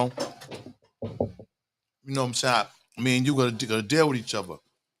 you know what I'm saying? Me and you gotta deal with each other.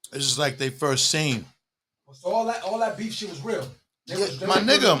 It's just like they first seen. So all that beef shit was real. My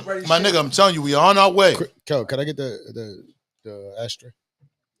nigga, I'm telling you, we are on our way. Kel, can I get the ashtray?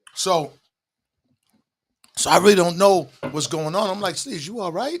 So I really don't know what's going on. I'm like, Steve, you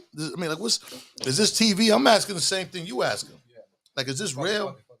all right? I mean, like, is this TV? I'm asking the same thing you asking. Like, is this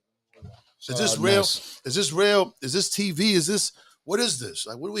real? Is this real? Nice. Is this real? Is this TV? Is this, what is this?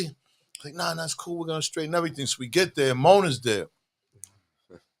 Like, what do we, like, nah, that's cool. We're going to straighten everything. So we get there. Mona's there.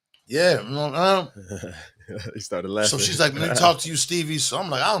 Yeah. He started laughing. So she's like, let me talk to you, Stevie. So I'm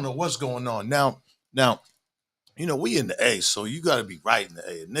like, I don't know what's going on. Now, we in the A, so you got to be right in the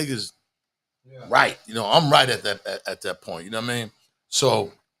A. Niggas, right. I'm right at that point. You know what I mean?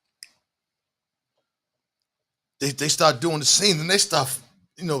 So they start doing the scene, and they start,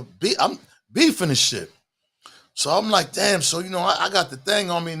 I'm beefing and shit. So I'm like, damn. So I got the thing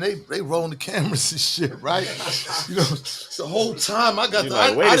on me, and they rolling the cameras and shit, right? The whole time I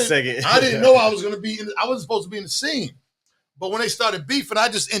got wait a second. I didn't know I was gonna be. I wasn't supposed to be in the scene, but when they started beefing, I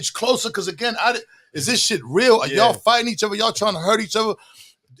just inched closer because again, is this shit real? Are y'all fighting each other? Y'all trying to hurt each other?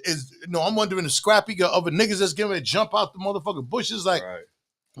 I'm wondering if Scrappy got other niggas that's getting ready to jump out the motherfucking bushes. Like,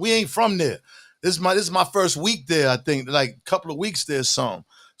 we ain't from there. This is my first week there. I think like a couple of weeks there, some.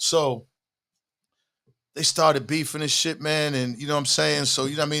 So they started beefing and shit, man, and you know what I'm saying? So,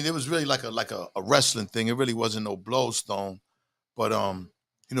 you know what I mean? It was really like a wrestling thing. It really wasn't no blowstone. But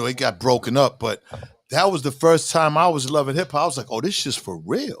it got broken up. But that was the first time I was loving hip hop. I was like, oh, this shit's for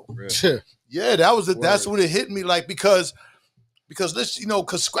real. Yeah, that's when it hit me, like, because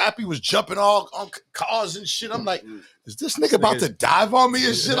because Scrappy was jumping all on cars and shit. I'm like, is this nigga about to dive on me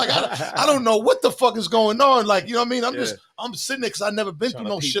and shit? Like, I don't know what the fuck is going on. Like, you know what I mean? I'm sitting there because I never been through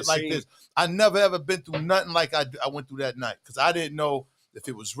no shit like this. I never ever been through nothing like I went through that night because I didn't know if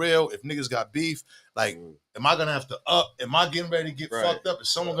it was real, if niggas got beef. Like, am I gonna have to up? Am I getting ready to get fucked up? Is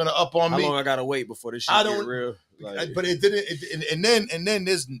someone gonna up on me? How long I gotta wait before this shit get real? Like, but it didn't. And then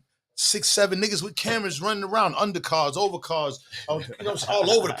there's 6-7 niggas with cameras running around, undercars, overcars,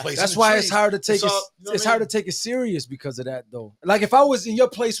 all over the place. That's why it's hard to take it. Hard to take it serious because of that, though. Like, if I was in your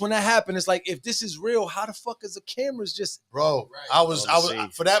place when that happened, it's like, if this is real, how the fuck is the cameras just? Bro, I was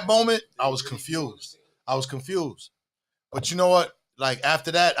for that moment, I was confused. But you know what? Like,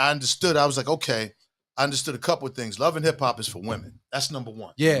 after that, I understood. I was like, okay. I understood a couple of things. Love and hip hop is for women. That's number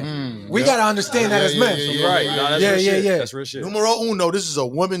one. Yeah. We got to understand that as men. Right. No, that's real shit. Numero uno, this is a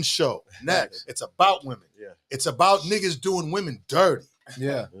women's show. Next, it's about women. Yeah. It's about niggas doing women dirty.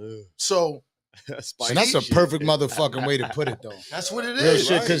 Yeah. So that's a perfect motherfucking way to put it, though. That's what it is.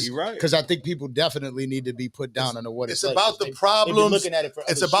 Because I think people definitely need to be put down on what it's like. About the problems. Looking at it for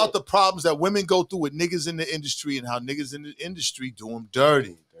it's about the problems that women go through with niggas in the industry and how niggas in the industry do them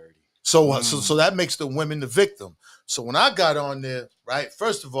dirty. So that makes the women the victim. So when I got on there, right,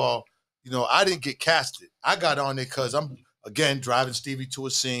 first of all, I didn't get casted. I got on there because I'm, again, driving Stevie to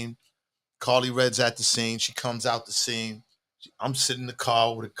a scene. Carly Red's at the scene. She comes out the scene. I'm sitting in the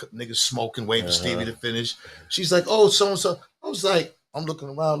car with a nigga smoking, waiting for Stevie to finish. She's like, oh, so-and-so. I was like, I'm looking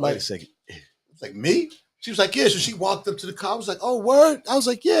around like, wait a second. It's like, me? She was like, yeah. So she walked up to the car. I was like, oh, word? I was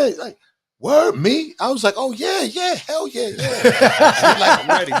like, yeah. Like, word, me? I was like, oh, yeah, hell yeah. Like, I'm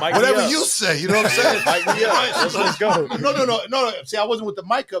ready. Mic whatever you say, you know what I'm saying? Mic me up. Let's go. No. See, I wasn't with the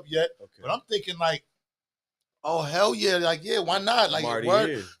mic up yet, but I'm thinking like, oh, hell yeah. Like, yeah, why not? Like, word.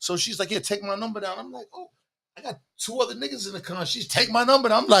 Here. So she's like, yeah, take my number down. I'm like, oh, I got 2 other niggas in the car. She's take my number.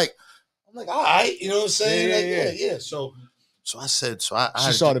 And I'm like, all right. You know what I'm saying? Yeah. So I said,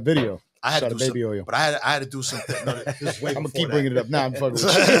 she saw the video. I had to do baby oil. But I had to do something. No, I'm gonna keep bringing it up. Now I'm fucking with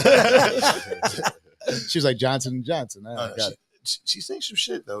you. She was like Johnson & Johnson. I got it. She saying some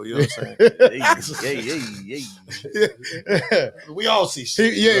shit though. You know what I'm saying? Hey. We all see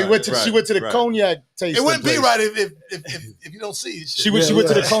shit. She went to the cognac tasting. It wouldn't be right if you don't see shit. She went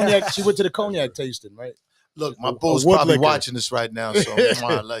to the cognac. She went to the cognac tasting, right? Look, my bull's probably watching this right now, so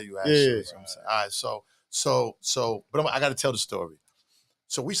I love you. Actually, so I'm saying. All right, so, but I got to tell the story.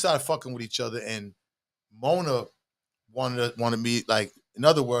 So we started fucking with each other, and Mona wanted me, like, in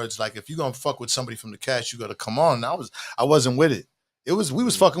other words, like, if you're gonna fuck with somebody from the cast, you gotta come on. And I wasn't with it. We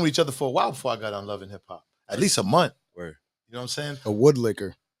was fucking with each other for a while before I got on Love and Hip Hop. At least a month. Word. You know what I'm saying? A wood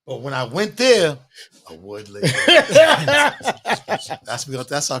liquor. But when I went there, a wood liquor.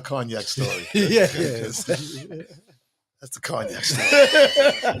 That's our cognac story. Yeah. That's the cognac story.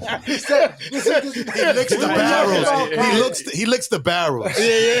 He licks the barrels. He licks the barrels.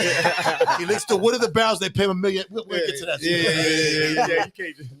 Yeah. He licks the wood of the barrels. They pay him $1 million. We'll get to that. Yeah. You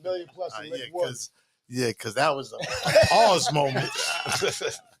can't just $1 million plus. Because that was a pause moment.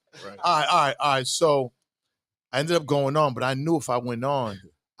 Right. All right. So I ended up going on, but I knew if I went on,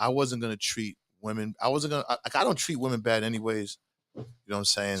 I wasn't gonna treat women. I don't treat women bad anyways. You know what I'm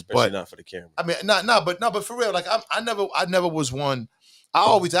saying? Especially but not for the camera. I mean, but for real, like I never was one. I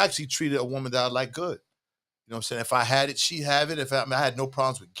always actually treated a woman that I like good. You know what I'm saying? If I had it, she have it. If I had no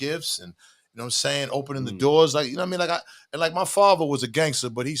problems with gifts and you know what I'm saying, opening the doors, like you know what I mean. Like my father was a gangster,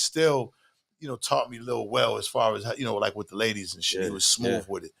 but he still, taught me a little well as far as like with the ladies and shit. Yeah, he was smooth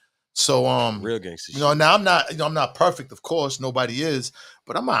with it. So real gangster. Now I'm not, I'm not perfect, of course, nobody is,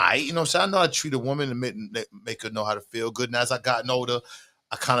 but I'm all right. You know what I'm saying? I know how to treat a woman and make her know how to feel good. And as I gotten older,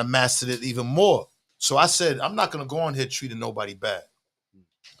 I kind of mastered it even more. So I said, I'm not gonna go on here treating nobody bad.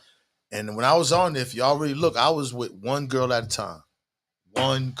 And when I was on there, if y'all really look, I was with one girl at a time.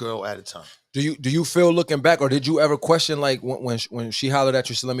 One girl at a time. Do you feel looking back, or did you ever question like when she hollered at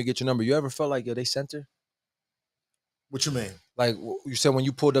you, said, "Let me get your number"? You ever felt like they sent her? What you mean? Like you said, when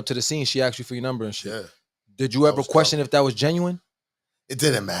you pulled up to the scene, she asked you for your number and shit. Yeah. Did you ever question if that was genuine? It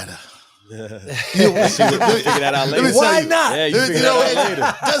didn't matter. Figure that out later. Why not? Yeah, you figure that out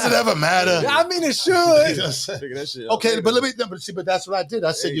later. Doesn't ever matter. I mean, it should. Figure that shit out Okay, later. but that's what I did.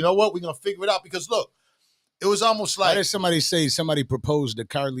 I said, you know what? We're gonna figure it out because look, it was almost like. Why did somebody say somebody proposed to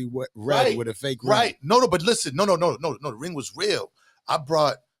Carly Red with a fake ring? Right. No, but listen, no. The ring was real. I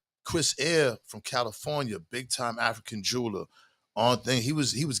brought Chris Air from California, big time African jeweler, on thing. He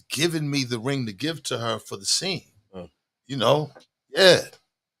was giving me the ring to give to her for the scene. Yeah.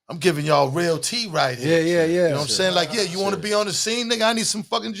 I'm giving y'all real tea right here. Yeah. You know what I'm saying? Like, yeah, you want to be on the scene, nigga? I need some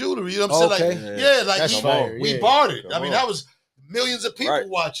fucking jewelry. You know what I'm saying? Like, That's fire. we bartered. I mean, that was millions of people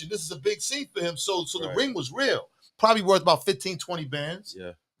watching. This is a big scene for him. So the ring was real. Probably worth about 15, 20 bands.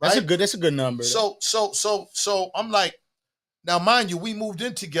 Yeah. Right? That's a good number. So I'm like, now mind you, we moved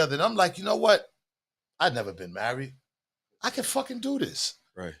in together, and I'm like, you know what? I'd never been married. I can fucking do this.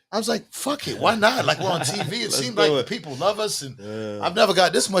 Right. I was like, fuck it, why not? Like, we're on TV. It seems like people love us, and I've never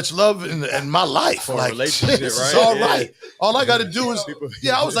got this much love in my life. For like, a relationship, it's right? all right. All I got to do is,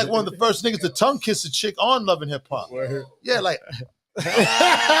 I was like one of the first niggas to tongue kiss a chick on Love and Hip Hop. Yeah, like.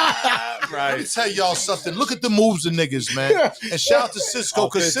 Let me tell y'all something. Look at the moves of niggas, man. And shout out to Cisco,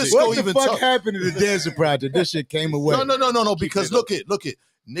 because Cisco what the fuck happened to the Dancing Project? This shit came away. No. Because look it.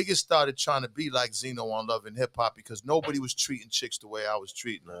 Niggas started trying to be like Benzino on Love and Hip Hop because nobody was treating chicks the way I was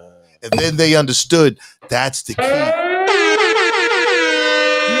treating them. And then they understood that's the key. You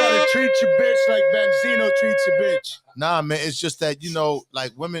gotta treat your bitch like Benzino treats a bitch. Nah, man, it's just that,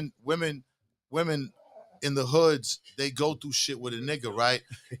 like women in the hoods, they go through shit with a nigga, right?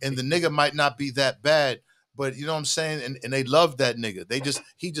 And the nigga might not be that bad, but you know what I'm saying? And they love that nigga.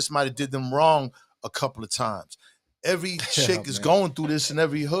 He just might have did them wrong a couple of times. Every chick is going through this in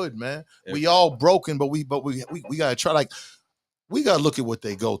every hood, man. We all broken, but we gotta try. Like, we gotta look at what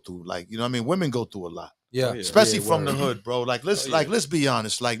they go through. Like, you know what I mean? Women go through a lot. Yeah. Especially from the hood, bro. Like, let's be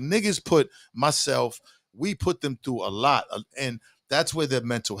honest. Like, niggas we put them through a lot. And that's where their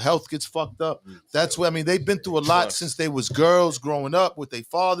mental health gets fucked up. That's where, they've been through a lot since they was girls growing up with their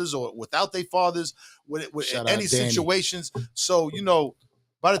fathers or without their fathers, with any situations. So,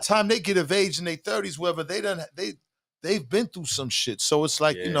 by the time they get of age in their 30s, whatever, they've been through some shit. So it's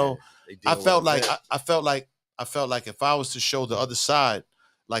like, I felt like if I was to show the other side,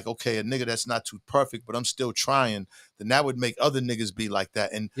 like, okay, a nigga that's not too perfect, but I'm still trying, then that would make other niggas be like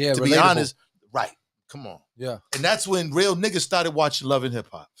that. And to be honest, right. Come on. Yeah. And that's when real niggas started watching Love and Hip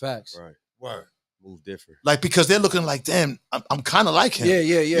Hop. Facts. Right. Word. Move different. Like, because they're looking like, damn, I'm kind of like him. Yeah.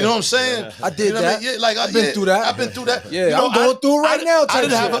 You know what I'm saying? I did that. I mean? Yeah, like I've been through that. I've been through that. Yeah, I'm going through it right now. I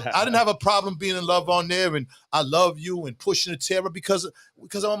didn't have a problem being in love on there, and I love you and pushing the terror because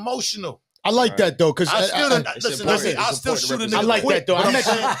I'm emotional. I like that though, because I'll still shoot a nigga. I like quick, that though. I'm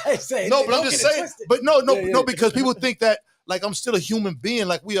not saying. No, but I'm just saying. But no, because people think that like I'm still a human being.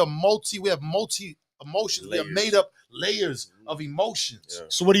 Like we have multi emotions. Layers. We have made up layers of emotions. Yeah.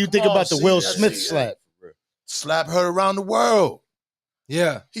 So what do you think about the Will Smith slap? Slap heard around the world.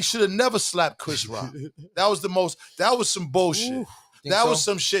 Yeah. He should have never slapped Chris Rock. That was some bullshit. That was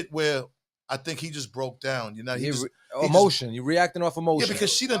some shit where I think he just broke down. You know, he emotion. You reacting off emotion. Yeah,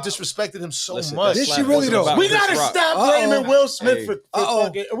 because she done disrespected him so much. Did she really though? We gotta stop blaming Will Smith for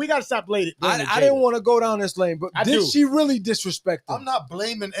fucking. We gotta stop blaming. I didn't want to go down this lane, but did she really disrespect him? I'm not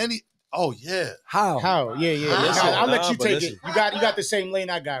blaming any. Oh yeah. How? Yeah. I'll let you take it. You got the same lane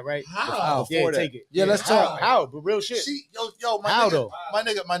I got, right? How? Yeah, take it. Yeah, let's talk. How? But real shit. Yo, my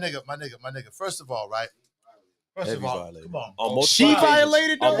nigga. First of all, right? Come on. She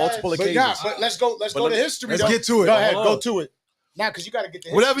violated on multiple occasions. But let's go to history. Let's get to it. Go ahead, go to it. Now, because you got to get the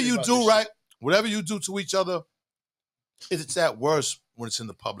history. Whatever you do, right? Whatever you do to each other, it's at worst when it's in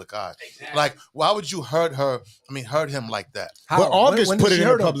the public eye. Exactly. Like, why would you hurt him like that? How? But August put it in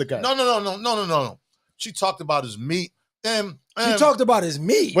the public eye. No. She talked about his meat. She talked about his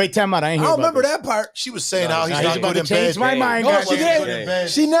meat. Wait, time out. I ain't hear I don't remember that part. She was saying how he's not good in bed. My mind. No, she didn't.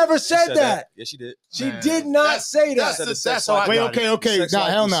 She never said that. Yeah, she did. She did not say that. That's how I got it. Okay. Nah,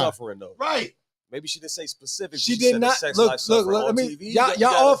 hell no. Right. Maybe she didn't say specifically. She did not. Look. I mean,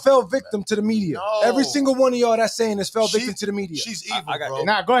 y'all all fell victim to the media. No. Every single one of y'all that's saying this fell victim to the media. She's evil, bro.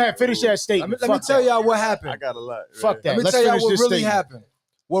 Nah, go ahead. Finish that statement. Let me tell y'all what happened. I got a lot. Fuck that. Let me tell y'all what really happened.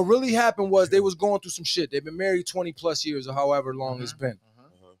 What really happened was they was going through some shit. They've been married 20 plus years or however long it's been.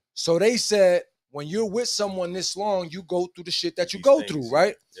 So they said, when you're with someone this long, you go through the shit that you go through,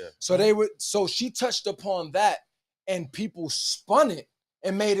 right? Yeah. So she touched upon that, and people spun it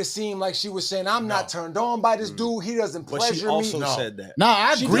and made it seem like she was saying, I'm not turned on by this dude. He doesn't pleasure me. But she also said that. Nah,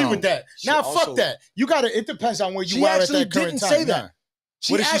 I agree with that. Now, fuck that. You got to, it depends on where you are at that current time. She actually didn't say that.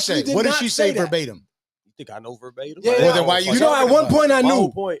 What did she say? What did she say verbatim? You think I know verbatim? Yeah. Well, then why you know, at one point I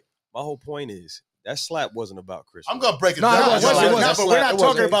knew. My whole point is, that slap wasn't about Chris. I'm gonna break it down. But we're not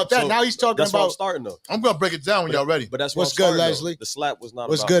talking about that. Now he's talking that's about. What I'm starting though. I'm gonna break it down when y'all ready. But that's what's good, Leslie. The slap was not.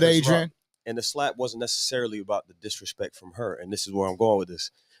 What's about good, Chris Adrian? Rock. And the slap wasn't necessarily about the disrespect from her. And this is where I'm going with this.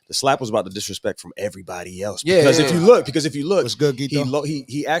 The slap was about the disrespect from everybody else. Because if you look, what's good, Gito?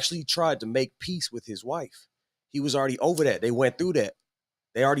 he actually tried to make peace with his wife. He was already over that. They went through that.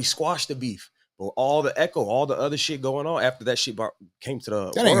 They already squashed the beef. But all the echo, all the other shit going on after that shit came to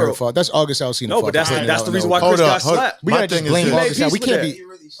the that ain't her fault. That's August Alsina. No, but that's the reason why Chris got slapped. We gotta just blame August. We can't be.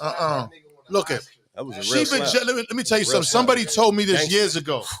 Look at. That was a real slap. Let me tell you something. Somebody told me this years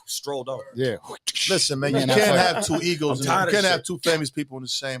ago. Strolled on. Yeah. Listen, man, you can't have two egos. You can't have two famous people in the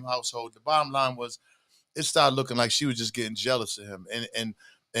same household. The bottom line was, it started looking like she was just getting jealous of him,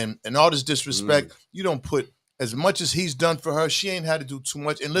 and all this disrespect. You don't put. As much as he's done for her, she ain't had to do too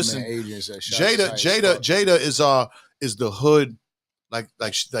much. And listen, Jada is the hood, like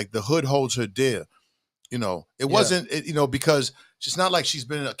the hood holds her dear. You know, it wasn't, because it's not like she's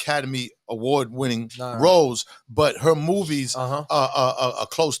been in Academy Award winning roles, but her movies are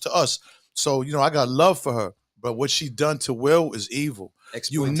close to us. So, I got love for her. But what she done to Will is evil.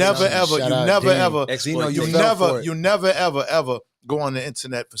 You never ever go on the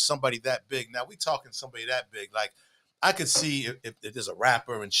internet for somebody that big. Now we talking somebody that big. Like, I could see if there's a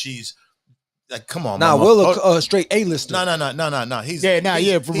rapper and she's like, come on, nah, Will straight A-lister. No. He's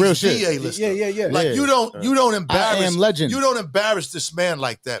for real shit. A-lister. Yeah. Like you don't embarrass. I am legend. You don't embarrass this man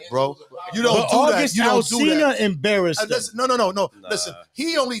like that, bro. You don't do August that. You don't do that. Embarrassed. No. Nah. Listen,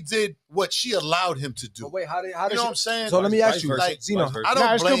 he only did what she allowed him to do. But wait, how did you know what I'm saying? So let me ask you, Zeno, I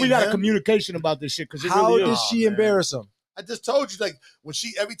don't blame him. We got a communication about this shit because how did she embarrass him? I just told you, like, when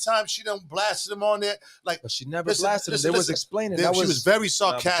every time she done blasted him on there, like, but she never blasted him. They was explaining. She was very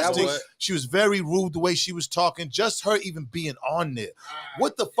sarcastic. She was very rude the way she was talking. Just her even being on there.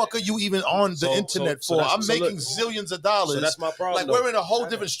 What the fuck are you even on the internet for? I'm making zillions of dollars. So that's my problem. Like, we're in a whole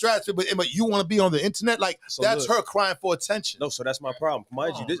different stratosphere, but you want to be on the internet? Like, that's her crying for attention. No, so that's my problem.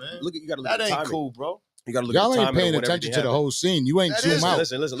 Mind you, you got to look at the timing. That ain't cool, bro. You got to look at the timing. Y'all ain't paying attention to the whole scene. You ain't zoom out.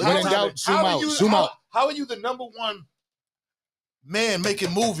 Listen. When in doubt, zoom out. How are you the number one man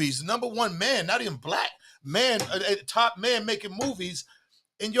making movies, the number one man, not even black man, top man making movies,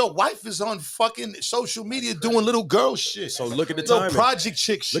 and your wife is on fucking social media doing little girl shit? So look at the timing. Project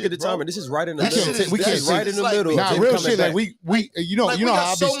chick shit. Look at the timing. This is right in the middle. We can't right in the middle. Nah, real shit. Like we you know how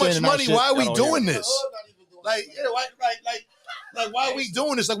I be so much money. Why are we doing this? Like, why are we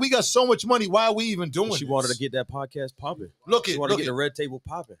doing this? Like, we got so much money. Why are we even doing this? She wanted to get that podcast popping. She wanted to get the red table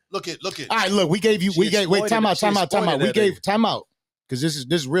popping. Look at. All right, look, wait, time out. We gave time out. Because this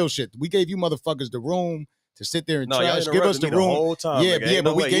is real shit. We gave you motherfuckers the room to sit there and trash. Give us the room. Whole time,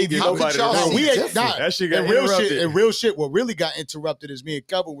 but we gave you. That shit got interrupted. And real shit. What really got interrupted is me and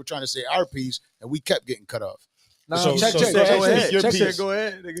Kevin were trying to say our piece, and we kept getting cut off. No, check. Go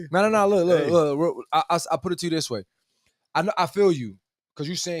ahead. No. Look. I put it to you this way. I feel you because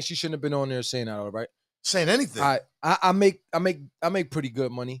you're saying she shouldn't have been on there saying that, all right? Saying anything. I make pretty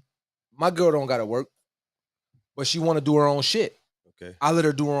good money. my girl don't gotta work, but she want to do her own shit. Okay. I let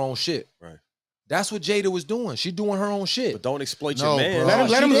her do her own shit. Right. That's what Jada was doing. She doing her own shit. But don't exploit your man.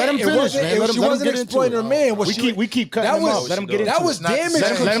 Let him finish, man. She wasn't exploiting her man. We keep cutting him off. Let him get into it. That was damage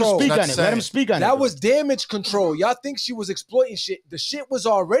control. Let him speak on it. Let him speak on it. That was damage control. Y'all think she was exploiting shit. The shit was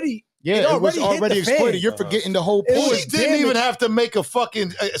already... Yeah, it was already exploited. You're forgetting the whole point. She didn't even have to make a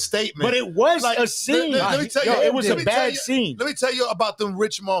fucking statement. But it was a scene. Let me tell you, it was a bad scene. Let me tell you about them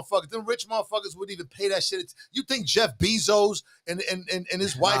rich motherfuckers. Them rich motherfuckers wouldn't even pay that shit. You think Jeff Bezos and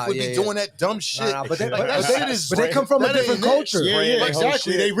his wife would be doing that dumb shit? But they come from a different culture. Yeah,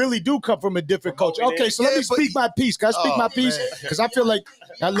 exactly. They really do come from a different culture. Okay, so let me speak my piece. Can I speak my piece? Because I feel like,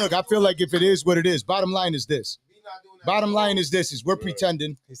 I feel like if it is what it is, bottom line is this. Bottom line is this: is we're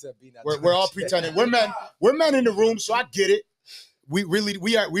pretending. We're all pretending. We're men. We're men in the room, so I get it. We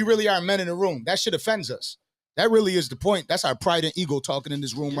really are men in the room. That shit offends us. That really is the point. That's our pride and ego talking in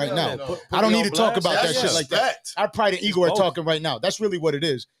this room right now. I don't need to talk about that shit like that. Our pride and ego are talking right now. That's really what it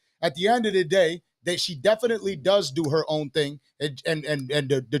is. At the end of the day, that she definitely does do her own thing, and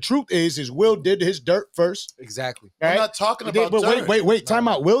the truth is Will did his dirt first. Exactly. Right? I'm not talking about dirt. Wait, time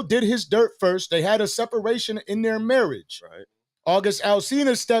out. Will did his dirt first. They had a separation in their marriage. Right. August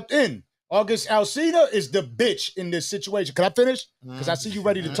Alsina stepped in. August Alsina is the bitch in this situation. Can I finish? Because I see you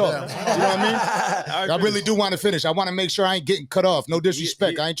ready to talk. You know what I mean? I really do want to finish. I want to make sure I ain't getting cut off. No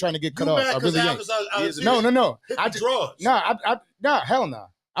disrespect. I ain't trying to get cut off. I really ain't. No. Nah, hell no.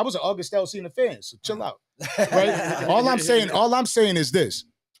 I was an August Alsina fan, so chill out. Right? all I'm saying is this.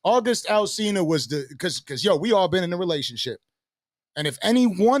 August Alsina was because we all been in a relationship. And if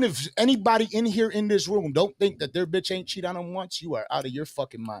anybody in here in this room don't think that their bitch ain't cheat on them once, you are out of your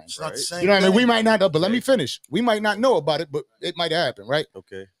fucking mind. Right? You know what I mean? We might not know, but let me finish. We might not know about it, but it might happen, right?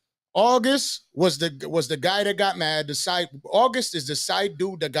 Okay. August was the guy that got mad. August is the side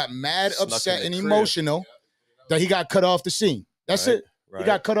dude that got mad, upset, and emotional that he got cut off the scene. That's it. Right. He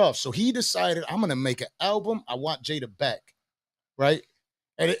got cut off. So he decided, I'm going to make an album. I want Jada back. Right?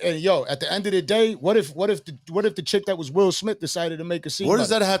 And at the end of the day, what if the chick that was Will Smith decided to make a scene? What does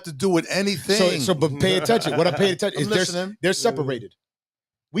that have to do with anything? But pay attention. What I paid attention is they're separated.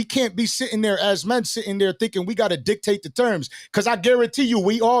 We can't be sitting there as men, sitting there thinking we got to dictate the terms. Because I guarantee you,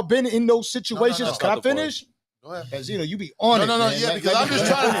 we all been in those situations. No. Can I finish? Go ahead. Benzino, you be on it. No, yeah, because I'm just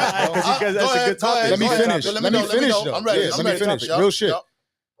trying to. Because that's a good topic. Let me finish. Let me finish, though. I'm ready. Let me finish. Real shit.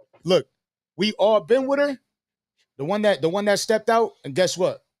 Look, we all been with her. The one that stepped out, and guess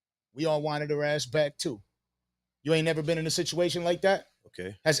what? We all wanted her ass back too. You ain't never been in a situation like that?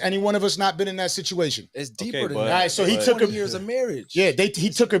 Okay. Has any one of us not been in that situation? It's deeper than that. All right, so he took her years of marriage. Yeah,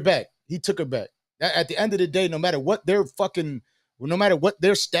 he took her back. He took her back. At the end of the day, no matter what their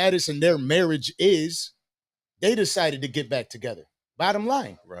status and their marriage is, they decided to get back together. Bottom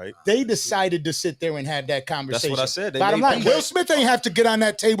line. Right. They decided to sit there and have that conversation. That's what I said. Bottom line. Will Smith ain't have to get on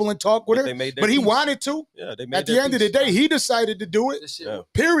that table and talk with her, but he wanted to. Yeah, they made At the end of the day, he decided to do it. Yeah.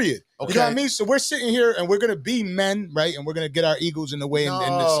 Period. Okay. You know what I mean? So we're sitting here and we're going to be men, right? And we're going to get our egos in the way.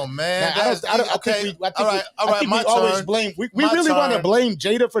 Oh, man. I think we always blame. We really want to blame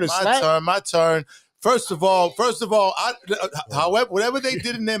Jada for the slap. My turn. First of all, however, whatever they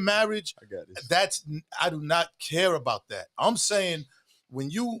did in their marriage, I do not care about that. I'm saying when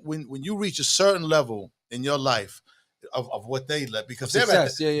you reach a certain level in your life of what they let, because they're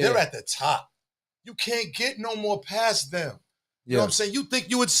at the top. You can't get no more past them. You know what I'm saying? You think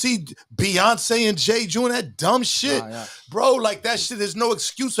you would see Beyonce and Jay doing that dumb shit? Bro, like that shit, there's no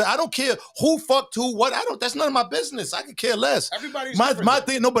excuse. I don't care who fucked who, what. That's none of my business. I could care less. Everybody's my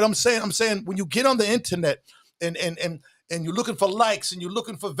thing, no, but I'm saying when you get on the internet and you're looking for likes and you're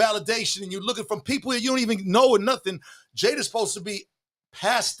looking for validation and you're looking from people that you don't even know or nothing, Jada's supposed to be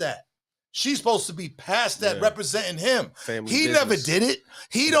past that. She's supposed to be past that, representing him. He never did it.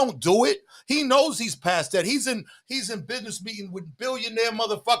 He don't do it. He knows he's past that. He's in business meeting with billionaire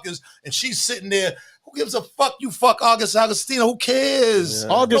motherfuckers, and she's sitting there. Who gives a fuck? You fuck August Agostino. Who cares?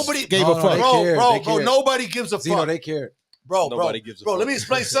 Yeah. Nobody gave a fuck. Bro, nobody gives a fuck. Zeno, they cared. Nobody gives a fuck. Let me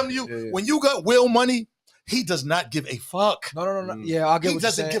explain something to you. When you got Will money, he does not give a fuck. No. Yeah, I'll get what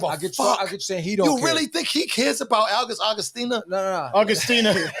you're saying. He doesn't give a fuck. I get you saying he don't care. You really think he cares about Augustina? No.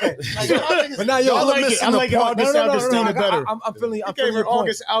 Augustina. But now, yo, I like August Augustina better. I'm feeling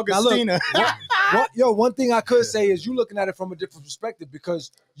Augustina. One thing I could say is you looking at it from a different perspective because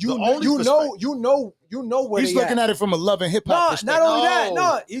you know where he's looking at it from a love and hip hop perspective. Not only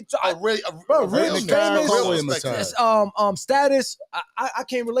that, really famous status. I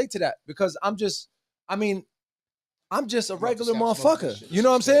can't relate to that because I'm just a regular motherfucker. You know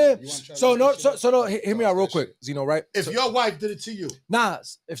what I'm saying? So no, hear me out real quick, Zeno, right? If your wife did it to you. Nah,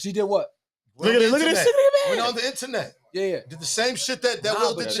 if she did what? Look at this. Went on the internet. Yeah. Did the same shit that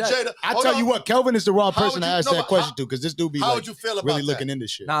Will did to Jada. I tell you what, Kelvin is the wrong person to ask that question to, because this dude be how would you feel about really looking into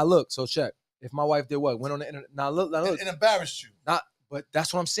shit. Nah, look, so check. If my wife did what? Went on the internet. Nah, look. And embarrassed you. But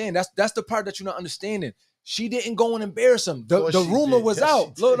that's what I'm saying. That's the part that you're not understanding. She didn't go and embarrass him. The rumor was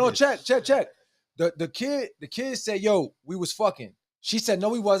out. Look, no, check. The kid said, yo, we was fucking. She said, no,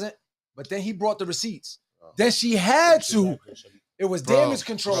 we wasn't. But then he brought the receipts. Then she had to. It was damage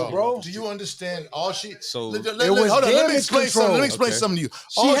control, bro. Do you understand? All she so hold on. Let me explain something. Let me explain something to you.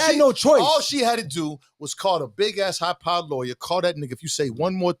 She had no choice. All she had to do was call a big ass high powered lawyer. Call that nigga. If you say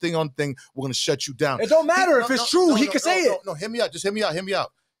one more thing on thing, we're gonna shut you down. It don't matter if it's true. He can say it. No, hear me out. Just hear me out.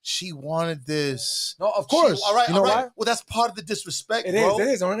 She wanted this. No, of course. All right. You know why? Well, that's part of the disrespect, It bro.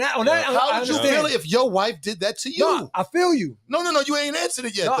 is. On that. How would you feel if your wife did that to you? No, I feel you. No. You ain't answered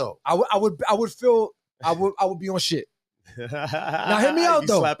it yet, though. I would feel. I would be on shit. Now hear me out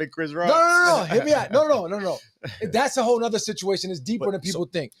though. Slapping Chris Rock. No. Hear me out. No. That's a whole nother situation. It's deeper than people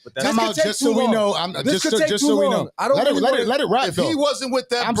think. But that's just so we know. Just so we know. I don't let it rock. If he wasn't with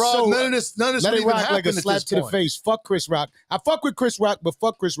that broad, none of this let would it even rock happen like a at slap this to the point. face. Fuck Chris Rock. I fuck with Chris Rock, but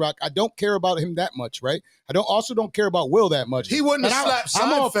fuck Chris Rock. I don't care about him that much, right? I don't care about Will that much. He wouldn't have slapped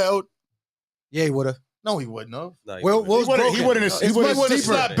Seinfeld. Yeah, he would have. No, he wouldn't have. He wouldn't have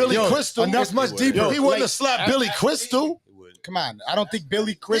slapped Billy Crystal. It's much deeper. He wouldn't have slapped Billy Crystal. Come on, I don't think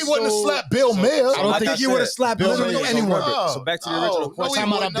Billy Crystal. He wouldn't have slapped Bill Mills. I don't think he would have slapped literally anyone. So back to the original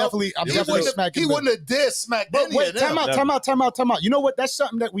question. I'm definitely smacking. He wouldn't have dared smack. But wait, time out. You know what? That's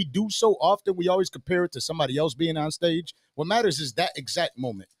something that we do so often. We always compare it to somebody else being on stage. What matters is that exact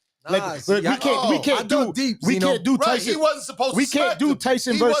moment. We can't do Tyson. He wasn't supposed to. We can't do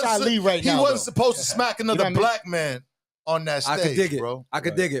Tyson versus Ali right now. He wasn't supposed to smack another black man on that stage. I could dig it, bro. I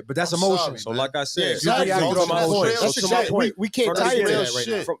could dig it, but that's emotion. So like I said, That's exactly. We can't tie it to that right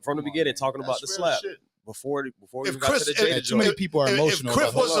now. From the beginning, talking about the slap. Before we even got to the Jada too many people are emotional. If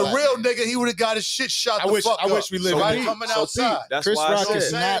Chris was a real nigga, he would have got his shit shot. I wish we lived. Coming outside. That's Chris why Rock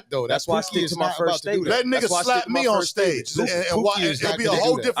is not though. That's why I stick to my first statement. Let niggas slap me on stage, and it'll be a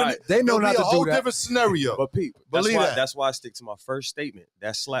whole different. They know not to do that. A whole different scenario. But Pete, that's why I stick to my first statement.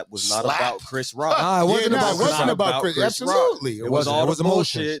 That slap was not about Chris Rock. It wasn't about Chris. Absolutely, it was all the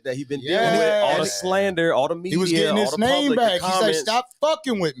bullshit that he been dealing with, all the slander, all the media. He was getting his name back. He's like, stop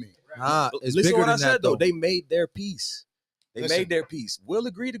fucking with me. Listen to what I said though. They made their peace. Made their peace. Will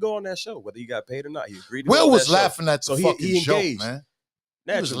agreed to go on that show, whether he got paid or not. He agreed. Will was laughing at the fucking joke, man.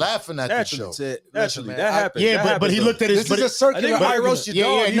 He was laughing at the show. Naturally, that happened. Yeah, but he looked at his. This is a circular. I roast your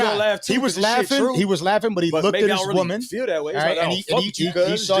dog. You gonna laugh too? He was laughing, but he looked at his woman. Feel that way, and he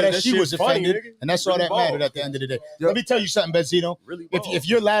saw that she was offended, and that's all that mattered at the end of the day. Let me tell you something, Benzino. If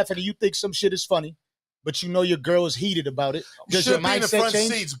you're laughing and you think some shit is funny, but you know your girl is heated about it, you should be in the front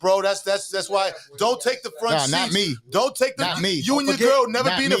seats, bro. That's why. Don't take the front seats. Not me. Don't take the. Not me. You and your girl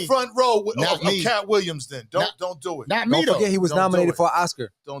never be in the front row of Cat Williams. Then don't do it. Not me though. Don't forget he was nominated for an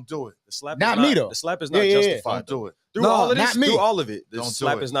Oscar. Don't do it. The slap. Not me though. The slap is not justified. Don't do it. Through all of this, through all of it, the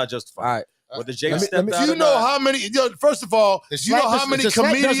slap is not justified. All right. What the Jay stepped out. Do you know how many? First of all, do you know how many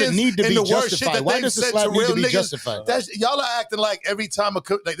comedians need to be in the worst justified? shit that Why they've does the said slap to need real to be niggas? justified? Y'all are acting like every time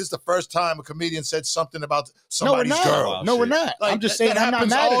this is the first time a comedian said something about somebody's girl. No, we're not. Like, I'm just saying I'm not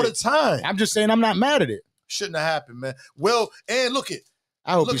mad at it all the time. I'm just saying I'm not mad at it. Shouldn't have happened, man. Well, and look it.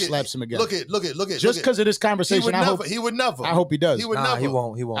 I hope he slaps him again. Look it. Just because of this conversation, he would never. I hope he does. He would never. He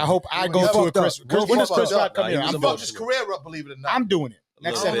won't. I hope I go to a Chris. When does Chris Rock come here? I fucked his career up, believe it or not. I'm doing it.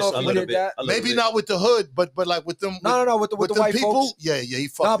 Next episode. Maybe not with the hood, but like with them. No, with the white people. Folks. Yeah, he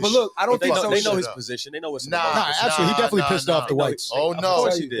fucked. Nah, but look, I don't think they know his position. They know what's actually, he definitely pissed off the whites. Oh no, of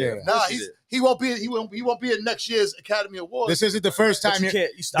course he did. Nah, he won't be. He won't be at next year's Academy Awards. This isn't the first time. This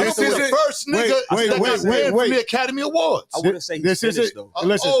is the first nigga that got banned from the Academy Awards. I wouldn't say this isn't.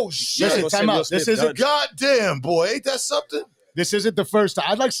 Listen, oh shit! Listen, time out. This isn't. Goddamn, boy, ain't that something? This isn't the first time.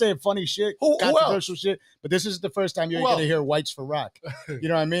 I'd like saying funny shit, controversial shit, but this is the first time you're going to hear whites for Rock. You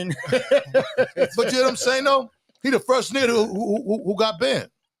know what I mean? But you know what I'm saying, though? He the first nigga who got banned.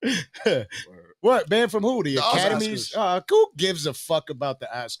 What? Banned from who? The Academies? Who gives a fuck about the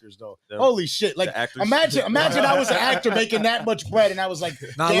Oscars, though? Holy shit. Like, imagine I was an actor making that much bread, and I was like,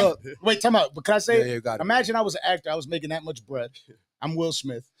 look. Wait, time out. But can I say it? Imagine I was an actor, I was making that much bread. I'm Will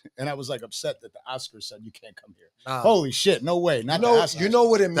Smith, and I was like upset that the Oscars said you can't come here. Holy shit, no way. Not the Oscars. You know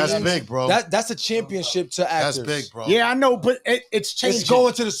what it means? That's big, bro. That's a championship to actors. That's big, bro. Yeah, I know, but it's changing. It's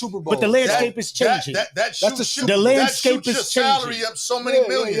going to the Super Bowl. But the landscape is changing. The landscape is changing. Salary up so many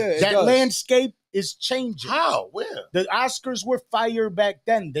million. That landscape is changing. How? Where? The Oscars were fire back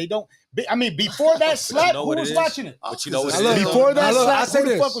then. They don't. I mean, before that slap, who was watching it? But you know what? Before that slap, who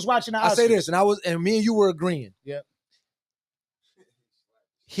the fuck was watching the Oscars? I say this, and me and you were agreeing. Yeah.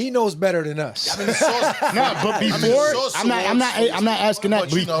 He knows better than us. I mean, but before, I'm not asking that.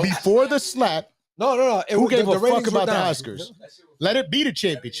 Before the slap, no. Who gave a fuck about the Oscars? Let it be the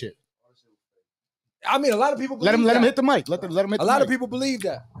championship. I mean, a lot of people believe let him hit the mic. Let him hit the mic. A lot of people believe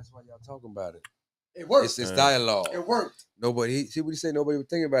that. That's why y'all talking about it. It worked. It's dialogue. It worked. Nobody, see what he said? Nobody was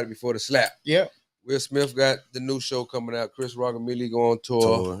thinking about it before the slap. Yeah. Will Smith got the new show coming out. Chris Rock immediately go on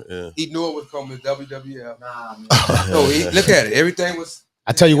tour. Yeah. He knew it was coming to WWF. No, look at it. Everything was.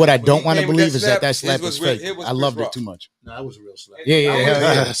 I tell you what, I don't want to believe is that slap was fake. I loved it too much. No, that was a real slap. Yeah.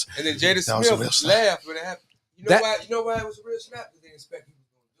 And then Jada Smith laughed when it happened. You know why it was a real slap? Because they didn't expect people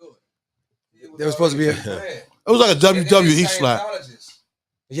to do it. There was supposed to be It was like a WWE slap.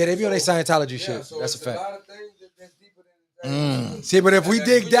 Yeah, they be on their Scientology shit. So that's a fact. A lot of things that's deeper than See, but if we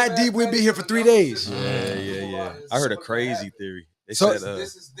dig that deep, we'd be here for 3 days. Yeah. I heard a crazy theory. They So- said,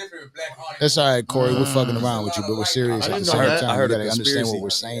 this is different with Black Hollywood. That's all right, Corey. We're fucking around with you, but we're serious I at the didn't know same that. time. I heard You a gotta understand conspiracy. what we're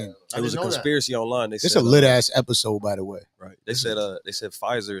saying. it was a know that. conspiracy online. They It's said, a lit ass episode, by the way. Right. They said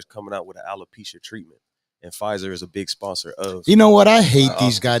Pfizer is coming out with an alopecia treatment, and Pfizer is a big sponsor of. You know what? I hate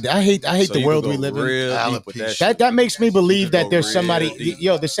these guys. I hate So the you world can we go live in. real deep with that shit. That makes me believe You can that go there's real somebody. deep.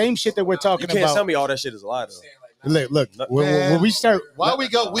 Yo, the same shit that we're You talking can't about. tell me all that shit is a lie though. Look. When we start, Why we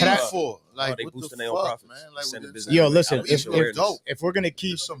got weed Can I- for? Like, they what boosting the their own fuck, profits. man? Like, Sending what business. yo, listen. Alopecia awareness. If we're gonna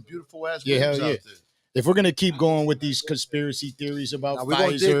keep There's some beautiful ass Yeah, hell babes yeah. out there. if we're gonna keep going with these conspiracy theories about Now, we're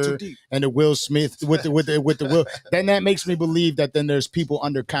gonna dig too Pfizer deep. and the Will Smith with the Will, then that makes me believe that then there's people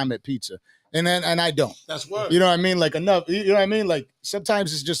under Comet Pizza, and I don't. That's word. You know what I mean? Like enough. You know what I mean? Like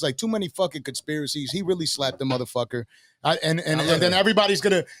sometimes it's just like too many fucking conspiracies. He really slapped the motherfucker, and then everybody's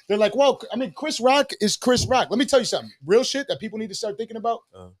gonna. They're like, well, I mean, Chris Rock is Chris Rock. Let me tell you something. Real shit that people need to start thinking about.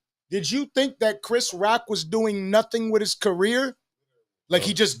 Did you think that Chris Rock was doing nothing with his career? Like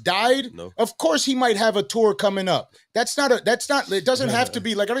he just died? No. Of course he might have a tour coming up. It doesn't have to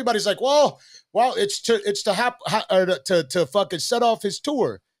be like everybody's like, well, it's to fucking set off his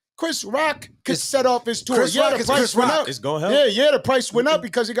tour. Chris Rock could set off his tour. Chris Rock is Chris Rock. It's going to help. Yeah, the price went up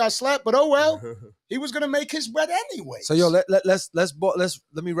because he got slapped, but oh well. He was gonna make his bread anyway. So yo, let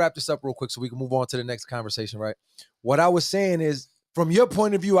me wrap this up real quick so we can move on to the next conversation, right? What I was saying is, from your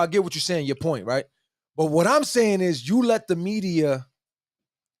point of view, I get what you're saying, your point, right? But what I'm saying is you let the media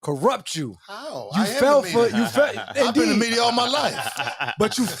corrupt you. How? You fell for it. I've been in the media all my life.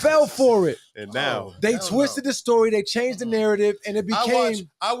 But you fell for it. And now They twisted the story, they changed the narrative, and it became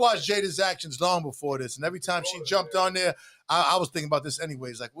I watched Jada's actions long before this, and every time she jumped on there, I was thinking about this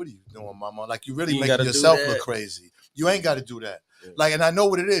anyways. Like, what are you doing, mama? Like, you really You making gotta do yourself that. look crazy. You ain't got to do that. Yeah. Like, and I know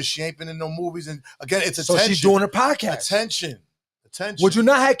what it is. She ain't been in no movies, and again, it's so attention. she's doing her podcast. Attention. Would you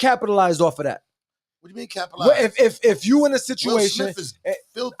not have capitalized off of that? What do you mean capitalize? Well, if you in a Will situation, Smith is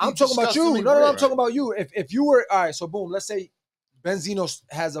filthy, I'm talking about you. disgustingly No, I'm rich. talking about you. If you were all right, so boom, let's say Benzino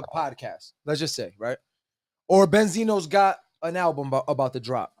has a podcast. Let's just say, right? Or Benzino's got an album about to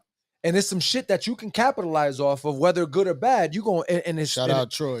drop, and it's some shit that you can capitalize off of, whether good or bad. You go and it's Shout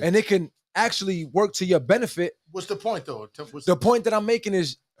out Troy. and it can actually work to your benefit. What's the point, though? The point that I'm making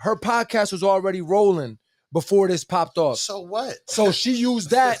is her podcast was already rolling before this popped off. So what? So she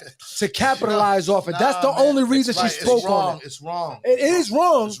used that to capitalize off it. That's the man. only reason It's she right. spoke on it. It's wrong. It is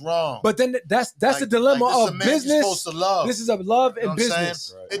wrong. It's wrong. But then that's Like- the dilemma like this is a of man you're business. supposed to love. This is a love You know and what I'm saying?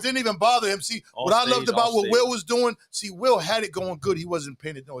 business. Right. It didn't even bother him. See, On what I stage, loved about off what stage. Will was doing, see, Will had it going good. He wasn't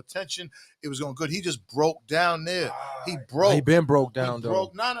paying it no attention. It was going good. He just broke down there. He broke. He been broke He down though.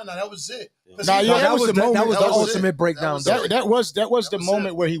 broke. No, that was it. 'Cause Nah, he- yeah, No, that was the moment. that was That the was it. ultimate breakdown. was though. it. That was the was moment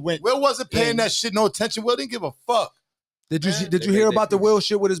it. where he went. Will wasn't paying And- that shit no attention. Will didn't give a fuck. Did you Man, did you they hear made about the their Will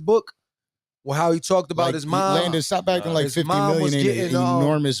shit with his book? Well, how he talked about Like, his mom, Landon, stop acting like His 50 mom was million ain't an getting,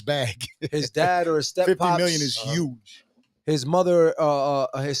 enormous bag. his dad or his 50 steppops. million is huge. His mother,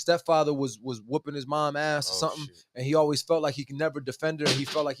 his stepfather was whooping his mom ass or something, shit. and he always felt like he could never defend her, and he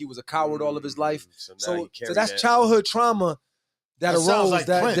felt like he was a coward all of his life. So, now So, he so carried that's that. childhood trauma that That sounds arose like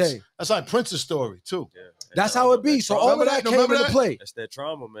that Prince. day. That's like Prince's story too. Yeah. That's how it be. So all of Remember that that? came Remember into that? play. That's that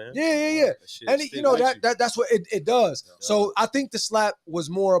trauma, man. Yeah. That shit And stick you know with you. that's what it does. Yeah. So I think the slap was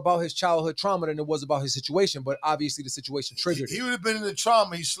more about his childhood trauma than it was about his situation. But obviously the situation triggered He it. would have been in the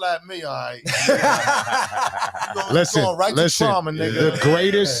trauma. He slapped me. All right. Listen, going right listen. to trauma, nigga. The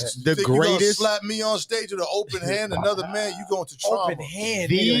greatest, Think you gonna slap me on stage with an open hand, another man, you going to trauma. Open hand,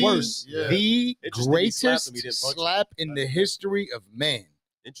 the nigga, worse. Yeah. the It just that he slapped greatest him, he didn't punch him. slap in the history of man.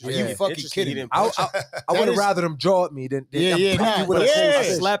 Are you fucking kidding me? I would have rather them draw at me than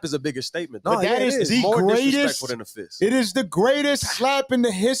a slap is a bigger statement. No, that is the more greatest. Disrespectful than a fist. It is the greatest slap in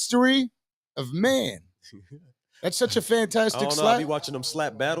the history of man. That's such a fantastic slap. I be watching them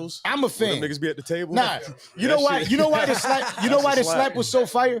slap battles. I'm a fan. Them niggas be at the table. Nah, you know why? You know why the slap? You know why the slap was so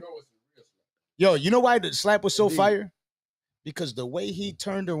fire? Yo, you know why the slap was so fire? Because the way he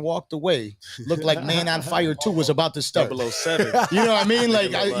turned and walked away looked like Man on Fire 2 was about to start. 007. You know what I mean?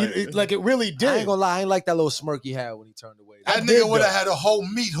 Like it really did. I ain't gonna lie, I ain't like that little smirk he had when he turned away. That nigga would have had a whole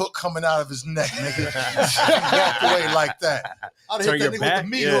meat hook coming out of his neck, nigga. Walked away like that. I'd hit that nigga with the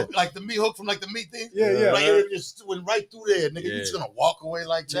meat hook, like the meat hook from like the meat thing. Yeah. Like it just went right through there, nigga. You just gonna walk away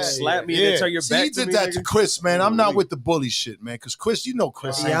like that. Just slap me and then turn your back he to me. did that to Chris, man. I'm not with the bully shit, man. Because Chris, you know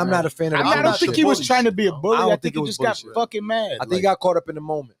Chris. Yeah, I'm not a fan of the I don't think he was trying to be a bully. I think he just got fucking mad. I think he got caught up in the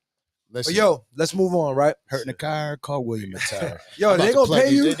moment. Listen, but yo, let's move on, right? Hurting the car, call William a tire. Yo, they gonna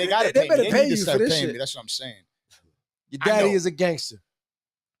pay you. They gotta they better pay you for this shit. That's what I'm saying. Your daddy is a gangster.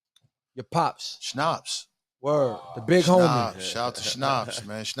 Your pops. Schnapps. Word. The big homie. Shout out to Schnapps,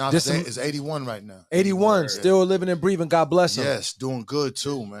 man. Schnapps is 81 right now. 81, still living and breathing. God bless him. Yes, doing good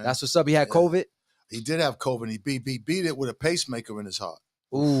too, man. That's what's up. He had COVID. He did have COVID. He beat it with a pacemaker in his heart.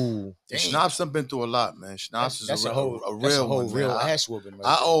 Ooh. Schnapps done been through a lot, man. Schnapps is a real ass whooping.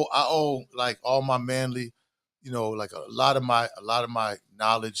 I owe like all my manly, you know, like a lot of my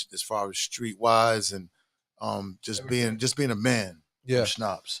knowledge as far as streetwise and just being a man. Yeah.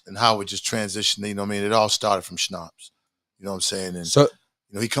 Schnapps and how it just transitioned. You know what I mean? It all started from Schnapps. You know what I'm saying? And so,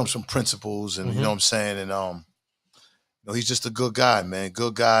 you know, he comes from principles and you know what I'm saying? And you know, he's just a good guy, man.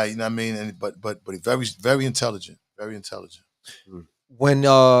 Good guy, you know what I mean? And but he's very, very intelligent. Very intelligent. When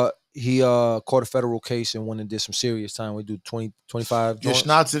he caught a federal case and went and did some serious time, we do 20, 25 Yeah, joints.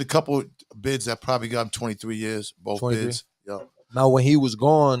 Schnapps did a couple bids that probably got him 23 years, both 23? Bids. Yeah. Now when he was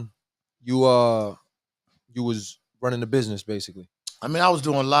gone, you was running the business basically. I mean, I was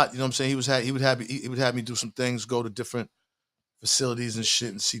doing a lot. You know what I'm saying? He would have me do some things, go to different facilities and shit,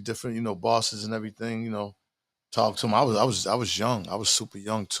 and see different, you know, bosses and everything. You know, talk to him. I was young. I was super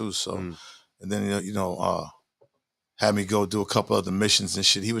young too. So, and then you know, had me go do a couple other missions and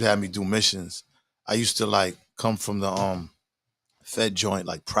shit. He would have me do missions. I used to like come from the Fed joint,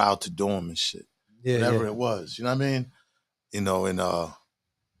 like proud to do them and shit. Yeah, whatever it was. You know what I mean? You know, and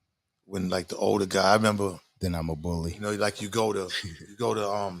when like the older guy, I remember. Then I'm a bully. You know, like you go to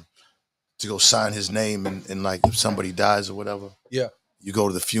go sign his name and like if somebody dies or whatever. Yeah. You go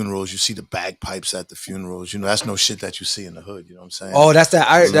to the funerals, you see the bagpipes at the funerals. You know, that's no shit that you see in the hood. You know what I'm saying? Oh, that's that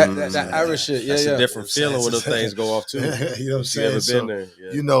Irish shit. Yeah, that's a different feeling when those things go off too. You know what I'm saying? Never been there.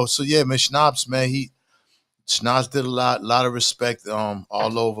 Yeah. You know, so yeah, man, Schnapps, man, Schnapps did a lot of respect all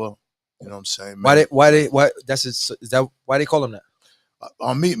over. You know what I'm saying? Man. Why they call him that?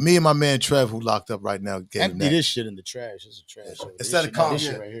 Me and my man Trev, who locked up right now, gave him that. Empty this shit in the trash. It's a trash. It's that a car. Right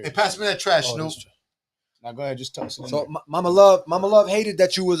here. Hey, pass me that trash, Snoop. Now go ahead, just toss it. So Mama Love hated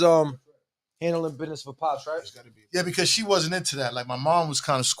that you was handling business for Pops, right? Yeah, because she wasn't into that. Like my mom was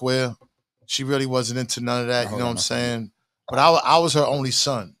kind of square. She really wasn't into none of that. You know what I'm saying? But I was her only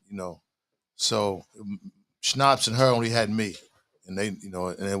son. You know, so Schnapps and her only had me, and they, you know,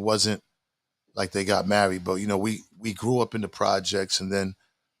 and it wasn't like they got married. But you know, we grew up in the projects, and then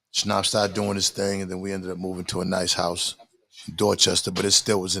Schnapps started doing his thing, and then we ended up moving to a nice house in Dorchester, but it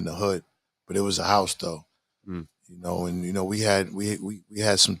still was in the hood. But it was a house though. You know, and you know, we had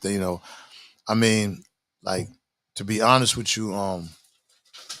something, you know, I mean, like, to be honest with you,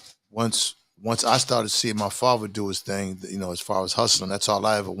 once I started seeing my father do his thing, you know, as far as hustling, that's all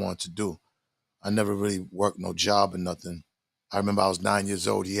I ever wanted to do. I never really worked no job or nothing. I remember I was 9 years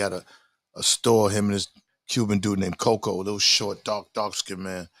old. He had a store, him and his Cuban dude named Coco, a little short, dark skinned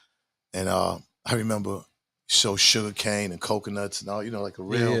man. And I remember so sugar cane and coconuts and all, you know, like a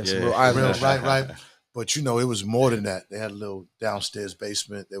real, right. But you know, it was more than that. They had a little downstairs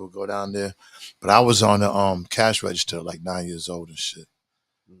basement. They would go down there. But I was on the cash register like 9 years old and shit.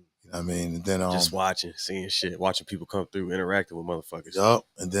 You know what I mean? And then just seeing shit, watching people come through, interacting with motherfuckers. Yup.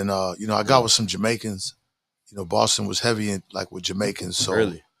 And then you know, I got with some Jamaicans. You know, Boston was heavy in like with Jamaicans. So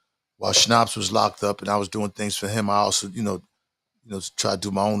really? While Schnapps was locked up and I was doing things for him, I also, you know, try to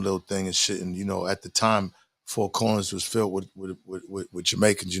do my own little thing and shit. And you know, at the time, Four Corners was filled with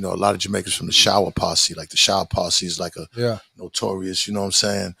Jamaicans. You know, a lot of Jamaicans from the Shower Posse. Like the Shower Posse is like a notorious, you know what I'm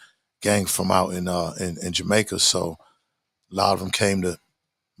saying, gang from out in Jamaica. So a lot of them came to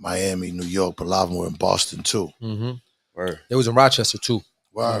Miami, New York, but a lot of them were in Boston too. Mm-hmm. Word. They was in Rochester too.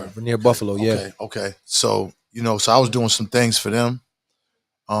 Word. Near Buffalo, yeah. Okay. So, you know, so I was doing some things for them.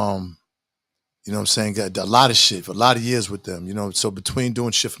 You know what I'm saying? Got a lot of shit for a lot of years with them. You know, so between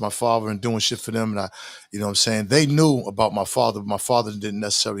doing shit for my father and doing shit for them, and I, you know what I'm saying, they knew about my father, but my father didn't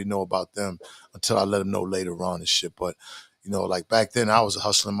necessarily know about them until I let them know later on and shit. But, you know, like back then I was a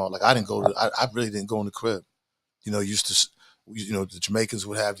hustling mode. Like I really didn't go in the crib. You know, the Jamaicans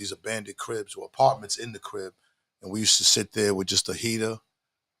would have these abandoned cribs or apartments in the crib, and we used to sit there with just a heater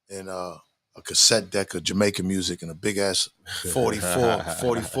and a cassette deck of Jamaican music and a big ass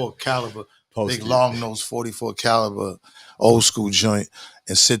 44 caliber. Big long nose 44 caliber old school joint,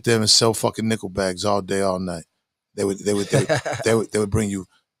 and sit there and sell fucking nickel bags all day, all night. They would bring you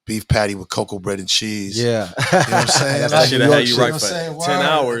beef patty with cocoa bread and cheese. Yeah, you know what I'm saying? That shit had you right for 10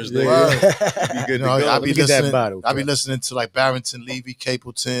 hours. Yeah. Be good to go. I'd be listening to like Barrington Levy,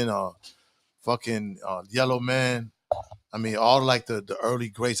 Capleton, fucking Yellow Man. I mean, all like the early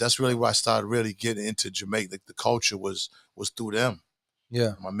greats. That's really where I started really getting into Jamaica. Like the culture was through them.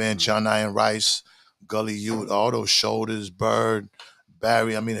 Yeah. My man John Iron Rice, Gully Youth, all those Shoulders, Bird,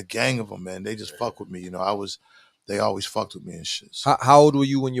 Barry. I mean, a gang of them, man. They just fuck with me. You know, they always fucked with me and shit. So. How old were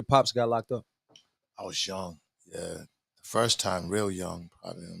you when your pops got locked up? I was young. Yeah. The first time, real young,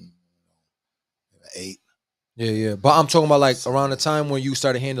 probably 8. Yeah. But I'm talking about like around the time when you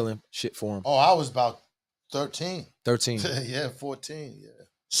started handling shit for him. Oh, I was about 13. 13. Yeah, 14. Yeah.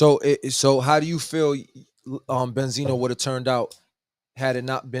 So how do you feel Benzino would have turned out had it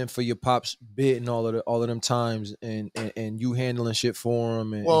not been for your pops bidding all of them times and you handling shit for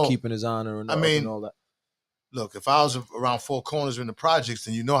him and keeping his honor and all that? Look, if I was around Four Corners in the projects,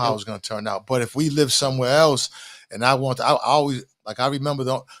 then you know how it was going to turn out. But if we lived somewhere else, and I remember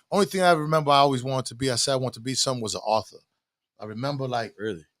the only thing I remember I always wanted to be. I said I wanted to be something was an author. I remember like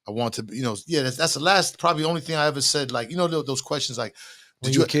really. I want to be, that's the last, probably the only thing I ever said, like, those questions, like,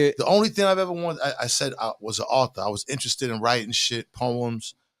 when you a kid? The only thing I've ever wanted, I said I was an author. I was interested in writing shit,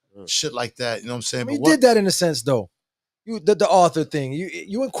 poems, shit like that. You know what I'm saying? You did that in a sense, though. You did the author thing.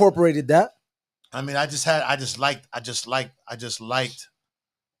 You incorporated that. I mean, I just liked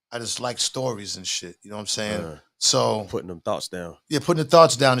stories and shit. You know what I'm saying? So putting them thoughts down. Yeah, putting the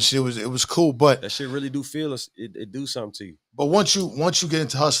thoughts down and shit. It was cool, but that shit really do feel it do something to you. But once you get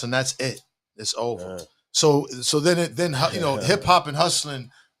into hustling, that's it. It's over. So then hip hop and hustling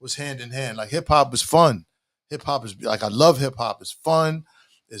was hand in hand. Like hip hop is fun. Hip hop is like, I love hip hop. It's fun.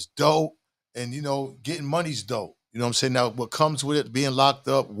 It's dope, and getting money's dope. You know what I'm saying? Now what comes with it, being locked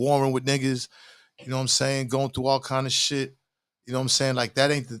up, warring with niggas. You know what I'm saying? Going through all kind of shit. You know what I'm saying? Like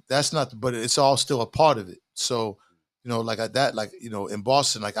that's not, but it's all still a part of it. So, in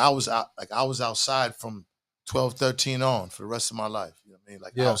Boston, like I was outside from 12, 13 on for the rest of my life. You know what I mean?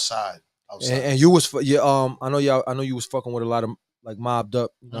 Like outside. And you was, I know you was fucking with a lot of like mobbed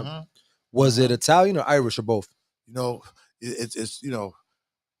up. Was it Italian or Irish or both? It's you know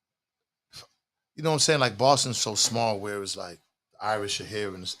what I'm saying? Like Boston's so small, where it's like the Irish are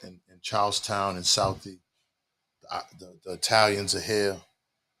here in Charlestown and Southie. The Italians are here.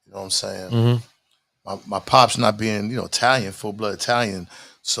 You know what I'm saying? Mm-hmm. My pop's not being, Italian, full blood Italian.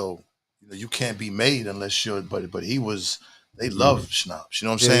 So, you can't be made unless you're, but he was, they love Schnapps. You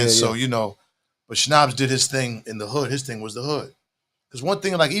know what I'm saying? Yeah. So, but Schnapps did his thing in the hood. His thing was the hood. Because one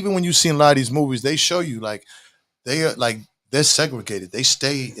thing, like, even when you see in a lot of these movies, they show you, like, they're segregated. They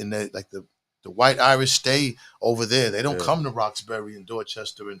stay in the, like, the white Irish stay over there. They don't come to Roxbury and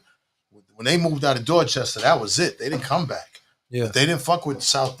Dorchester. And when they moved out of Dorchester, that was it. They didn't come back. Yeah. But they didn't fuck with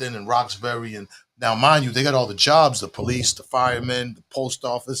South End and Roxbury. And now, mind you, they got all the jobs, the police, the firemen, the post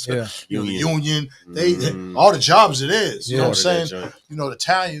office, the union. They all the jobs it is. You know what I'm saying? The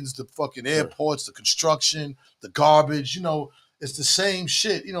Italians, the fucking airports, the construction, the garbage, it's the same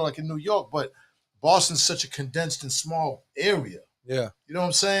shit, like in New York. But Boston's such a condensed and small area. Yeah. You know what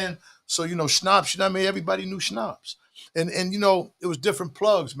I'm saying? So, Schnapps, everybody knew Schnapps. And it was different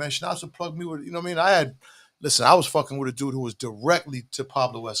plugs, man. Schnapps would plug me with, I was fucking with a dude who was directly to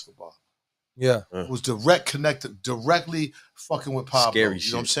Pablo Escobar. Yeah. Was directly fucking with Pablo. Scary shit.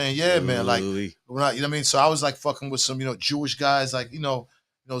 You know what I'm saying? Yeah, man. Like, you know what I mean? So I was like fucking with some, Jewish guys, like,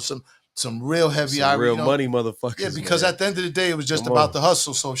 some real heavy some real money motherfuckers. Yeah, because at the end of the day, it was just about the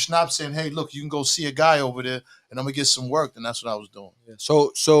hustle. So Schnapps saying, hey, look, you can go see a guy over there and I'm gonna get some work. And that's what I was doing. Yeah.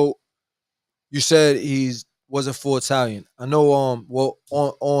 So you said he's wasn't full Italian. I know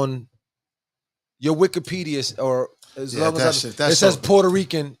on your Wikipedia or as long as it says Puerto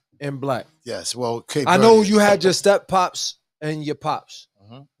Rican and black. Yes, well, I know you had your step pops and your pops.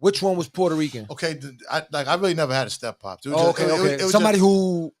 Which one was Puerto Rican? Okay, I really never had a step pop. It was somebody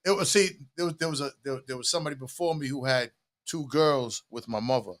who there was somebody before me who had 2 girls with my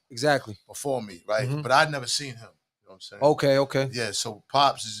mother. Exactly. Before me, right? But I'd never seen him. You know know what I'm saying? Okay. Yeah, so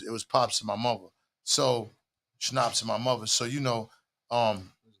Pops, it was Pops and my mother. So, Schnapps and my mother. So,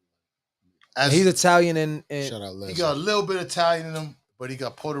 as he's Italian and Shout out, he got a little bit of Italian in him, but he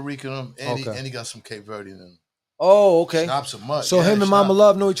got Puerto Rican in him, and he got some Cape Verdean in him. Oh, okay. Schnapps and mutt. So him and Mama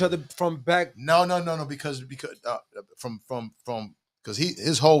Love know each other from back. No, because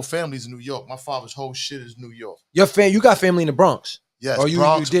his whole family's in New York. My father's whole shit is New York. You got family in the Bronx? Yes, or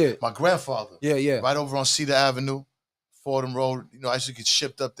Bronx. You did. My grandfather. Yeah. Right over on Cedar Avenue, Fordham Road. I used to get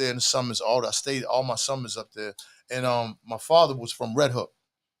shipped up there in the summers. I stayed all my summers up there. And my father was from Red Hook.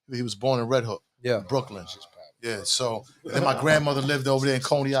 He was born in Red Hook, Brooklyn. Yeah. So then my grandmother lived over there in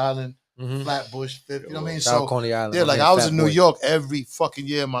Coney Island. Flatbush, you know what I mean? So Coney Island. Yeah, like I was in New York every fucking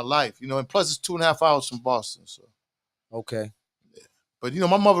year of my life, and plus it's 2.5 hours from Boston. So okay, yeah. But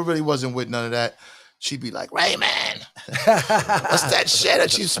my mother really wasn't with none of that. She'd be like, Raymond, what's that shit? And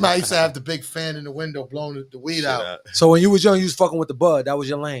she used to have the big fan in the window blowing the weed out. So when you was young, you was fucking with the bud. That was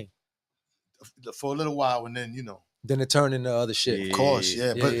your lane for a little while, and then Then it turned into other shit. Of course,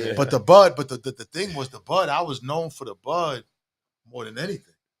 yeah. But the bud, the thing was the bud. I was known for the bud more than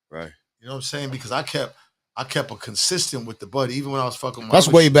anything. Right. You know what I'm saying? Because I kept a consistent with the bud, even when I was fucking. That's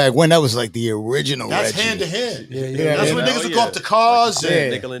way back when. That was like the original. That's Reggie. hand to hand. Yeah. That's when niggas would go up to cars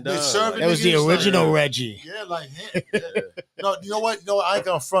and nickel and dime. That was the original Reggie. Yeah, like no, you know what? I ain't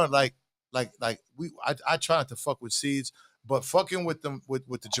gonna front. I try not to fuck with seeds, but fucking with them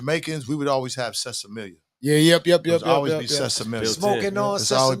with the Jamaicans, we would always have Sesamilia. Yeah, yep. Always be Sesamilia. Smoking on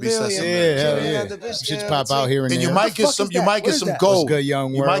Sesamilia. Yeah. Should pop out here and and there. you might get some. You might get some gold. Good Young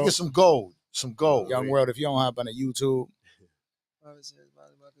World. You might get some gold. Some gold. Young World. If you don't hop on the YouTube.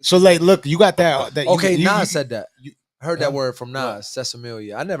 So look, you got that. Okay, Nas said that. I heard that word from Nas,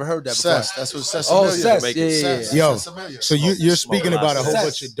 Sesamilia. I never heard that before. That's what Sesamilia is. Yo, Sesamilia. So you're speaking about a whole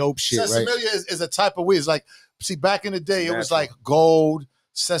bunch of dope shit, right? Sesamilia is a type of weed. It's like, see, back in the day, it was like gold,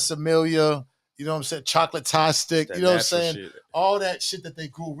 Sesamilia. You know what I'm saying? Chocolate tie stick. You know what I'm saying? Shit. All that shit that they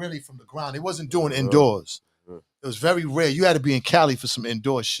grew really from the ground. They wasn't doing indoors. It was very rare. You had to be in Cali for some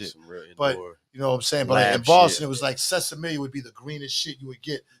indoor shit. But you know what I'm saying? But like in Boston, it was like Sesamilia would be the greenest shit you would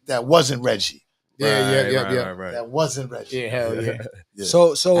get that wasn't Reggie. Yeah. Right. That wasn't Reggie. Yeah, hell yeah.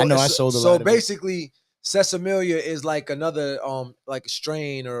 So I know I sold a lot. So basically, Sesamilia is like another like a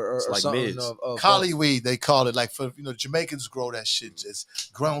strain or like something of Cali weed, they call it. Like for Jamaicans grow that shit. It's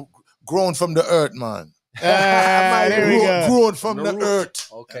grown from the earth, man. Growing from the earth.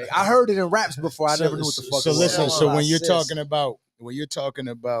 Okay, I heard it in raps before. I never knew what the fuck. So listen. So when you're talking about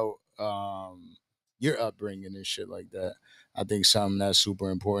your upbringing and shit like that, I think something that's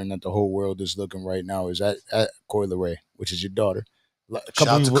super important that the whole world is looking right now is at Coyle Ray, which is your daughter. A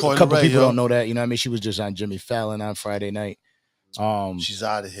couple people don't know that. You know what I mean? She was just on Jimmy Fallon on Friday night. She's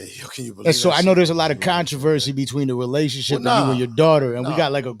out of here. Can you believe and so I know there's a lot of controversy between the relationship of you and your daughter, and we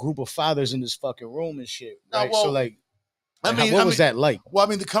got like a group of fathers in this fucking room and shit. Right? So like, what was that like? Well, I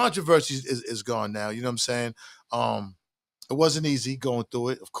mean, the controversy is gone now. You know what I'm saying? It wasn't easy going through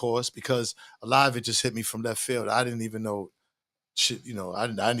it, of course, because a lot of it just hit me from left field. I didn't even know shit. I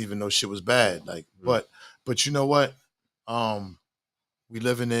didn't even know shit was bad. Like, but you know what? We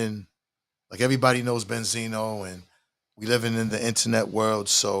living in, like, everybody knows Benzino, and we living in the internet world,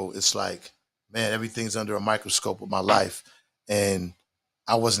 so it's like, man, everything's under a microscope with my life, and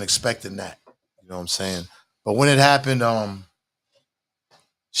I wasn't expecting that. You know what I'm saying? But when it happened, I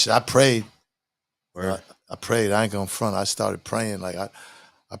prayed. I prayed. I ain't gonna front. I started praying. Like I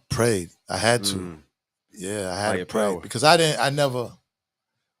prayed. I had to. Yeah, I had to pray because I never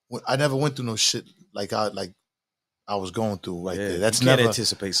went through no shit like I was going through there. That's you can't never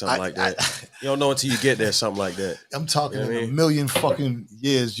anticipate something like that. You don't know until you get there. Something like that. I'm talking in a million fucking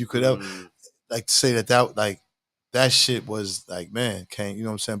years you could ever like to say that like that shit was like, man, can't, you know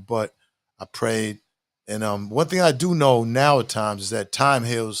what I'm saying? But I prayed, and one thing I do know now at times is that time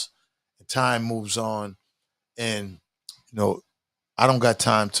heals and time moves on, and I don't got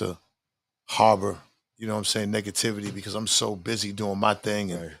time to harbor, you know what I'm saying, negativity, because I'm so busy doing my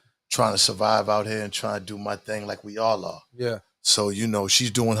thing and trying to survive out here and trying to do my thing like we all are. Yeah. So,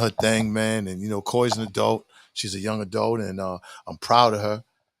 she's doing her thing, man. And, Koi's an adult. She's a young adult, and I'm proud of her.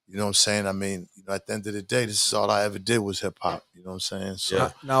 You know what I'm saying? I mean, at the end of the day, this is all I ever did was hip hop. You know what I'm saying?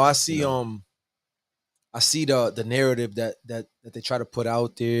 So now I see I see the narrative that they try to put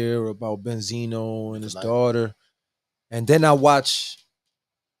out there about Benzino and his daughter. And then I watch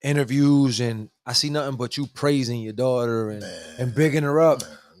interviews and I see nothing but you praising your daughter and bigging her up.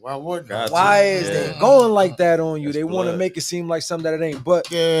 Why wouldn't I? Why is they going like that on you? They want to make it seem like something that it ain't. But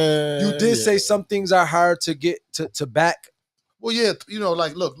you did say some things are hard to get to back. Well, yeah, you know,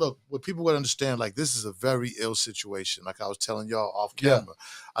 like, look, what people would understand, like, this is a very ill situation. Like I was telling y'all off camera. Yeah.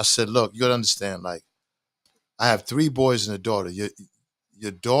 I said, look, you got to understand, like, I have 3 boys and a daughter.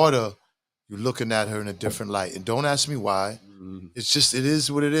 Your daughter, you're looking at her in a different light. And don't ask me why. It's just, it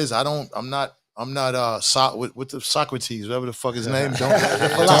is what it is. I'm not with the Socrates, whatever the fuck his name. Don't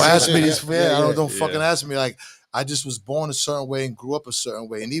ask me these. Don't fucking ask me. Like, I just was born a certain way and grew up a certain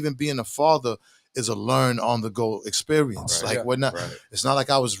way. And even being a father is a learn on the go experience. Right. Like it's not like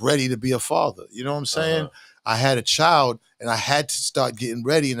I was ready to be a father. You know what I'm saying? I had a child and I had to start getting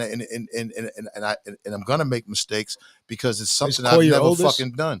ready, and I'm gonna make mistakes because it's something I've never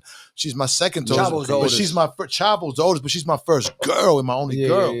fucking done. She's my second oldest, but she's my Chavo's oldest, but she's my first girl and my only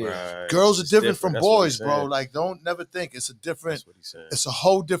girl. Yeah. Right. Girls are different from boys, bro. Like, don't never think it's a different. It's a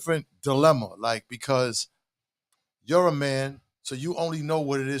whole different dilemma. Like, because you're a man, so you only know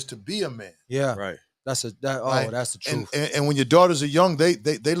what it is to be a man. Yeah, right. That's the truth. And when your daughters are young,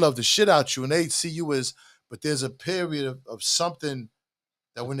 they love the shit out you, and they see you as. But there's a period of something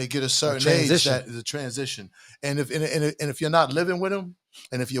that when they get a certain age, that is a transition. And if you're not living with them,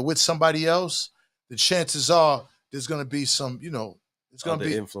 and if you're with somebody else, the chances are there's going to be some, you know, it's going to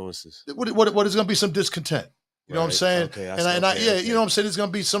be influences. What is going to be some discontent. You know what I'm saying? Okay, you know what I'm saying? There's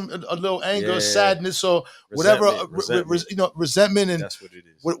going to be a little anger, sadness, or whatever, resentment, and that's what it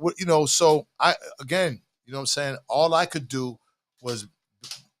is. What you know? So you know what I'm saying? All I could do was,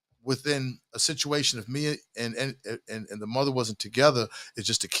 within a situation of me and the mother wasn't together, is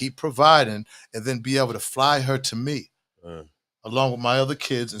just to keep providing and then be able to fly her to me along with my other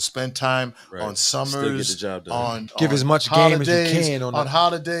kids and spend time on summers, give as much game as you can on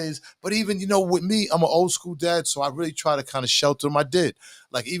holidays. But even, you know, with me, I'm an old school dad, so I really try to kind of shelter them. I did.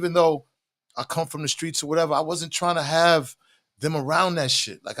 Like, even though I come from the streets or whatever, I wasn't trying to have them around that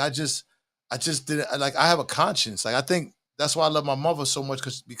shit. Like, I just didn't, like, I have a conscience. Like, I think that's why I love my mother so much,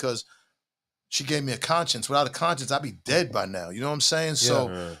 because she gave me a conscience. Without a conscience, I'd be dead by now. You know what I'm saying? Yeah.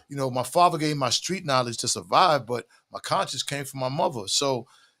 So, you know, my father gave me my street knowledge to survive, but my conscience came from my mother. So,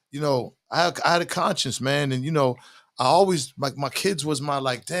 you know, I had a conscience, man. And, you know, I always, like, my kids was my,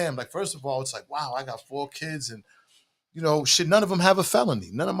 like, damn, like, first of all, it's like, wow, I got 4 kids and, you know, shit, none of them have a felony.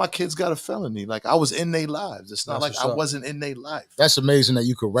 None of my kids got a felony. Like, I was in their lives. It's not like I wasn't in their life. That's amazing that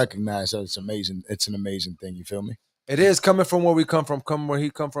you could recognize that. It's amazing. It's an amazing thing. You feel me? It is coming from where we come from, coming where he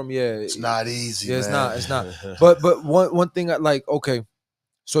come from. Yeah, it's not easy. Yeah, man. It's not. But one thing I like. Okay,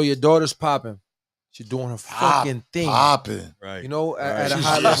 so your daughter's popping. She's doing her fucking thing. Popping, right? You know, at a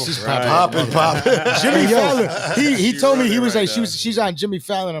high level. She's popping. Jimmy Fallon. He told me, he was like, she's on Jimmy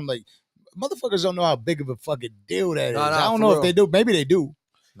Fallon. I'm like, motherfuckers don't know how big of a fucking deal that is. I don't know if they do. Maybe they do.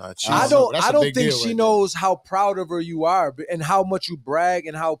 I don't think she knows how proud of her you are, and how much you brag,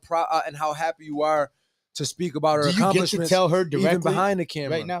 and how proud and how happy you are to speak about her accomplishments. Do you get to tell her directly, even behind the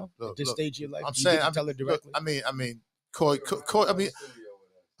camera right now, at this stage of your life? I'm saying, tell her directly. Look, I mean, Coy, I mean,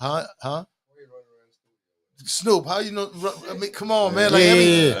 huh? Snoop, how you know? I mean, come on, man.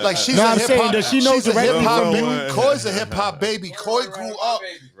 Like, like, she's a hip hop. Does she know directly from you? Coy's a hip hop baby. Coy grew up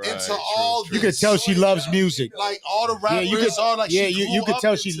into all this. You could tell she loves music. Like, all the rappers, you could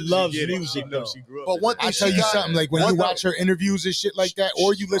tell she loves music. But one thing I tell you something, like, when you watch her interviews and shit like that,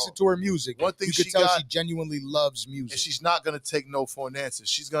 or you listen to her music, you could tell she genuinely loves music. And she's not gonna take no for an answer.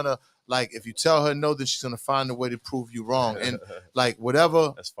 She's gonna, like, if you tell her no, then she's gonna find a way to prove you wrong. And like,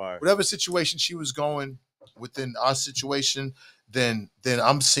 whatever situation she was going within our situation, then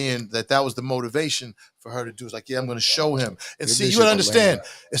I'm seeing that was the motivation for her to do. It's like, yeah, I'm going to show him. And see, you got to understand,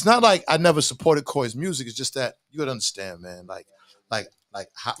 it's not like I never supported Coy's music. It's just that you got to understand, man.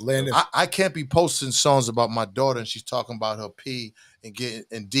 I can't be posting songs about my daughter and she's talking about her P and getting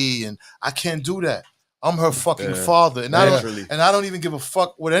and D, and I can't do that. I'm her fucking father, and I don't even give a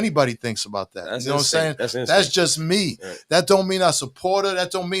fuck what anybody thinks about that. You know what I'm saying? That's just me. Right. That don't mean I support her.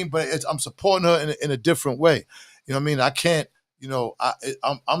 That don't mean, but I'm supporting her in a different way. You know what I mean? I can't. You know,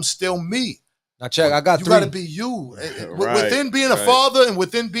 I'm still me. Now check. I got 3. You got to be you. Within being a father and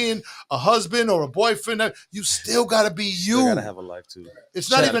within being a husband or a boyfriend, you still got to be you. You got to have a life too. It's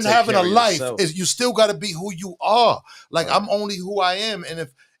not even having a life. You still got to be who you are. Like, I'm only who I am, and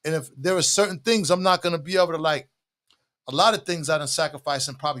if there are certain things I'm not going to be able to, like, a lot of things I done sacrifice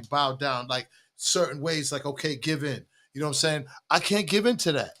and probably bow down, like certain ways, like, okay, give in. You know what I'm saying? I can't give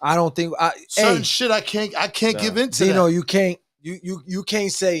into that. I don't think certain shit I can't give into. You know, you can't you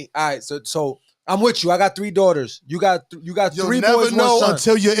can't say, all right, so I'm with you. I got 3 daughters. You got 3 boys, 1 son. You'll never know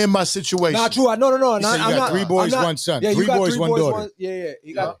until you're in my situation. Not true. No. You got 3 boys, 1 son. Yeah, 3 boys, 1 daughter. Yeah.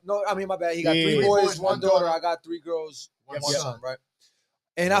 He got my bad. He got 3 boys, 1 daughter. I got 3 girls, 1 son, right?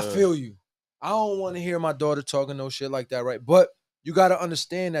 And I feel you. I don't want to hear my daughter talking no shit like that, right? But you got to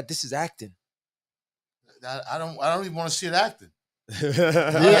understand that this is acting. I don't even want to see it acting.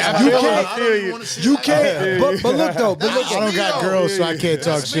 I feel you. You can't. But look though. But look, I don't got girls, so I can't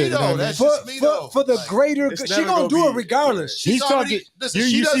talk shit. That's just me though. For the greater, she gonna do it regardless. He's talking.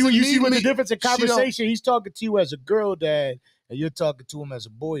 You see what the difference in conversation. He's talking to you as a girl dad, and you're talking to him as a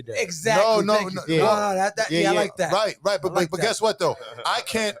boy dad. Exactly. No. I like that. Right. But guess what though? I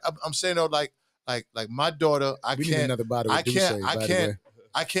can't. I'm saying though, like my daughter, I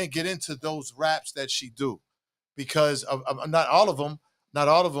can't get into those raps that she do because of not all of them,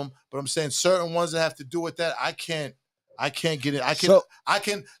 but I'm saying certain ones that have to do with that. I can't get it. I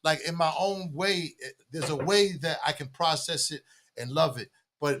can like in my own way. There's a way that I can process it and love it.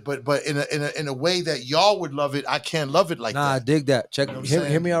 But in a way that y'all would love it, I can't love it like that. I dig that.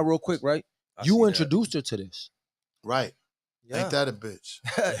 Hear me out real quick, right? You introduced her to this. Right. Yeah. Ain't that a bitch?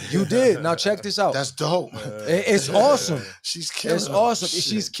 You did. Now check this out. That's dope. It's awesome. She's killing them. It's awesome. Shit.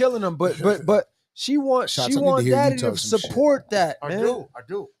 She's killing them. But she wants daddy to support that, man. I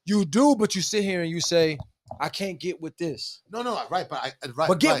do. You do, but you sit here and you say, I can't get with this. No, right.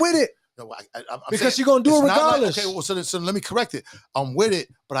 But get with it. No, because you're gonna do it regardless. Okay, well, so let me correct it. I'm with it,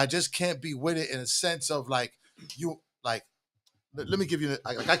 but I just can't be with it in a sense of like you like. Let me give you.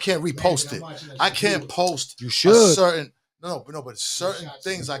 I can't repost it. I can't post. You should. Certain but certain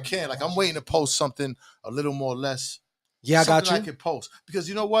things I can. Like I'm waiting to post something a little more less. Yeah, I got you. I can post because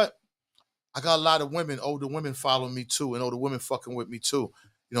you know what? I got a lot of women, older women following me too, and older women fucking with me too.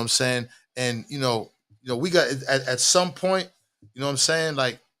 You know what I'm saying? And you know, we got at some point. You know what I'm saying?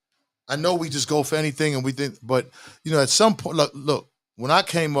 Like. I know we just go for anything and we think, but you know, at some point, look, when I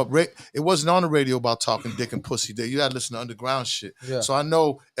came up, it wasn't on the radio about talking dick and pussy. You got to listen to underground shit. Yeah. So I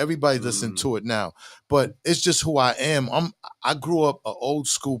know everybody's listening to it now, but it's just who I am. I grew up an old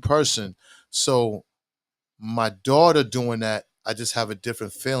school person, so my daughter doing that, I just have a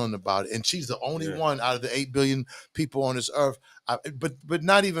different feeling about it. And she's the only one out of the 8 billion people on this earth, but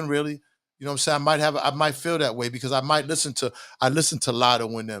not even really. You know what I'm saying? I might feel that way because I listen to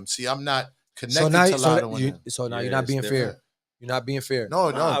Lotto and them. See, I'm not connected to Lotto and them. So now you're not being fair. You're not being fair.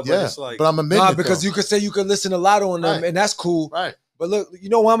 No, but I'm admitting because you could say you could listen to Lotto and them, and that's cool. Right. But look, you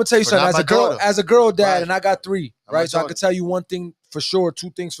know what? I'm gonna tell you something. As a girl dad, and I got 3, right? So I can tell you one thing for sure, 2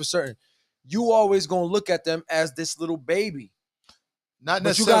 things for certain. You always gonna look at them as this little baby. Not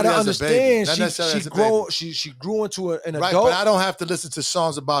but you gotta understand, she grew into an adult. But I don't have to listen to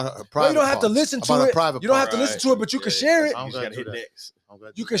songs about her private. No, you don't have to listen to it. You don't have to listen to it, but you can share it.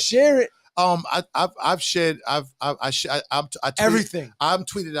 You can share it. I've shared. I everything. I'm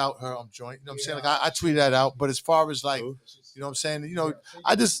tweeted out her joint. You know what I'm saying? Like I tweeted that out. But as far as like, you know what I'm saying? You know,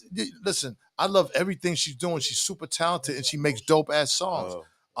 I just listen. I love everything she's doing. She's super talented and she makes dope ass songs.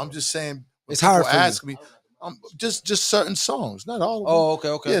 I'm just saying. It's hard for ask me. Just certain songs, not all of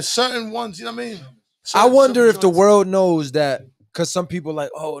them. Okay. Yeah, certain ones, you know what I mean? I wonder if the world knows that, because some people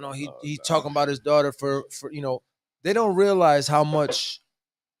like, oh no, he talking about his daughter for you know, they don't realize how much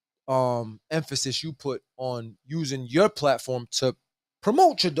emphasis you put on using your platform to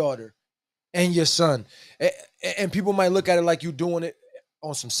promote your daughter and your son. And people might look at it like you doing it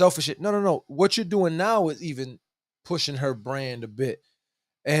on some selfish shit. No. What you're doing now is even pushing her brand a bit.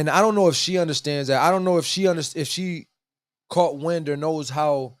 And I don't know if she understands that. I don't know if she caught wind or knows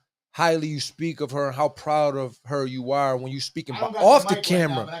how highly you speak of her and how proud of her you are when you speaking off the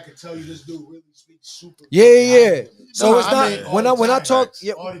camera. Right now, but I can tell you this dude really speaks super. Yeah. So it's not when I talk.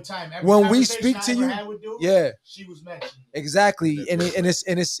 Yeah, all the time. When we speak to you, she was mentioned. Exactly, and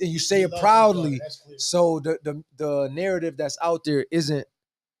you say it proudly. So the narrative that's out there isn't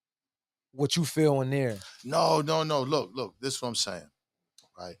what you feel in there. No. Look. This is what I'm saying.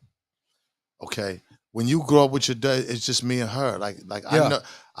 Right. Okay. When you grow up with your dad, it's just me and her. Like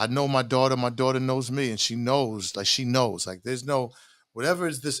I know my daughter. My daughter knows me, and she knows. Like there's no whatever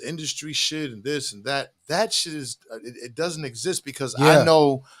is this industry shit and this and that. That shit is it doesn't exist because I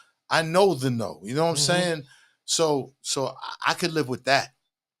know the no. You know what I'm saying? So I could live with that.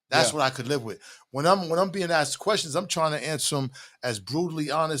 That's what I could live with. When I'm being asked questions, I'm trying to answer them as brutally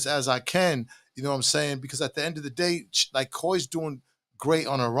honest as I can. You know what I'm saying? Because at the end of the day, like Koi's doing great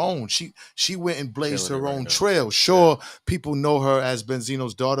on her own. She went and blazed her own trail. Sure, people know her as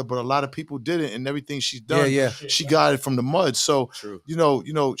Benzino's daughter, but a lot of people didn't, and everything she's done, she got it from the mud. So you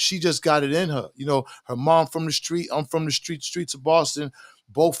know, she just got it in her. You know, her mom from the street, I'm from the streets of Boston.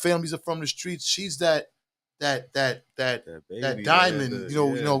 Both families are from the streets. She's that diamond,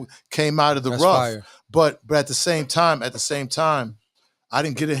 you know, came out of the rough. Fire. But at the same time, I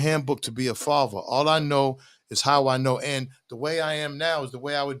didn't get a handbook to be a father. All I know is how I know. And the way I am now is the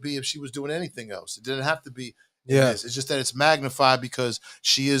way I would be if she was doing anything else. It didn't have to be this. It's just that it's magnified because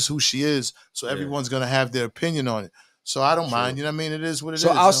she is who she is. So everyone's going to have their opinion on it. So I don't mind. You know what I mean? It is what it is.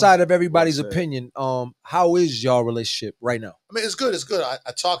 So outside of everybody's opinion, how is y'all relationship right now? I mean, it's good. It's good.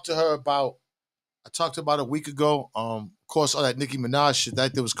 I talked to her about a week ago. Of course, all that Nicki Minaj shit,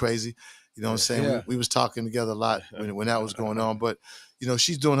 that was crazy. You know what I'm saying? Yeah. We was talking together a lot when that was going on. But,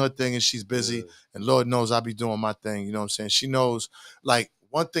 she's doing her thing and she's busy. And Lord knows I be doing my thing. You know what I'm saying? She knows, like,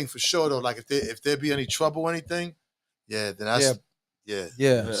 one thing for sure, though, like, if there be any trouble or anything, then that's...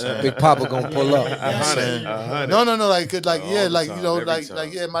 Yeah. Big Papa gonna pull up. No, like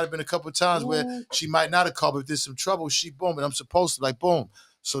it might have been a couple of times where she might not have called, but if there's some trouble, she boom, and I'm supposed to, like, boom.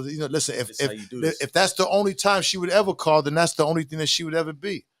 So, listen, if that's the only time she would ever call, then that's the only thing that she would ever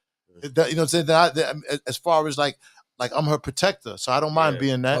be. You know what I'm saying? As far as like I'm her protector, so I don't mind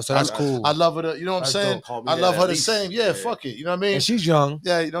being that. Oh, so that's cool. I love her. You know what I'm saying? I love her the same. Yeah, fuck it. You know what I mean? And she's young.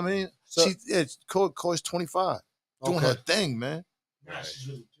 Yeah, you know what I mean? So, Coy's 25, doing her thing, man.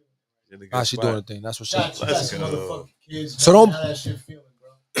 She's doing her thing. That's what's up. Let's go. So don't.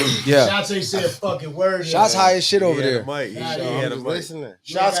 Yeah. Shots ain't said a fucking word. Shots high as shit over there. Listening.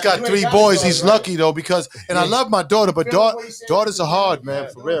 Shots got 3 boys. He's lucky though because, and I love my daughter, but daughters are hard, man,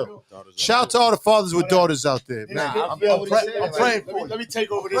 for real. Shout out to all the fathers with daughters out there, man. I'm praying for you. Let me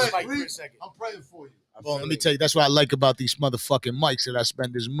take over this mic for a second. I'm praying for you. Well, let me tell you, that's what I like about these motherfucking mics that I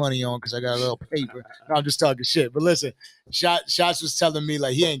spend this money on because I got a little paper. No, I'm just talking shit. But listen, Shots was telling me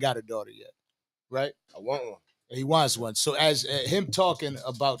like he ain't got a daughter yet, right? I want one. He wants one. So as him talking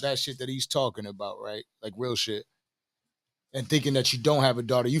about that shit that he's talking about, right? Like real shit. And thinking that you don't have a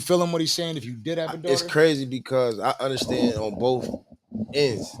daughter. You feeling what he's saying if you did have a daughter? It's crazy because I understand on both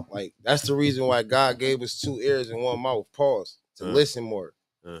ends. Like, that's the reason why God gave us 2 ears and 1 mouth. Pause. To listen more.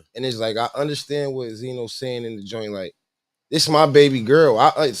 And it's like, I understand what Zeno's saying in the joint. Like, this is my baby girl.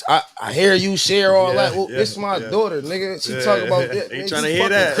 I hear you share all that. Well, this is my daughter, nigga. She talk about that. Ain't trying to hear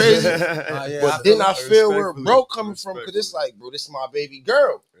that. Crazy. But then I feel where bro coming from because it's like, bro, this is my baby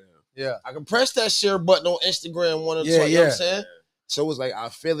girl. Yeah. I can press that share button on Instagram one or twice. You know what I'm saying? So it's like I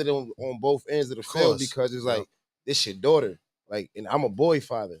feel it on both ends of the field because it's like, this your daughter. Like, and I'm a boy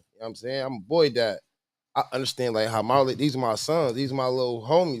father. You know what I'm saying? I'm a boy dad. I understand like how these are my sons, these are my little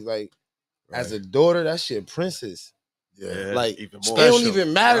homies. Like, as a daughter, that shit princess. Yeah, like even it don't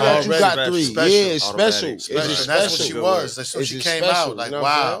even matter that you got 3. Special. Yeah, it's special. It's and that's what she was. That's what she came out. Like,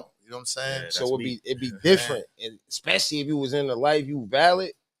 wow. You know what I'm saying? So it'd be different. And especially if you was in the life, you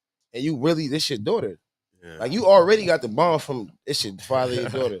valid, and you really, this your daughter. Yeah. Like, you already got the bond from this your father, your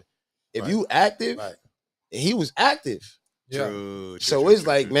daughter. If you active, and he was active. Yeah. So it's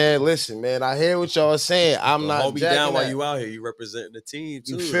like, man, listen, man, I hear what y'all saying. I'm not hold me down while you out here. You representing the team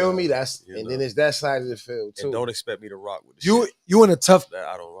too. You feel me? And then it's that side of the field too. And don't expect me to rock with the you in a tough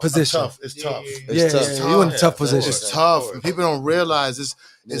position. It's tough. You in a tough position. It's tough. And people don't realize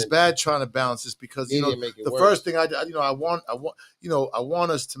it's bad trying to balance this because the first thing I want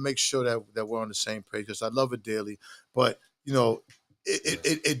us to make sure that we're on the same page because I love her dearly, but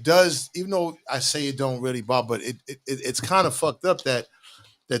it does, even though I say it don't really bother, but it's kind of fucked up that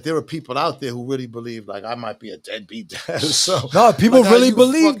there are people out there who really believe like I might be a deadbeat dad. So no, people like, really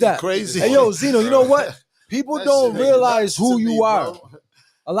believe that. Crazy. Hey, yo, Zeno, you know what? People don't realize who you are.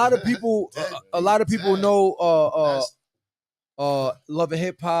 A lot of people know Love and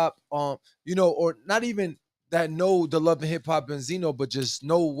Hip Hop, or not even that know the Love and Hip Hop Benzino, but just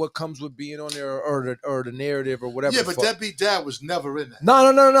know what comes with being on there or the narrative or whatever. Yeah, but Deadbeat Dad was never in that. No.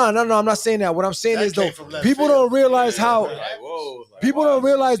 I'm not saying that. What I'm saying is though, people don't realize how people don't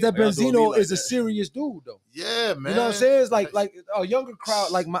realize that Benzino is a serious dude though. Yeah, man. You know what I'm saying? It's like a younger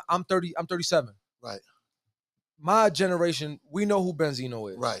crowd. Like I'm 37. Right. My generation, we know who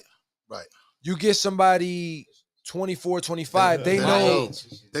Benzino is. Right. You get somebody 24, 25, they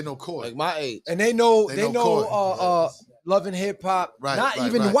know Coy. Like my age. And they know Love and Hip Hop. Not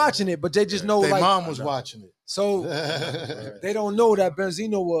even watching it, but they just know their like mom was watching it. So they don't know that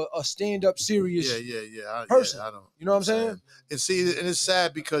Benzino was a stand-up serious person. I don't. You know what I'm saying? And see, and it's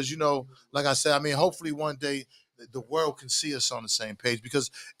sad because like I said, I mean, hopefully one day the world can see us on the same page because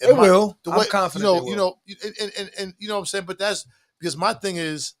it will. I'm confident. And you know what I'm saying. But that's because my thing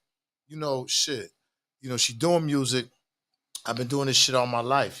is, shit. She doing music. I've been doing this shit all my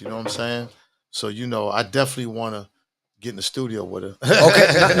life. You know what I'm saying? So, I definitely want to get in the studio with her.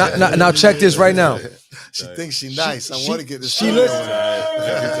 Okay, now check this right now. She thinks she's nice. I want to get in the she studio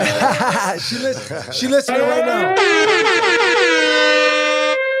listen. She listening right now.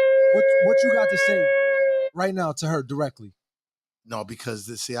 What you got to say right now to her directly? No, because,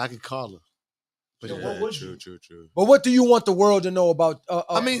 see, I could call her. But True. But what do you want the world to know about?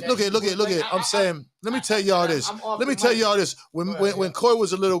 I mean, look at. I'm saying, let me tell y'all this. When Koi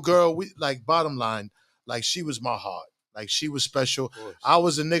was a little girl, we like bottom line, like she was my heart. Like she was special. I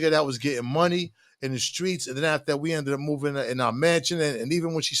was a nigga that was getting money in the streets, and then after that, we ended up moving in our mansion. And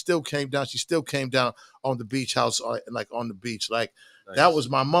even when she still came down on the beach house, like on the beach. Like that was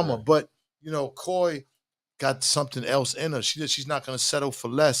my mama. Yeah. But you know, Koi got something else in her. She's not gonna settle for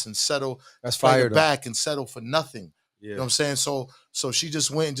less and settle. That's fire back and settle for nothing. Yeah. You know what I'm saying? So she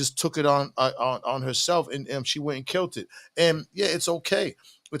just went and just took it on herself, and she went and killed it. And yeah, it's okay.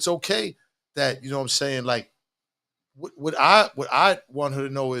 It's okay that, you know what I'm saying, like. What I want her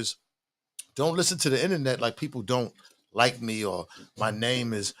to know is, don't listen to the internet like people don't like me or my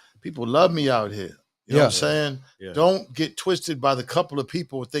name is. People love me out here. You know what I'm saying? Yeah. Don't get twisted by the couple of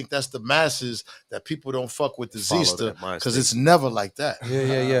people who think that's the masses, that people don't fuck with the Zista, because it's never like that.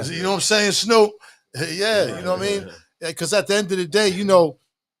 Yeah. You know what I'm saying, Snoop? Yeah, you know what I mean? Because at the end of the day, you know,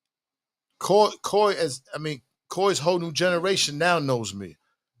 Koi's whole new generation now knows me.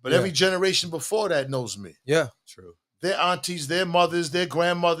 But every generation before that knows me. Yeah. True. Their aunties, their mothers, their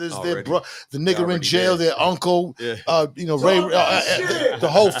grandmothers, the nigger in jail, their uncle, Ray, the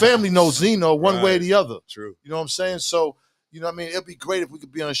whole family knows Zeno one way or the other. True. You know what I'm saying? So, you know what I mean? It'd be great if we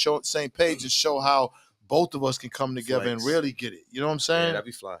could be on the same page and show how both of us can come together and really get it. You know what I'm saying? Yeah, that'd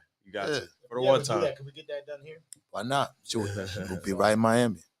be fly. You got to. For the one time. Can we get that done here? Why not? Sure. We'll be right in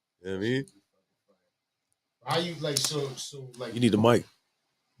Miami. You know what I mean? How you like you need the mic.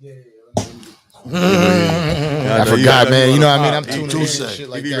 Yeah. I forgot, man. You know what I mean? I'm tuning in and shit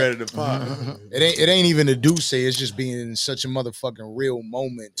like that. Ready to pop. It ain't even a do say. It's just being in such a motherfucking real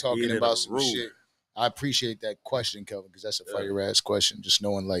moment, talking about some shit. I appreciate that question, Kelvin, because that's a fire ass question. Just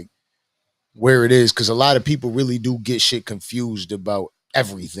knowing like where it is, because a lot of people really do get shit confused about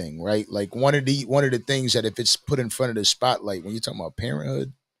everything, right? Like one of the things that if it's put in front of the spotlight when you're talking about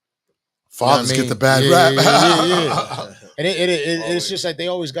parenthood. Fathers get the bad rap. Yeah. And it's just like they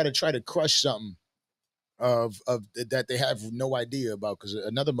always got to try to crush something of that they have no idea about, because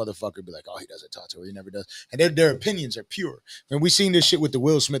another motherfucker be like, oh, he doesn't talk to her, he never does. And their opinions are pure. And we seen this shit with the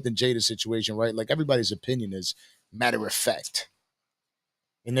Will Smith and Jada situation, right? Like everybody's opinion is matter of fact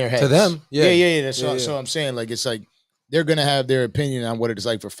in their heads. To them, yeah. That's what I'm saying. Like it's like they're gonna have their opinion on what it's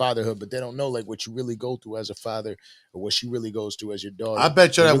like for fatherhood, but they don't know like what you really go through as a father or what she really goes through as your daughter. I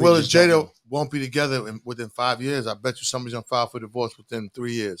bet you that Will and Jada won't be together within 5 years. I bet you somebody's gonna file for divorce within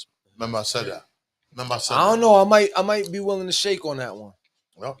 3 years. Remember I said that. I don't know. I might be willing to shake on that one.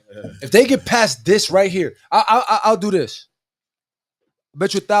 Well, if they get past this right here, I'll do this. I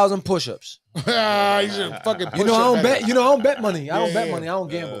bet you 1,000 push-ups. He's a fucking push-up. I don't bet money. I don't bet money. I don't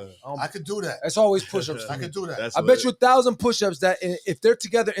gamble. I could do that. It's always push-ups. I could do that. I bet you 1,000 push-ups that if they're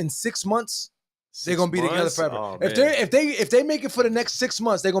together in 6 months, they're gonna be together forever. Oh, if they make it for the next 6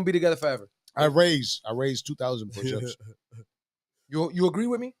 months, they're gonna be together forever. I raised 2,000 push-ups. You agree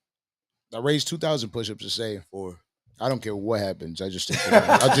with me? I raised 2,000 push-ups to say 4. I don't care what happens. I just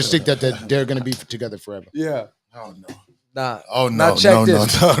think that they're gonna be together forever. Yeah. Oh no. Nah. Oh no. Now check no.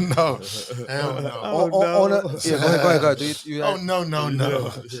 this. No. Hell no. Go ahead.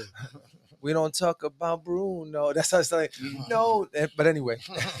 No. We don't talk about Bruno. That's how it's like. No, but anyway.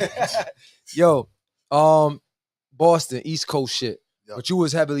 Yo, Boston, East Coast shit. Yep. But you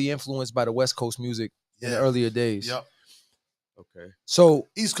was heavily influenced by the West Coast music in the earlier days. Yep. Okay. So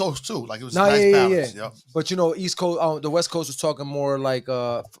East Coast too, like it was nice balance. Yeah. Yep. But you know, East Coast, the West Coast was talking more like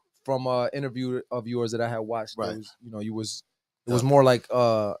from an interview of yours that I had watched. Right. It was more like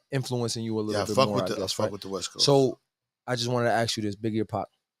influencing you a little bit more. Let's fuck with the West Coast. So I just wanted to ask you this: Biggie or Pac?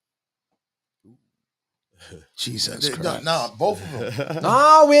 Jesus Christ. No, both of them.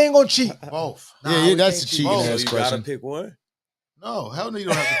 No, we ain't gonna cheat. Both. That's a cheating ass question. You gotta pick one. No, hell no, you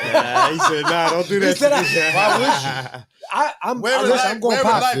don't have to pick. He said, "Nah, don't do that." Why would you? I'm going where in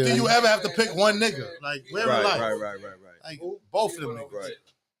life do you ever have to pick one nigga? Like where in life? Right. Like both of them niggas. Right.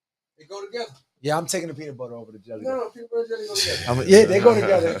 They go together. Yeah, I'm taking the peanut butter over the jelly. No, peanut butter jelly go together. Yeah, they go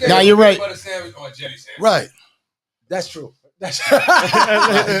together. Nah, you're right. Butter sandwich or jelly sandwich. Right. That's true. But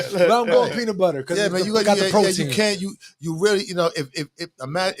I'm going peanut butter because man, you got the protein. You can't. You really,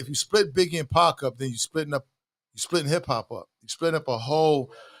 if you split Biggie and Pac up, then you splitting hip hop up. You splitting up a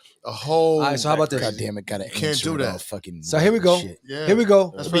whole. All right, so how about this? God damn it, gotta can't do that. Fucking so here we go. Yeah. Here we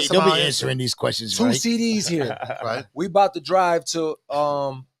go. They'll be answering these questions. 2 CDs here. Right. We about to drive to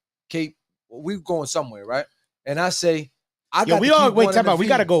Cape. We going somewhere, right? And I say, we all wait. Time out. We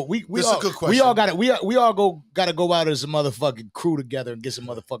gotta go. We all, a good question. We all gotta go out as a motherfucking crew together and get some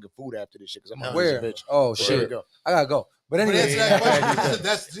motherfucking food after this shit. Because I'm where? Bitch. Oh shit. I gotta go. But anyway, answer that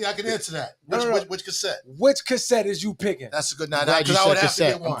question. See, I can answer that. Which cassette? Which cassette is you picking? That's a good night. Glad you I would said have to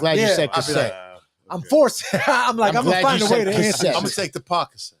cassette. get one. I'm glad you said cassette. I'm forced. I'm I'm gonna glad find you a way said to answer. cassette. I'm gonna take the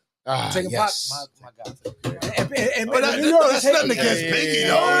Pac cassette. Take a yes. my God. And But that's nothing against Biggie,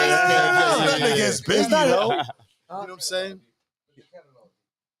 though. That's nothing against Biggie, though. You know what I'm saying?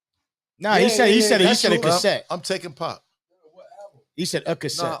 Nah, he said a cassette. I'm taking Pac. He said a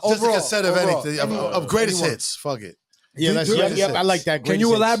cassette. Just a cassette of anything, of greatest hits. Fuck it. Yeah, I like that. Can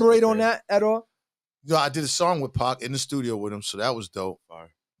you elaborate on that at all? No, I did a song with Pac in the studio with him, so that was dope.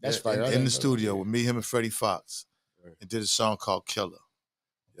 That's fire. In the studio with me, him, and Freddie Fox, and did a song called Killer.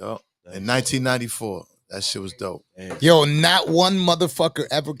 Yo, in 1994, that shit was dope. Yo, not one motherfucker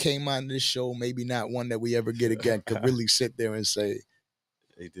ever came on this show, maybe not one that we ever get again, could really sit there and say,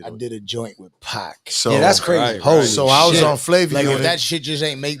 I did a joint with Pac. So, yeah, that's crazy. Holy so I was shit. on Flavor Like, Unit. if that shit just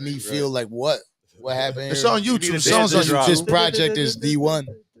ain't make me feel like what happened? It's on YouTube. Songs on YouTube. This project is D1.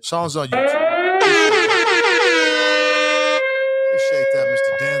 Songs on YouTube. Appreciate that,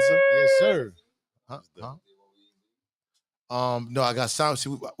 Mr. Danza. Yes, sir. Huh? No, I got signed. See,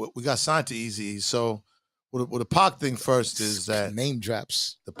 we got signed to Easy. So, well, the Pac thing first is that name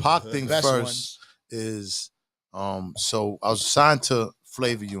drops. The Pac thing Best first ones. is so I was signed to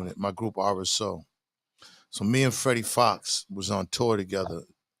Flavor Unit, my group RSO. So me and Freddie Fox was on tour together.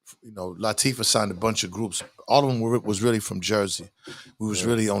 You know, Latifah signed a bunch of groups. All of them was really from Jersey. We was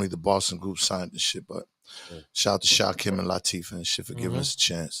really only the Boston group signed and shit. But shout out to Shakim and Latifah and shit for giving us a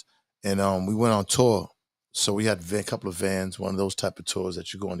chance. And we went on tour. So we had a couple of vans, one of those type of tours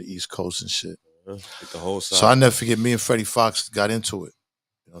that you go on the East Coast and shit. The whole side. So I never forget, me and Freddie Fox got into it.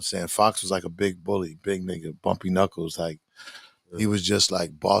 You know what I'm saying? Fox was like a big bully, big nigga, bumpy knuckles. Like, he was just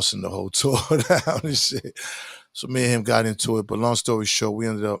like bossing the whole tour down and shit. So me and him got into it. But long story short, we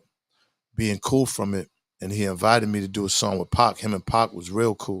ended up being cool from it. And he invited me to do a song with Pac. Him and Pac was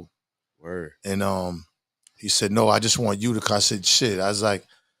real cool. Word. And he said, no, I just want you to. I said, shit. I was like,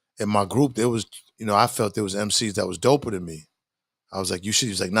 in my group, there was, you know, I felt there was MCs that was doper than me. I was like, you should.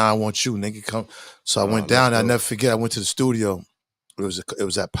 He was like, nah, I want you, nigga, come. So I went down. I never forget. I went to the studio. It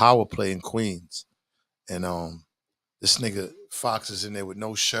was at Power Play in Queens, and this nigga Fox is in there with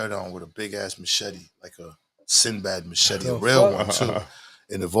no shirt on, with a big ass machete, like a Sinbad machete, a real one too,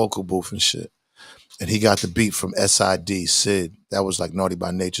 in the vocal booth and shit. And he got the beat from SID, Sid. That was like Naughty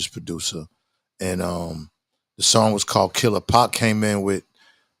by Nature's producer, and the song was called Killer. Pac came in with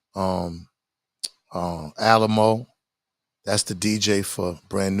Alamo. That's the DJ for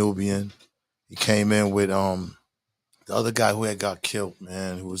Brand Nubian. He came in with the other guy who had got killed,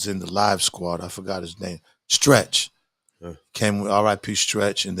 man, who was in the Live Squad. I forgot his name. Stretch. Came with R.I.P.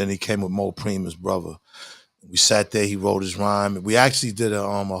 Stretch, and then he came with Mo Preem, his brother. We sat there, he wrote his rhyme. We actually did a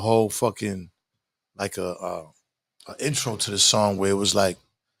whole fucking, like a intro to the song where it was like,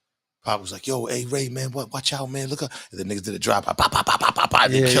 Pop was like, yo, hey, Ray, man, watch out, man, look up. And the niggas did a drop, pop, pop, pop, pop, pop,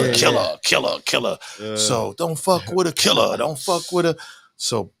 pop, killer. So don't fuck with a killer. Don't fuck with a.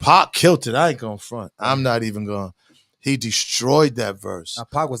 So Pac killed it. I ain't gonna front. I'm not even gonna. He destroyed that verse. Now,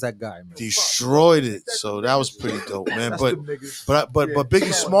 Pac was that guy, man. Destroyed it. So that was pretty dope, man. But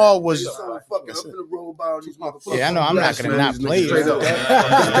Biggie Small was. Yeah, I know. I'm not gonna not play it.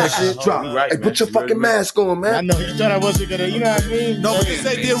 Hey, put your fucking mask on, man. I know. You thought I wasn't gonna. You know what I mean? No, but this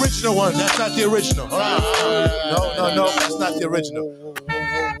ain't the original one. That's not the original. No, that's not the original.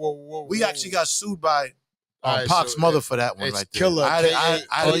 We actually got sued by Pac's mother for that one right there. Killer. I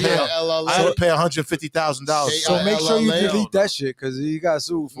had to pay $150,000. So make sure you delete that shit because he got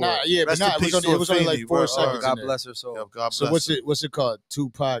sued for it. It was only like 4 seconds. God bless her soul. God bless So her. what's it called?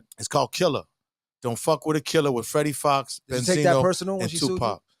 Tupac. It's called Killer. Don't fuck with a killer with Freddie Fox, Did you take that personal Benzino, when and she sued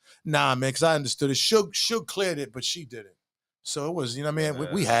Tupac. Nah, man, because I understood it. Suge cleared it, but she didn't. So it was, you know what I mean?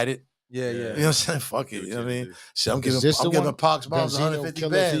 We had it. Yeah. You know what I'm saying? Fuck it. You know what I mean? Shit, I'm Is this the giving one? Pac's moms Benzino 150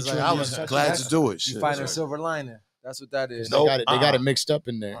 Killer bands. Like, featuring I was the- glad to do it. You Shit. find a silver lining. That's what that is. They got it mixed up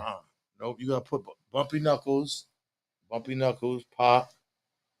in there. Nope, you gotta put Bumpy Knuckles, Pac,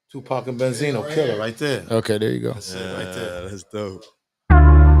 Tupac and Benzino, Killer right there. Okay, there you go. That's it right there. That's dope.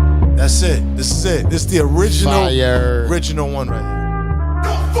 That's it. This is it. This is the original, Fire. original one right here.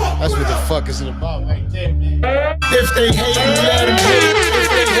 That's what the fuck is it about right there, man. If they hate, let them hate. If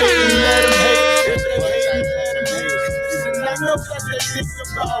they hate, let them hate. If they hate, let them hate. I know what they think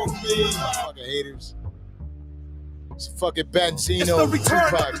about me. Fucking haters. It's fucking Benzino. It's the return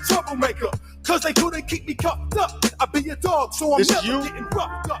Tupac. of the troublemaker. Cause they couldn't keep me cuffed up. I be a dog, so I'm This never you? getting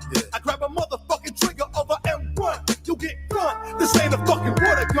roughed up. I grab a motherfucking trigger over and run. You get run. This ain't a fucking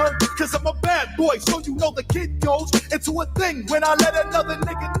water gun, cause I'm a bad boy, so you know the kid goes into a thing when I let another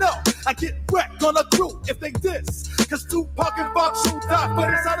nigga know. I get wrecked on a crew if they diss, cause Tupac and Fox who die for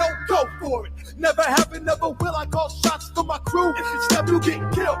this, I don't go for it. Never have and never will, I call shots for my crew. If you step, you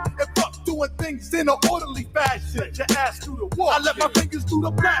get killed, and fuck doing things in an orderly fashion. Let your ass through the wall, I let my fingers do the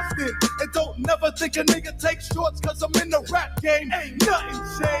blasting, and don't never think a nigga takes shorts, cause I'm in the rap game. Ain't nothing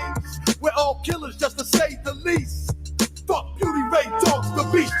changed, we're all killers just to say the least. Fuck Beauty Ray Dogs, the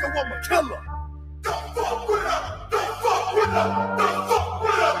beast, so I'm a killer. Don't fuck with her, don't fuck with her, don't fuck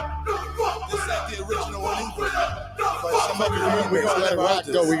with her, don't fuck with her. This ain't the original one either. But somebody we gotta let it rock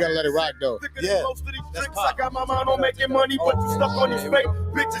though. We gotta let it rock though. Yeah. I got my mind on making money, but you stuck on these fake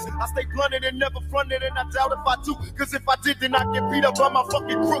bitches. I stay blunted and never fronted, and I doubt if I do. Cause if I did, then I get beat up by my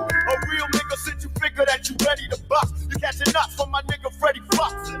fucking crew. A real nigga since you figure that you ready to box. You catching knots from my nigga Freddie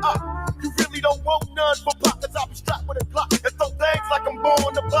Fox. You really don't want none from pop, cause I be strapped with a Glock and throw things like I'm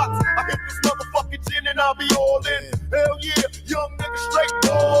born the box. I hit this motherfucking chin and I'll be all in. Hell yeah, young nigga straight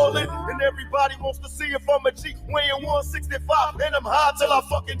ballin'. And everybody wants to see if I'm a G weighing 165 and I'm high till I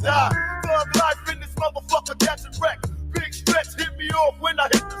fucking die. Thug life in this motherfucker catching wreck. Big stretch hit me off when I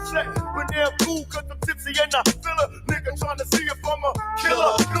hit the set. But damn cool cause I'm tipsy and I feel a nigga trying to see if I'm a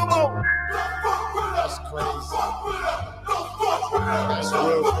killer. Come on. That's crazy. That's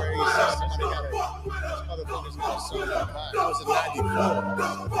real crazy. Motherfuckers got so hot. That was in 94.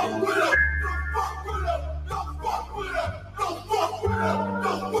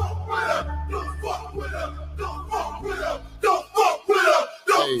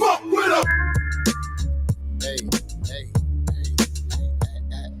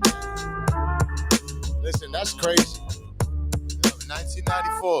 Listen, that's crazy.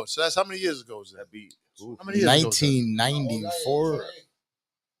 1994. So that's how many years ago is that? beat. How many years ago? 1994.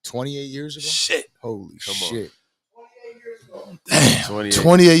 28 years ago? Shit. Holy shit. Damn.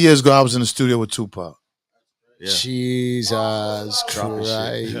 28 years ago, I was in the studio with Tupac. Yeah. Jesus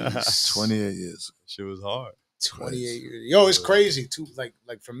Christ. 28 years. Shit was hard. 28 years. Yo, it's crazy too. Like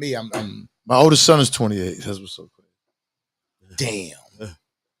for me, I'm my oldest son is 28. That's what's so crazy. Damn.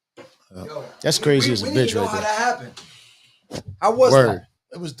 That's crazy as a bitch right how there. that happened. How was Word. that?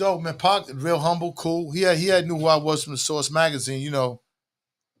 It was dope, man. Pac, real humble, cool. He had knew who I was from the Source magazine, you know.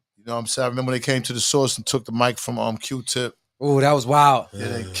 You know what I'm saying? I remember when they came to the Source and took the mic from Q-Tip. Oh, that was wild. Yeah,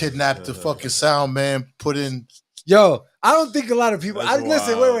 they kidnapped the fucking sound man, put in. Yo, I don't think a lot of people.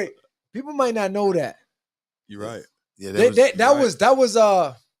 Listen, wait. People might not know that. You're right. Yeah, that was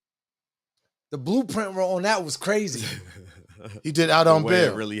the blueprint on that was crazy. He did Out on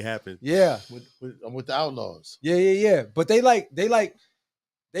Bail. It really happened. Yeah, with the Outlaws. Yeah. But they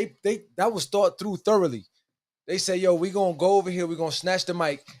that was thought through thoroughly. They say, yo, we gonna go over here, we gonna snatch the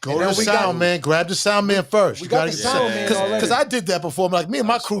mic. Go to the sound man, grab the sound man first. We got the sound man already. Because I did that before. Like me and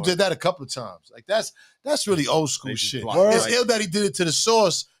my crew did that a couple of times. Like that's really old school shit. It's ill that he did it to the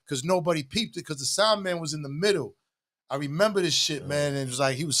Source because nobody peeped it because the sound man was in the middle. I remember this shit, man, and it was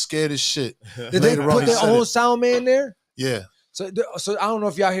like he was scared as shit. Did they put their own sound man there? Yeah. So I don't know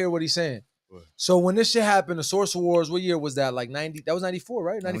if y'all hear what he's saying. What? So when this shit happened, the Source Awards, what year was that? Like 90? That was 94,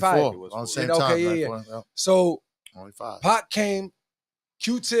 right? 95. 94. On the same time. Okay, yeah. So only 5. Pac came.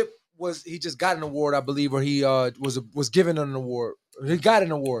 Q-Tip he just got an award, I believe, or he was given an award. He got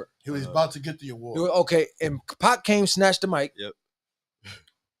an award. He was about to get the award. Okay, and Pac came, snatched the mic. Yep.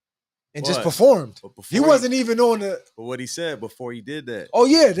 And just performed. He wasn't even on the. But what he said before he did that. Oh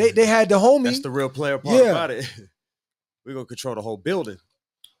yeah, they had the homie. That's the real player part about it. We're gonna control the whole building.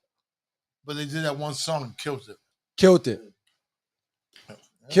 But they did that one song and killed it. Killed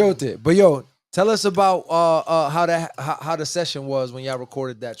it. But yo, tell us about how the session was when y'all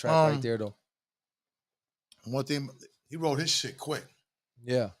recorded that track right there though. One thing, he wrote his shit quick.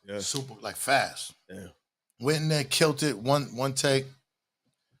 Yeah. Super fast. Yeah. Went in there, killed it, one take.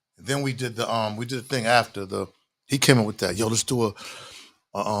 And then we did the thing after he came in with that. Yo, let's do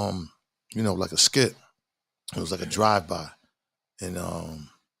like a skit. It was like a drive-by. And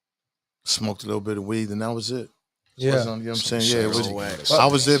smoked a little bit of weed, and that was it. Yeah. You know what I'm saying? Yeah, it was. I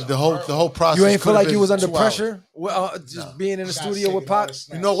was there the whole process. You ain't feel like you was under pressure? Just being in the studio with Pac?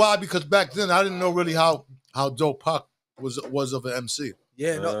 You know why? Because back then I didn't know really how dope Pac was of an MC.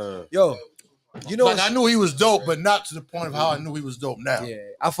 Yeah, no. Yo, you know, I knew he was dope, but not to the point of how I knew he was dope now. Yeah,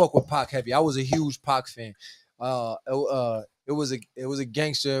 I fuck with Pac heavy. I was a huge Pac fan. It was a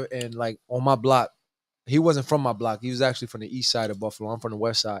gangster, and like on my block, he wasn't from my block. He was actually from the east side of Buffalo. I'm from the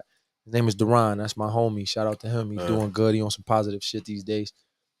west side. His name is Duran. That's my homie. Shout out to him. He's doing good. He on some positive shit these days.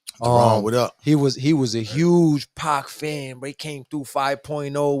 Duran, what up? He was a huge Pac fan. But he came through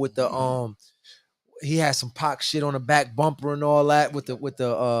 5.0 with the he had some Pac shit on the back bumper and all that with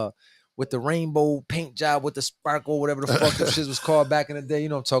the rainbow paint job with the sparkle, whatever the fuck them shit was called back in the day. You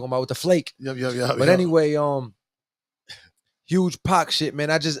know what I'm talking about, with the flake. Yep. But anyway, huge Pac shit, man.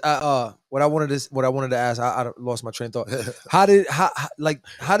 I just what I wanted to ask, I lost my train of thought. How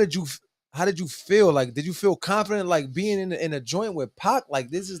did you feel? Like, did you feel confident like being in a joint with Pac? Like,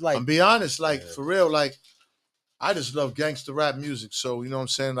 this is like, I'm be honest, like for real, like I just love gangster rap music. So you know what I'm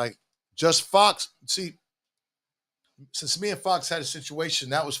saying? Like just Fox, see, since me and Fox had a situation,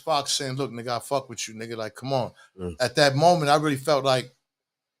 that was Fox saying, look, nigga, I fuck with you, nigga. Like, come on. At that moment, I really felt like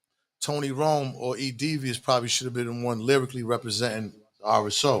Tony Rome or E. Devious probably should have been the one lyrically representing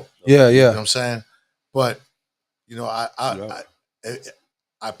RSO. Yeah. You know what I'm saying? But, you know, I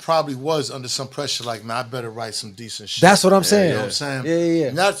probably was under some pressure, like, man, I better write some decent shit. That's what I'm saying. You know what I'm saying?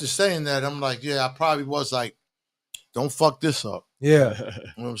 Yeah. Not just saying that, I'm like, yeah, I probably was like, don't fuck this up. Yeah. You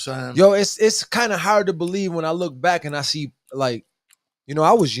know what I'm saying? Yo, it's kind of hard to believe when I look back and I see, like, you know,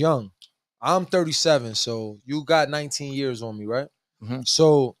 I was young. I'm 37, so you got 19 years on me, right? Mm-hmm.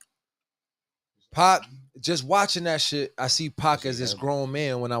 So Pac, just watching that shit, I see Pac as this grown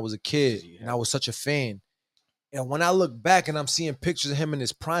man when I was a kid, and I was such a fan. And when I look back and I'm seeing pictures of him in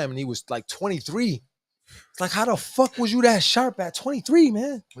his prime, and he was like 23, it's like, how the fuck was you that sharp at 23,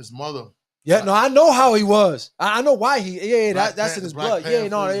 man? His mother. Yeah, no, I know how he was. I know why he. That's in his blood.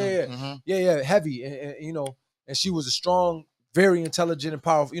 Yeah, heavy, and you know, and she was a strong, very intelligent and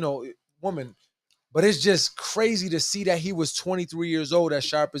powerful, you know, woman. But it's just crazy to see that he was 23 years old, as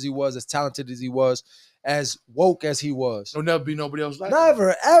sharp as he was, as talented as he was, as woke as he was. There'll never be nobody else like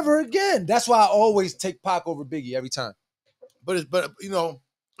Never, ever again. That's why I always take Pac over Biggie every time. But you know,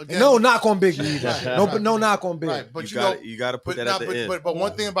 again, no knock on Biggie either. No knock on Biggie. Right, but you got to put that at the end. But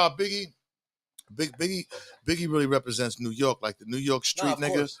one thing about Biggie, Biggie really represents New York, like the New York street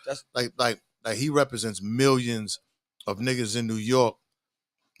niggas. Like he represents millions of niggas in New York.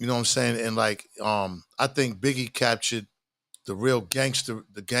 You know what I'm saying? And like, I think Biggie captured the real gangster,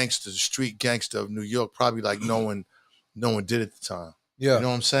 the street gangster of New York, probably like no one did at the time. Yeah. You know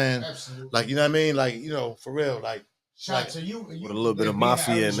what I'm saying? Absolutely. Like, you know what I mean? Like, you know, for real, like. Shout to you with a little bit of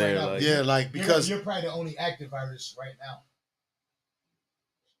mafia in there. Right like, yeah, like, because you're probably the only active artist right now.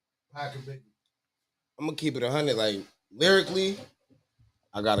 Pac and Biggie. I'm gonna keep it 100. Like, lyrically,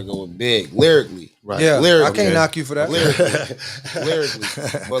 I gotta go with Big. Lyrically, right? Yeah, lyrically. I can't knock you for that. Lyrically,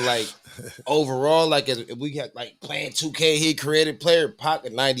 but like overall, like if we had like playing 2K, he created player Pac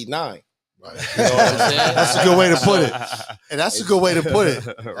at 99. Right. You know what I'm saying? That's a good way to put it. And that's a good way to put it.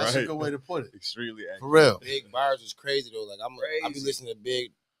 That's Right. a good way to put it. Extremely accurate. For real. Big bars was crazy though. Like I be listening to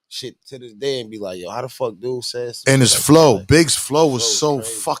Big shit to this day and be like, yo, how the fuck dude says? And his like, flow, like, Big's flow was so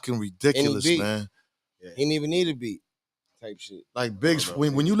crazy. fucking ridiculous, beat. man. He didn't even need a beat type shit. Like Big's,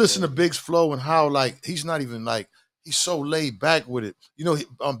 when you listen to Big's flow and how like he's not even like he's so laid back with it. You know,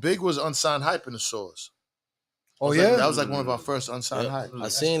 Big was unsigned hype in the Source. Oh That yeah, was like one of our first unsigned hype. I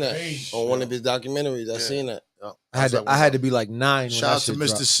seen that on one of his documentaries. I seen that. I had to be like 9. Shout out to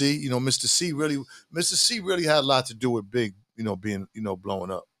Mr. C. You know, Mr. C really had a lot to do with Big. You know, being blowing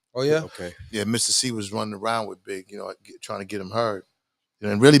up. Oh yeah, Okay. Yeah, Mr. C was running around with Big. You know, trying to get him heard.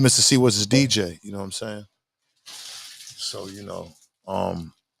 And really, Mr. C was his DJ. You know what I'm saying? So you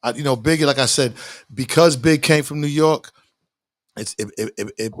know, Big, like I said, because Big came from New York,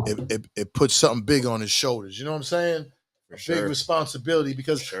 it puts something big on his shoulders. You know what I'm saying? Big responsibility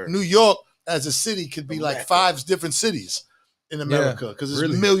because New York as a city could be like 5 different cities in America because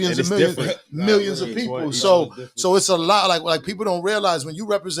there's millions and millions of people. So it's a lot. Like people don't realize when you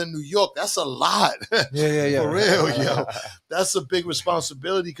represent New York, that's a lot. Yeah. For real, yo. That's a big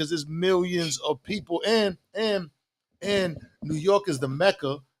responsibility because there's millions of people and New York is the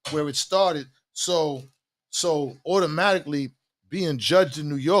Mecca where it started. So automatically being judged in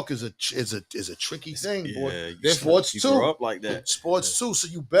New York is a tricky thing, boy. Yeah, Sports you too. grew up like that. Sports too. So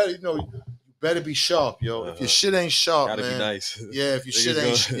you better be sharp, yo. If your shit ain't sharp, Gotta man. be nice. Yeah, if your shit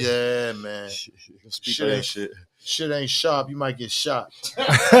ain't, yeah, man. Speak Shit that ain't- shit. Shit ain't sharp, you might get shot.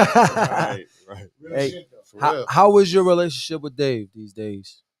 Right. Real Hey, shit, though. For real. how is your relationship with Dave these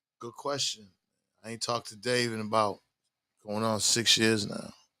days? Good question. I ain't talked to Dave in about going on 6 years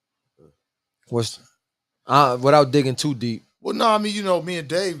now. What's without digging too deep? Well, no, I mean, me and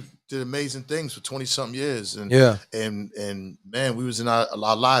Dave did amazing things for 20-something years. And Yeah. and man, we was in our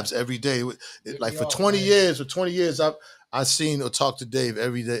lives every day. Like for 20 years, I seen or talked to Dave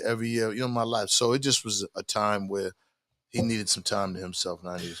every day, every year, in my life. So it just was a time where he needed some time to himself and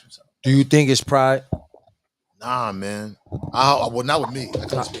I needed some time. Do you think it's pride? Nah, man. Well, not with me. I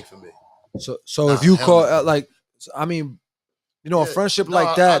can't speak for me. So if you hell call no. I mean, You know, a friendship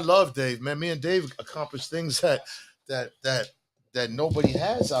like that. I love Dave, man. Me and Dave accomplished things that nobody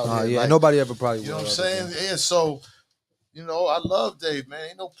has out here. Yeah, like, nobody ever probably. You know what I'm saying? Yeah. So, you know, I love Dave, man.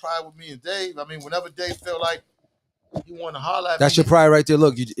 Ain't no pride with me and Dave. I mean, whenever Dave felt like he wanted to holler at me, that's your pride right there.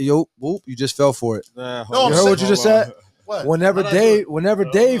 Look, you just fell for it. No, you heard what you just said? What? Whenever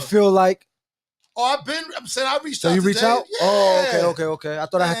Dave feel like. Oh, I'm saying I reached out. So you to reach Dave. out? Yeah. Oh, okay. I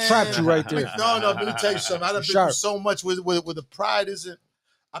thought I had trapped you right there. No, let me tell you something. I've been through so much with the pride isn't.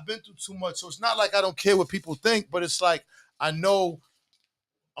 I've been through too much, so it's not like I don't care what people think, but it's like I know.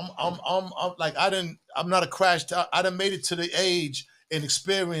 I'm like I'm not a crash. I done made it to the age and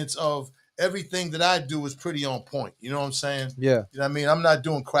experience of everything that I do is pretty on point. You know what I'm saying? Yeah. You know what I mean? I'm not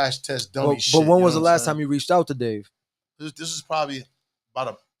doing crash test dummy shit. But when was the last time you reached out to Dave? This is probably about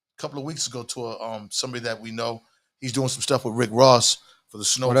a couple of weeks ago to somebody that we know. He's doing some stuff with Rick Ross for the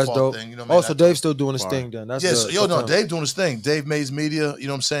Snowfall thing. You know what I mean? So Dave's still doing his thing then. That's Dave doing his thing. Dave Mays Media, you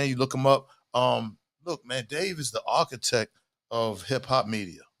know what I'm saying? You look him up. Look, man, Dave is the architect of hip hop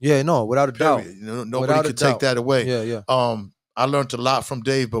media. Yeah, no, without a doubt. You know, nobody could take that away. Yeah. I learned a lot from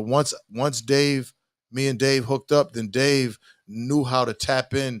Dave, but once me and Dave hooked up, then Dave knew how to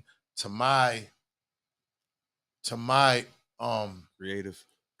tap in to my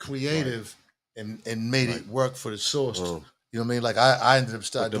creative and made it work for the source. You know what I mean? Like I ended up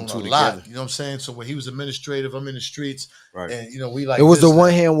starting doing a lot. You know what I'm saying? So when he was administrative, I'm in the streets, and you know we like. It was the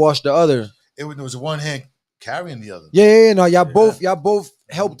one hand wash the other. It was a one hand carrying the other. Yeah. No, y'all both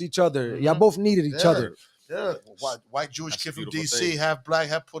helped each other. Y'all both needed each other. Yeah, white Jewish kid from DC, half black,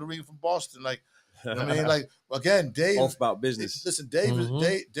 half Puerto Rican from Boston. Like, you know what I mean? Like, again, Dave. Both about business. Listen, Dave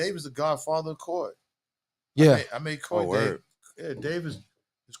is the godfather of Corey. Yeah. I made Corey. Dave is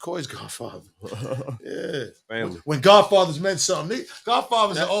Corey's godfather. Yeah. Family. When godfathers meant something.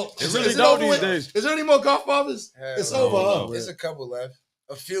 Godfathers are old. It really don't these days. Is there any more godfathers? It's over, huh? There's a couple left.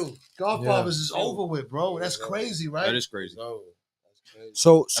 A few. Godfathers is over with, bro. That's crazy, right? That is crazy. No.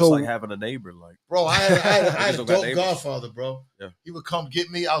 So that's like having a neighbor, like, bro. I had a dope godfather, bro. Yeah. He would come get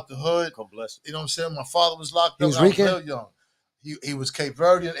me out the hood. Come bless him. You know what I'm saying? My father was locked up. He was Rican? I was real young. He was Cape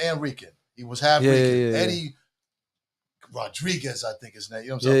Verdean and Rican. He was half Rican. Yeah. Eddie Rodriguez, I think his name. You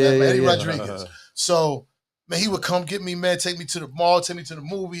know what I'm saying? Eddie Rodriguez. So, man, he would come get me, man, take me to the mall, take me to the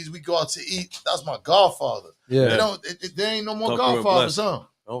movies. We go out to eat. That was my godfather. Yeah. You know, there ain't no more godfathers, huh?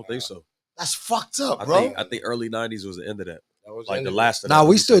 I don't think so. That's fucked up, bro. I think early 90s was the end of that. Like the last of that. Nah,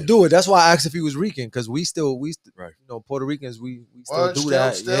 we still do it. That's why I asked if he was Rican, because we right. You know, Puerto Ricans, we still do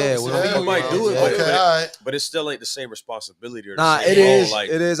that. We might do it, okay, all right. But it still ain't the same responsibility. Or nah, it is. Like,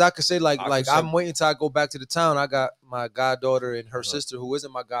 it is. I could say I'm waiting till I go back to the town. I got my goddaughter and her sister, who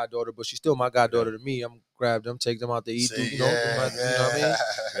isn't my goddaughter, but she's still my goddaughter to me. I'm grab them, take them out to eat. You know what I mean?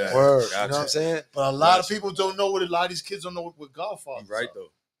 Yeah. Word. You know what I'm saying? But a lot of people don't know what a lot of these kids don't know what godfathers. Right though.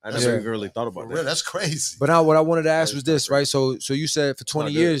 I never even really thought about that. That's crazy. But now what I wanted to ask was this, right? So you said for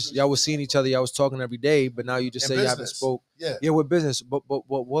 20 years y'all was seeing each other, y'all was talking every day, but now you just say you haven't spoke. Yeah, with business. But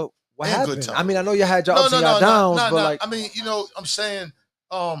what and happened? I mean, I know you had your ups and your downs, but like, I mean, you know, I'm saying,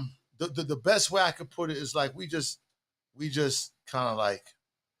 the best way I could put it is like we just kind of like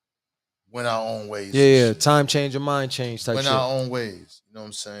went our own ways. Yeah, time change and mind change type went shit. Our own ways. You know what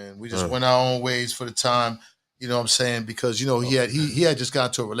I'm saying? We just went our own ways for the time. You know what I'm saying? Because, you know, he had just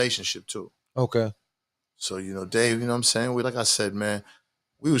got into a relationship too. Okay. So, you know, Dave, you know what I'm saying? Like I said, man,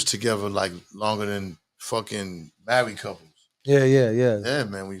 we was together like longer than fucking married couples. Yeah. Yeah,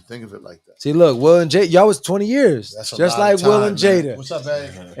 man, when you think of it like that. See, look, Will and Jada, y'all was 20 years. That's just like time, Will and Jada. Man. What's up,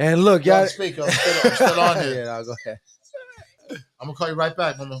 baby? And look, y'all. Speak. I'm still on here. Yeah, go ahead. I'm going to call you right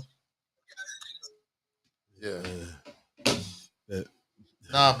back, mama. Yeah.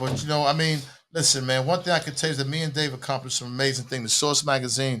 Nah, but, you know, I mean, listen, man, one thing I can tell you is that me and Dave accomplished some amazing things. The Source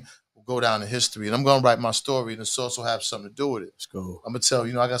magazine will go down in history, and I'm going to write my story, and the Source will have something to do with it. Let's go. I'm going to tell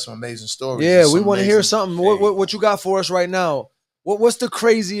you, I got some amazing stories. Yeah, we want to hear something. What you got for us right now? What's the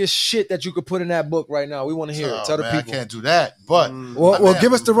craziest shit that you could put in that book right now? We want to hear it. Tell the people. I can't do that, but well,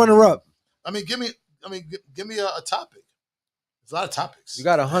 give us the runner-up. I mean, give me a topic. There's a lot of topics. You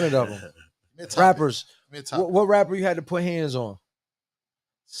got 100 of them. Rappers. What rapper you had to put hands on?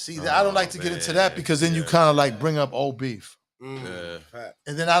 See, I don't like to get into that because then you kind of like bring up old beef. Yeah.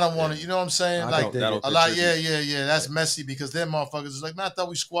 And then I don't want to, you know what I'm saying? Like a lot, yeah. That's messy because them motherfuckers is like, man, I thought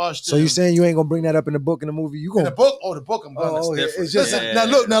we squashed it. So you saying you ain't gonna bring that up in the book, in the movie? You gonna in the book? Oh, the book I'm gonna. It's just, listen, now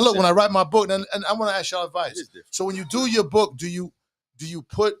look. When I write my book, and I want to ask y'all advice. So when you do your book, do you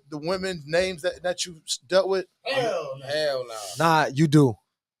put the women's names that you dealt with? Hell no. Nah, you do.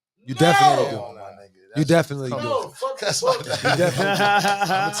 You definitely do. My nigga. You definitely do. No, that's not that. You definitely. I'm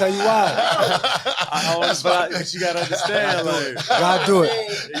gonna tell you why. I always but you gotta understand, like, Gotta do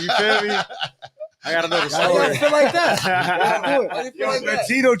it. you feel me? I gotta know the Why y'all story. feel like that? Gotta do it. Why you feel like that?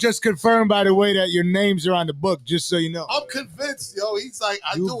 Benzino just confirmed, by the way, that your names are on the book, just so you know. I'm convinced, yo. He's like,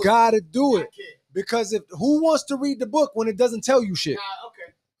 I do You it. gotta do it. Because if who wants to read the book when it doesn't tell you shit?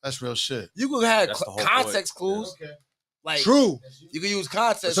 That's real shit. You can have That's the whole context clues. Okay. Like True. you can use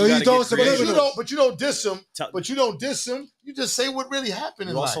context. So you gotta don't get creative. But you don't diss him. Tell- But you don't diss him. You just say what really happened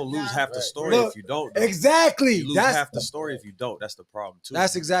in You life. also lose half the story Look, if you don't. Though. Exactly. You lose That's half the story if you don't. That's the problem too.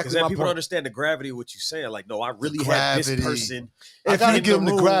 That's Because exactly then my people point. don't understand the gravity of what you're saying. Like, no, I really had Gravity. this person. I gotta in give him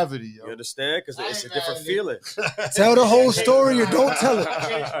the room. gravity, yo. You understand? Because it's a different feeling. Tell the whole story or don't tell it.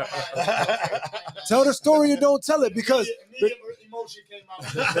 Tell the story or don't tell it because Emotion came out.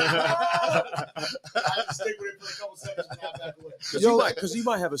 I had to stick with it for a couple seconds and got back away. Because you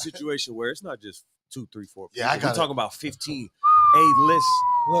might have a situation where it's not just 2, 3, 4 people. Yeah, I We're gotta- talking about 15 A-list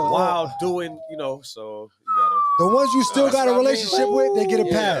Look, while doing, so you gotta. the ones you still That's got a what I mean. relationship with, they get a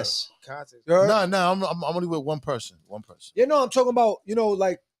Yeah. pass. context. You heard? No, I'm only with one person. One person. Yeah, no, I'm talking about,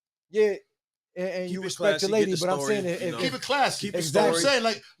 like, yeah, and Keep you it respect classy, your lady, get the but I'm story, saying you if, know. Keep it classy. Keep the Exactly. I'm saying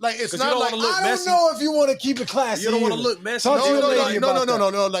like it's 'Cause not you don't like wanna look I messy. don't know if you want to keep it classy. You don't want to either. look messy. Talk to your lady about that.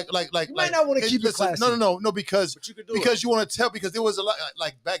 no. Like You might not wanna keep it listen, classy. No, because But you could do you want to tell because there was a lot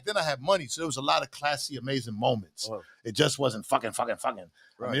like back then I had money, so there was a lot of classy, amazing moments. Oh. It just wasn't fucking. I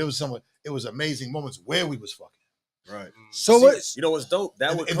Right. mean, it was amazing moments where we was fucking. Right. So See, what? You know what's dope?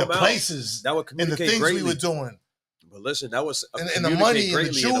 That would in come the out. places, That would in the communicate things greatly. we were doing, But listen, that was and the money, and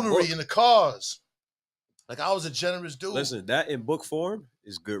the jewelry, and the cars. Like I was a generous dude. Listen, that in book form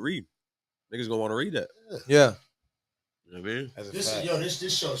is good read. Niggas gonna want to read that. Yeah. You know what I mean?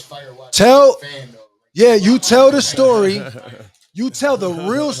 This show is fire watch. Tell, Fan, though. yeah, you tell the story. You tell the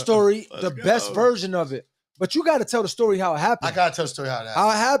real story, Let's the go. best version of it. But you got to tell the story how it happened. I gotta tell the story how that. How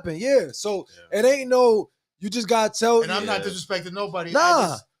it happened, yeah. So it ain't no, you just got to tell. And I'm not disrespecting nobody.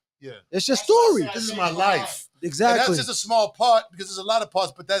 Nah. It's It's your story. this is my life. And Exactly. that's just a small part because there's a lot of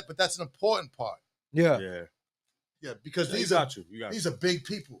parts, but that's an important part. Yeah. Yeah. Yeah, because You these are got you. You got these are big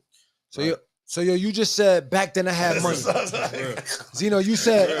people. So you just said back then I had money. Zeno, you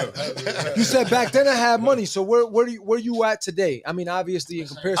said back then I had money. So where you at today? I mean, obviously in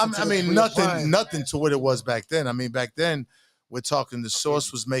comparison to I mean, the prime. nothing to what it was back then. I mean, back then we're talking. The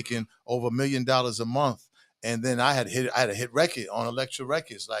Source was making over $1 million a month, and then I had a hit record on Elektra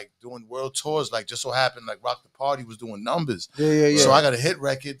Records, like doing world tours. Like just so happened, like Rock the Party was doing numbers. Yeah. So I got a hit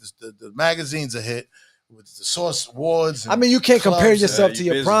record. The magazine's a hit with the Source Awards. I mean, you can't compare clubs. yourself Yeah, to you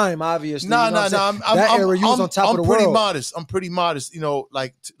your busy. prime, obviously. No. You know what I'm saying? I'm That era, you was on top of the pretty world. modest. I'm pretty modest.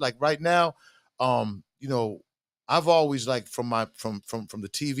 Like right now, I've always like from the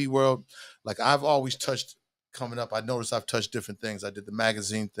TV world, like I've always touched coming up. I noticed I've touched different things. I did the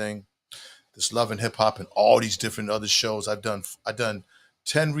magazine thing, this Love and Hip Hop, and all these different other shows. I've done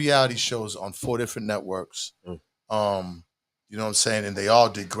 10 reality shows on 4 different networks. You know what I'm saying? And they all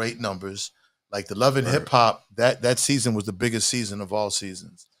did great numbers. Like the Love and Hip Hop, that season was the biggest season of all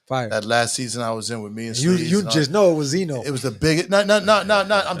seasons. Fire. That last season I was in with me and You Sleaze and all- just know it was Zeno. it was the biggest. No.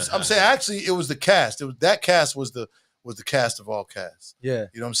 I'm saying actually it was the cast. That cast was the cast of all casts. Yeah.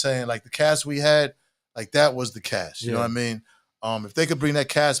 You know what I'm saying? Like the cast we had, like that was the cast. You know Yeah. what I mean? If they could bring that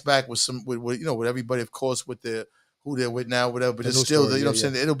cast back with with everybody, of course, with who they're with now, whatever. But The it's new still, story, you know what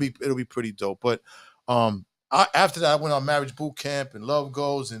I'm saying? It'll be pretty dope. But after that, I went on Marriage Boot Camp and Love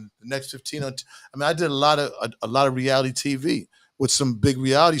Goes and the next 15. I mean, I did a lot of reality TV with some big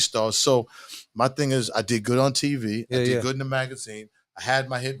reality stars. So my thing is, I did good on TV. I did good in the magazine. I had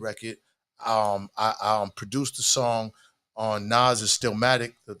my hit record. I produced a song on Nas'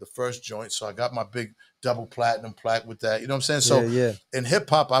 Stillmatic, the first joint. So I got my big double platinum plaque with that. You know what I'm saying? So yeah. in hip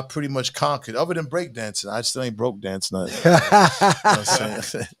hop, I pretty much conquered. Other than breakdancing, I still ain't broke dancing. You know what I'm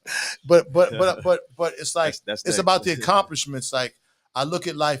saying? but it's like That's it's about the accomplishments. Like I look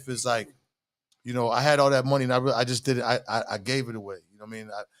at life as like, I had all that money and I just did it. I gave it away. You know what I mean?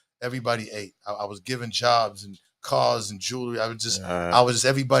 Everybody ate. I was given jobs and cars and jewelry. I was just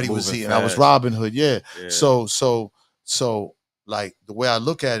everybody was moving eating. fast. I was Robin Hood. Yeah. Yeah. So like the way I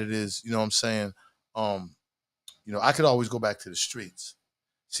look at it is, you know what I'm saying? I could always go back to the streets.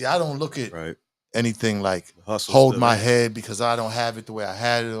 See, I don't look at anything like hold my head because I don't have it the way I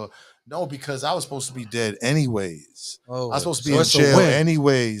had it. No, because I was supposed to be dead anyways. I was supposed to be in jail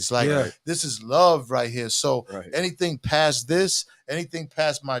anyways. Like this is love right here. So anything past this, anything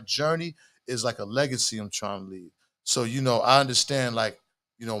past my journey is like a legacy I'm trying to leave. So, I understand like,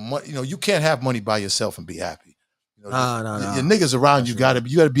 you can't have money by yourself and be happy. You know, your niggas around you gotta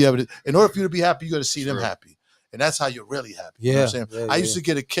be able to. In order for you to be happy, you gotta see them happy, and that's how you're really happy. Yeah, you know what I'm saying. I used to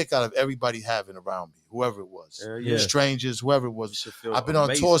get a kick out of everybody having around me, whoever it was, strangers, whoever it was. I've been on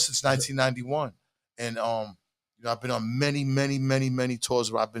tour since 1991, and you know, I've been on many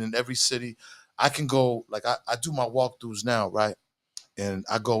tours where I've been in every city. I can go like I do my walkthroughs now, right? And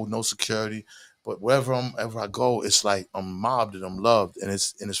I go no security, but wherever I go, it's like I'm mobbed and I'm loved, and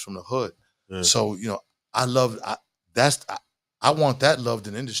it's from the hood. Yeah. So you know, I want that loved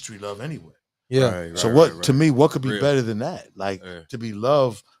in industry love anyway. Yeah. So to me, what could be better than that? Like to be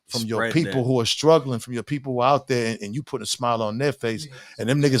loved from your people who are struggling, from your people who are out there, and you put a smile on their face, and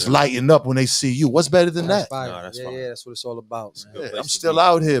them niggas lighting up when they see you. What's better than that? That's what it's all about, man. Yeah, I'm still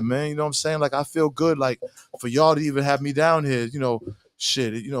out here, man. You know what I'm saying? Like I feel good, like for y'all to even have me down here, you know,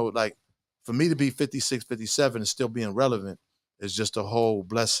 shit, you know, like for me to be 56, 57 and still being relevant is just a whole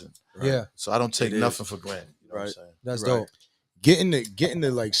blessing. Right? Yeah. So I don't take nothing for granted. You know what I'm saying? That's dope. Getting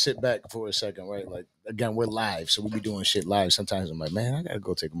to like sit back for a second, right? Like again, we're live, so we be doing shit live. Sometimes I'm like, man, I gotta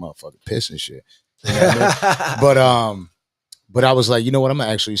go take a motherfucking piss and shit. You know what I mean? But I was like, you know what? I'm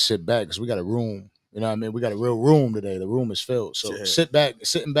gonna actually sit back because we got a room. You know what I mean? We got a real room today. The room is filled. So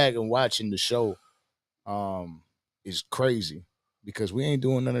sitting back and watching the show, is crazy because we ain't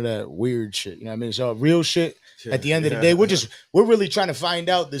doing none of that weird shit. You know what I mean? It's all real shit. At the end of the day, we're really trying to find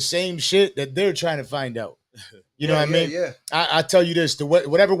out the same shit that they're trying to find out. You know what I mean? Yeah. I tell you this,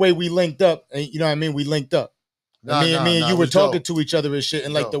 whatever way we linked up, you know what I mean? We linked up. Me and you were talking to each other and shit.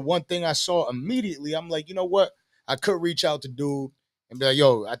 And like the one thing I saw immediately, I'm like, you know what? I could reach out to dude and be like,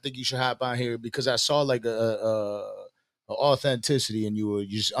 yo, I think you should hop on here because I saw like a authenticity and you were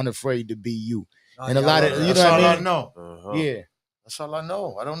just unafraid to be you. And a lot of, you know what I mean? Know. Yeah. That's all I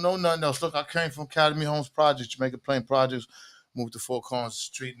know. I don't know nothing else. Look, I came from Academy Homes Projects, Jamaica Plain Projects, moved to Four Corners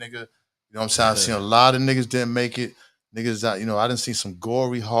Street, nigga. You know what I'm saying? I've seen a lot of niggas didn't make it. Niggas, you know, I didn't see some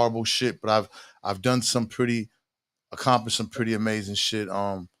gory, horrible shit, but I've done accomplished some pretty amazing shit. You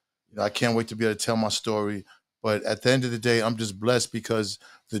know, I can't wait to be able to tell my story. But at the end of the day, I'm just blessed because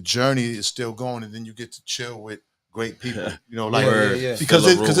the journey is still going, and then you get to chill with great people. You know, like because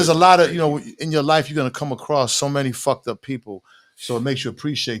there's a lot of, you know, in your life you're gonna come across so many fucked up people. So it makes you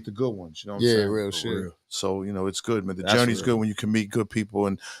appreciate the good ones. You know what I'm saying? Real shit. So, you know, it's good, man. The journey's good when you can meet good people.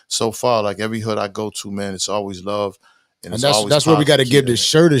 And so far, like every hood I go to, man, it's always love. And that's where we got to give the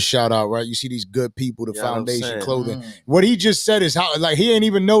shirt a shout out, right? You see these good people, the Foundation Clothing. What he just said is how, like, he ain't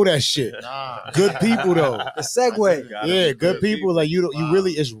even know that shit. Good people, though. The segue. Yeah, good people. Like, you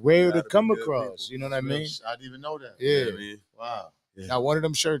really, it's rare to come across. You know what I mean? I didn't even know that. Yeah. Wow. Yeah. Now, one of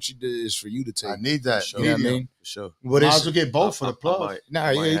them shirts is for you to take. I need that. You know what I mean? For sure. Might as well get both for the plug.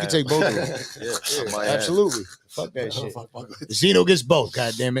 You can take both of them. Absolutely. Fuck that shit. Benzino gets both,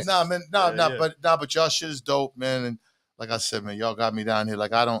 goddammit. Nah, man. But y'all shit is dope, man. And like I said, man, y'all got me down here.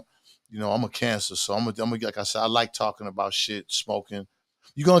 Like I don't, you know, I'm a cancer, so I'm like I said, I like talking about shit, smoking.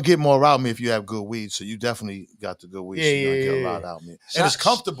 You're gonna get more out of me if you have good weed. So you definitely got the good weed. So you're gonna get a lot out of me. And it's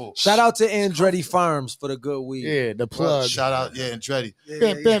comfortable. Shout out to Andretti Farms for the good weed. Yeah, the plug. Shout out, Andretti.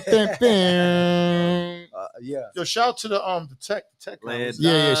 Yo, shout out to the tech Landon.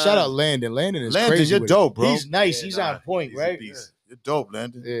 Yeah. Shout out Landon. Landon is crazy. You're dope, bro. He's nice. He's on point, right? You're dope,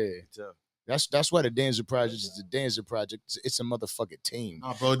 Landon. Yeah. That's why the Danza Project is the Danza Project. It's a motherfucking team.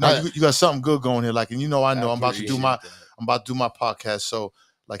 Nah, bro. You got something good going here. Like, and you know, I'm about to do my podcast. So,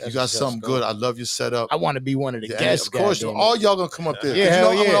 like, you got something good. I love your setup. I want to be one of the guests. Of course, all y'all gonna come up there. Yeah,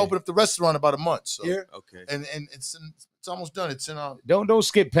 I'm gonna open up the restaurant in about a month. So. Yeah. Okay. And it's almost done. It's in Don't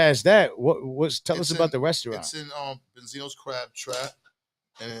skip past that. Tell us about the restaurant. It's in Benzino's Crab Trap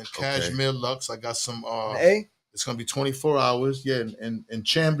and Cashmere Lux. I got some It's gonna be 24 hours. Yeah, in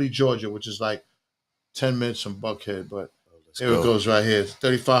Chamblee, Georgia, which is like 10 minutes from Buckhead. But here it goes right here. It's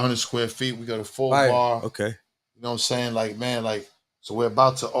 3,500 square feet. We got a full bar. Okay. You know what I'm saying? Like, man, like, so we're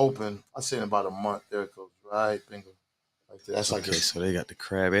about to open. I say in about a month. There it goes. Right, bingo. Like that's like so they got the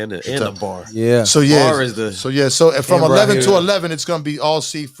crab and the bar. Yeah. So yeah. Bar is the So from 11 to 11, it's gonna be all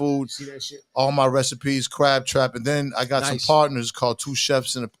seafood. See that shit? All my recipes, crab trap, and then I got some partners called Two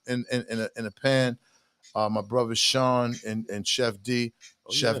Chefs in a Pan. My brother Sean and Chef D,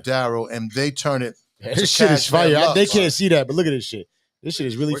 Chef Darrow, and they turn it. This shit is fire. They can't see that, but look at this shit. This shit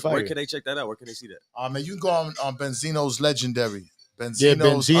is really fire. Where can they check that out? Where can they see that? Man, you can go on Benzino's Legendary.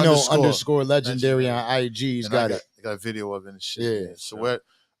 Benzino underscore legendary on IG. He's got it. I got a video of it and shit. Yeah. So we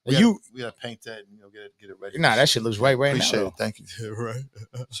gotta paint that and get it ready. Nah, that shit looks right Appreciate now. it. Thank you. Right.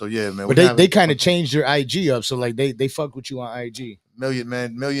 So yeah, man. But they kind of changed their IG up, so like they fuck with you on IG.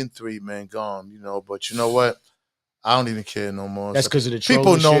 1,300,000, man, gone. You know, but you know what? I don't even care no more. That's because of the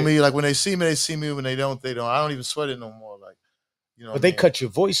people know shit. me. Like when they see me, they see me. When they don't, they don't. I don't even sweat it no more. Like, you know. But they cut your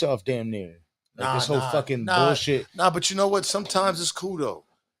voice off damn near. Like this whole fucking bullshit. Nah, but you know what? Sometimes it's cool though.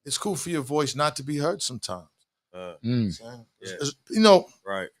 It's cool for your voice not to be heard sometimes. You know,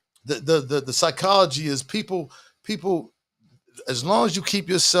 right. The psychology is people, as long as you keep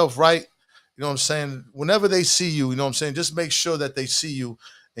yourself right, you know what I'm saying? Whenever they see you, you know what I'm saying? Just make sure that they see you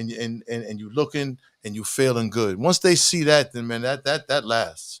and you looking and you feeling good. Once they see that, then man, that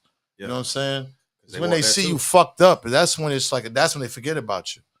lasts. You know what I'm saying? When they see you fucked up, that's when it's like that's when they forget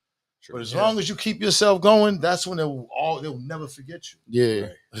about you. True. But as long as you keep yourself going, that's when they'll never forget you. Yeah.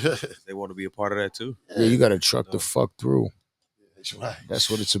 Right. They want to be a part of that too. Yeah, you got to truck the fuck through. Right. That's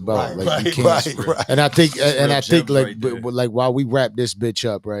what it's about. Right, like you can't. Right. And I think like like while we wrap this bitch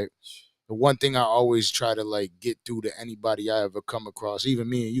up, right? The one thing I always try to like get through to anybody I ever come across, even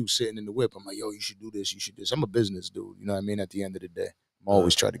me and you sitting in the whip, I'm like, yo, you should do this, you should do this. I'm a business dude, you know what I mean? At the end of the day, I'm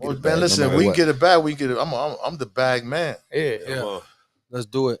always trying to get it back. Man, listen, we can get it back. We get it. I'm the bag man. Yeah. Let's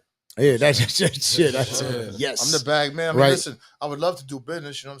do it. Yeah, that's shit. Yes. I'm the bag man. I mean, listen, I would love to do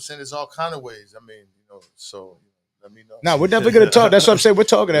business. You know what I'm saying? There's all kind of ways. I mean, you know, so let me know. No, we're definitely gonna talk. That's what I'm saying. We're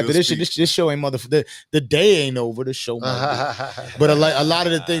talking after this shit. This show ain't the day ain't over. The show might be. But a lot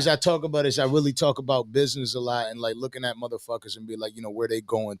of the things I talk about is I really talk about business a lot and like looking at motherfuckers and be like, you know, where they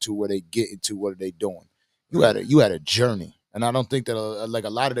going to, where they getting to, what are they doing? You had a journey, and I don't think that like a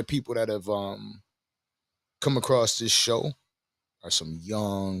lot of the people that have come across this show are some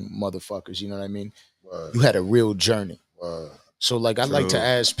young motherfuckers, you know what I mean? Word. You had a real journey. Word. So like I like to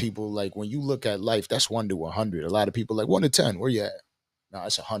ask people, like when you look at life, that's 1 to 100. A lot of people like 1 to 10, where you at? No,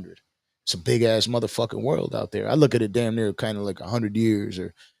 it's 100. It's a big ass motherfucking world out there. I look at it damn near kind of like 100 years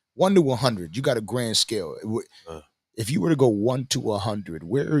or 1 to 100. You got a grand scale. If you were to go 1 to 100,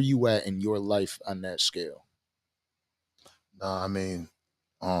 where are you at in your life on that scale? Nah, I mean,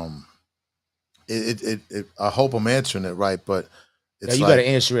 I hope I'm answering it right, but it's you got to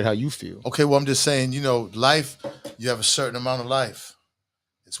answer it how you feel. Okay, well, I'm just saying, you know, life, you have a certain amount of life.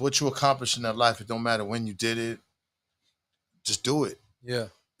 It's what you accomplish in that life. It don't matter when you did it. Just do it. Yeah.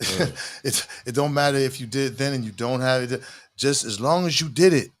 It don't matter if you did it then and you don't have it. Just as long as you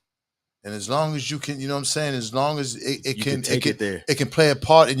did it, and as long as you can, you know what I'm saying, as long as it can play a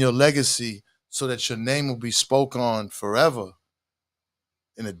part in your legacy so that your name will be spoke on forever.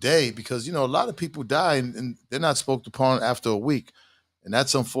 In a day, because you know a lot of people die and they're not spoken upon after a week, and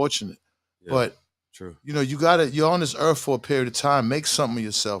that's unfortunate. Yeah, but true, you know you're on this earth for a period of time. Make something of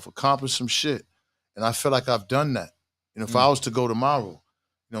yourself, accomplish some shit, and I feel like I've done that. You know, if I was to go tomorrow,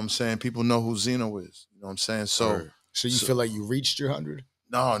 you know what I'm saying, people know who Zeno is. You know what I'm saying? So you feel like you reached your 100?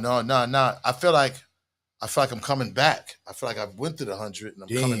 No. I feel like I'm coming back. I feel like I went to the 100 and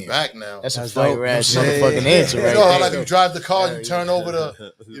I'm coming back now. That's a fire ass motherfucking answer, right? You know how like you drive the car, you turn over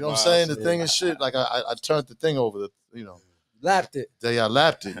the, you know what I'm saying, the thing and shit. Like I turned the thing over, you know. Lapped it. Yeah, I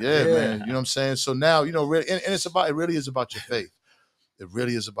lapped it. Yeah, man. You know what I'm saying? So now, you know, really, and it really is about your faith. It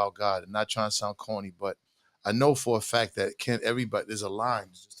really is about God. And not trying to sound corny, but I know for a fact that there's a line.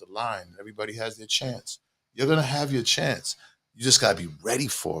 It's just a line. Everybody has their chance. You're gonna have your chance. You just gotta be ready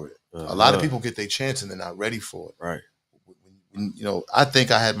for it. A lot of people get their chance and they're not ready for it. Right. You know, I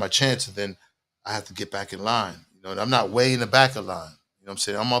think I had my chance and then I have to get back in line. You know, and I'm not way in the back of line. You know what I'm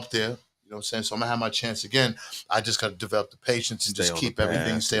saying? I'm up there. You know what I'm saying? So I'm going to have my chance again. I just got to develop the patience and just keep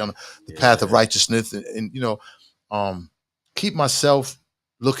everything, stay on the path of righteousness and, you know, keep myself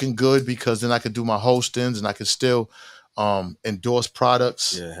looking good because then I could do my hostings and I could still endorse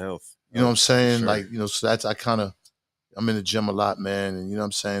products. Yeah, health. You know what I'm saying? Sure. Like, you know, so that's, I'm in the gym a lot, man. And you know what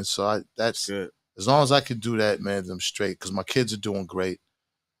I'm saying? So that's good. As long as I can do that, man, I'm straight. Because my kids are doing great.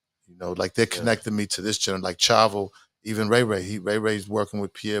 You know, like they're connecting me to this channel. Like Chavo, even Ray Ray. Ray Ray's working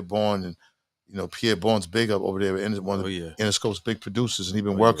with Pierre Bourne. And, you know, Pierre Bourne's big up over there. One of Interscope's big producers. And he's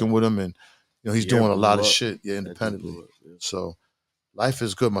been working with him. And, you know, he's doing a lot of shit, independently. So life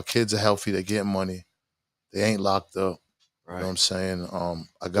is good. My kids are healthy. They're getting money. They ain't locked up. Right. You know what I'm saying?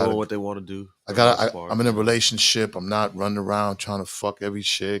 I got doing what they want to do. I'm in a relationship. I'm not running around trying to fuck every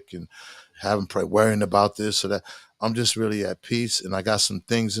chick and worrying about this or that. I'm just really at peace. And I got some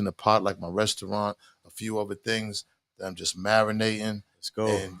things in the pot, like my restaurant, a few other things that I'm just marinating. Let's go.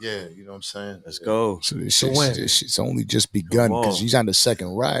 And you know what I'm saying? Let's go. So this shit's only just begun because he's on the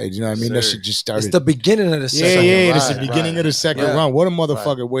second ride. You know what I mean? That shit just started. It's the beginning of the second ride. Yeah, it's the beginning of the second round. What a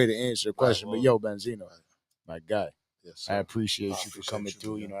motherfucking way to answer the question. But yo, Benzino, my guy. Yes, I appreciate you for coming you,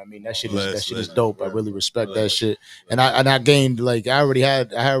 through. man. You know what I mean? That shit Bless, is man. dope. I really respect that Bless. shit. And I gained like I already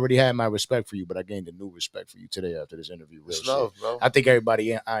had my respect for you, but I gained a new respect for you today after this interview. Real It's shit. love, bro. I think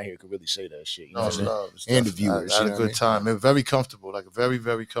everybody out here could really say that shit. You know what I mean? Love. And the viewers. I had you a know good what time. It was very comfortable, like a very,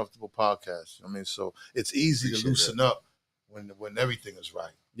 very comfortable podcast. I mean, so it's easy to loosen up when everything is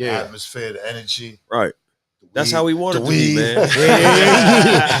right. Yeah. The atmosphere, the energy. Right. That's how we want it to weed. be, man.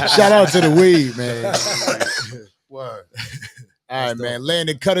 Yeah. Shout out to the weed, man. Word. All right, man.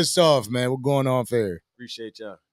 Landon, cut us off, man. What's going on there? Appreciate y'all.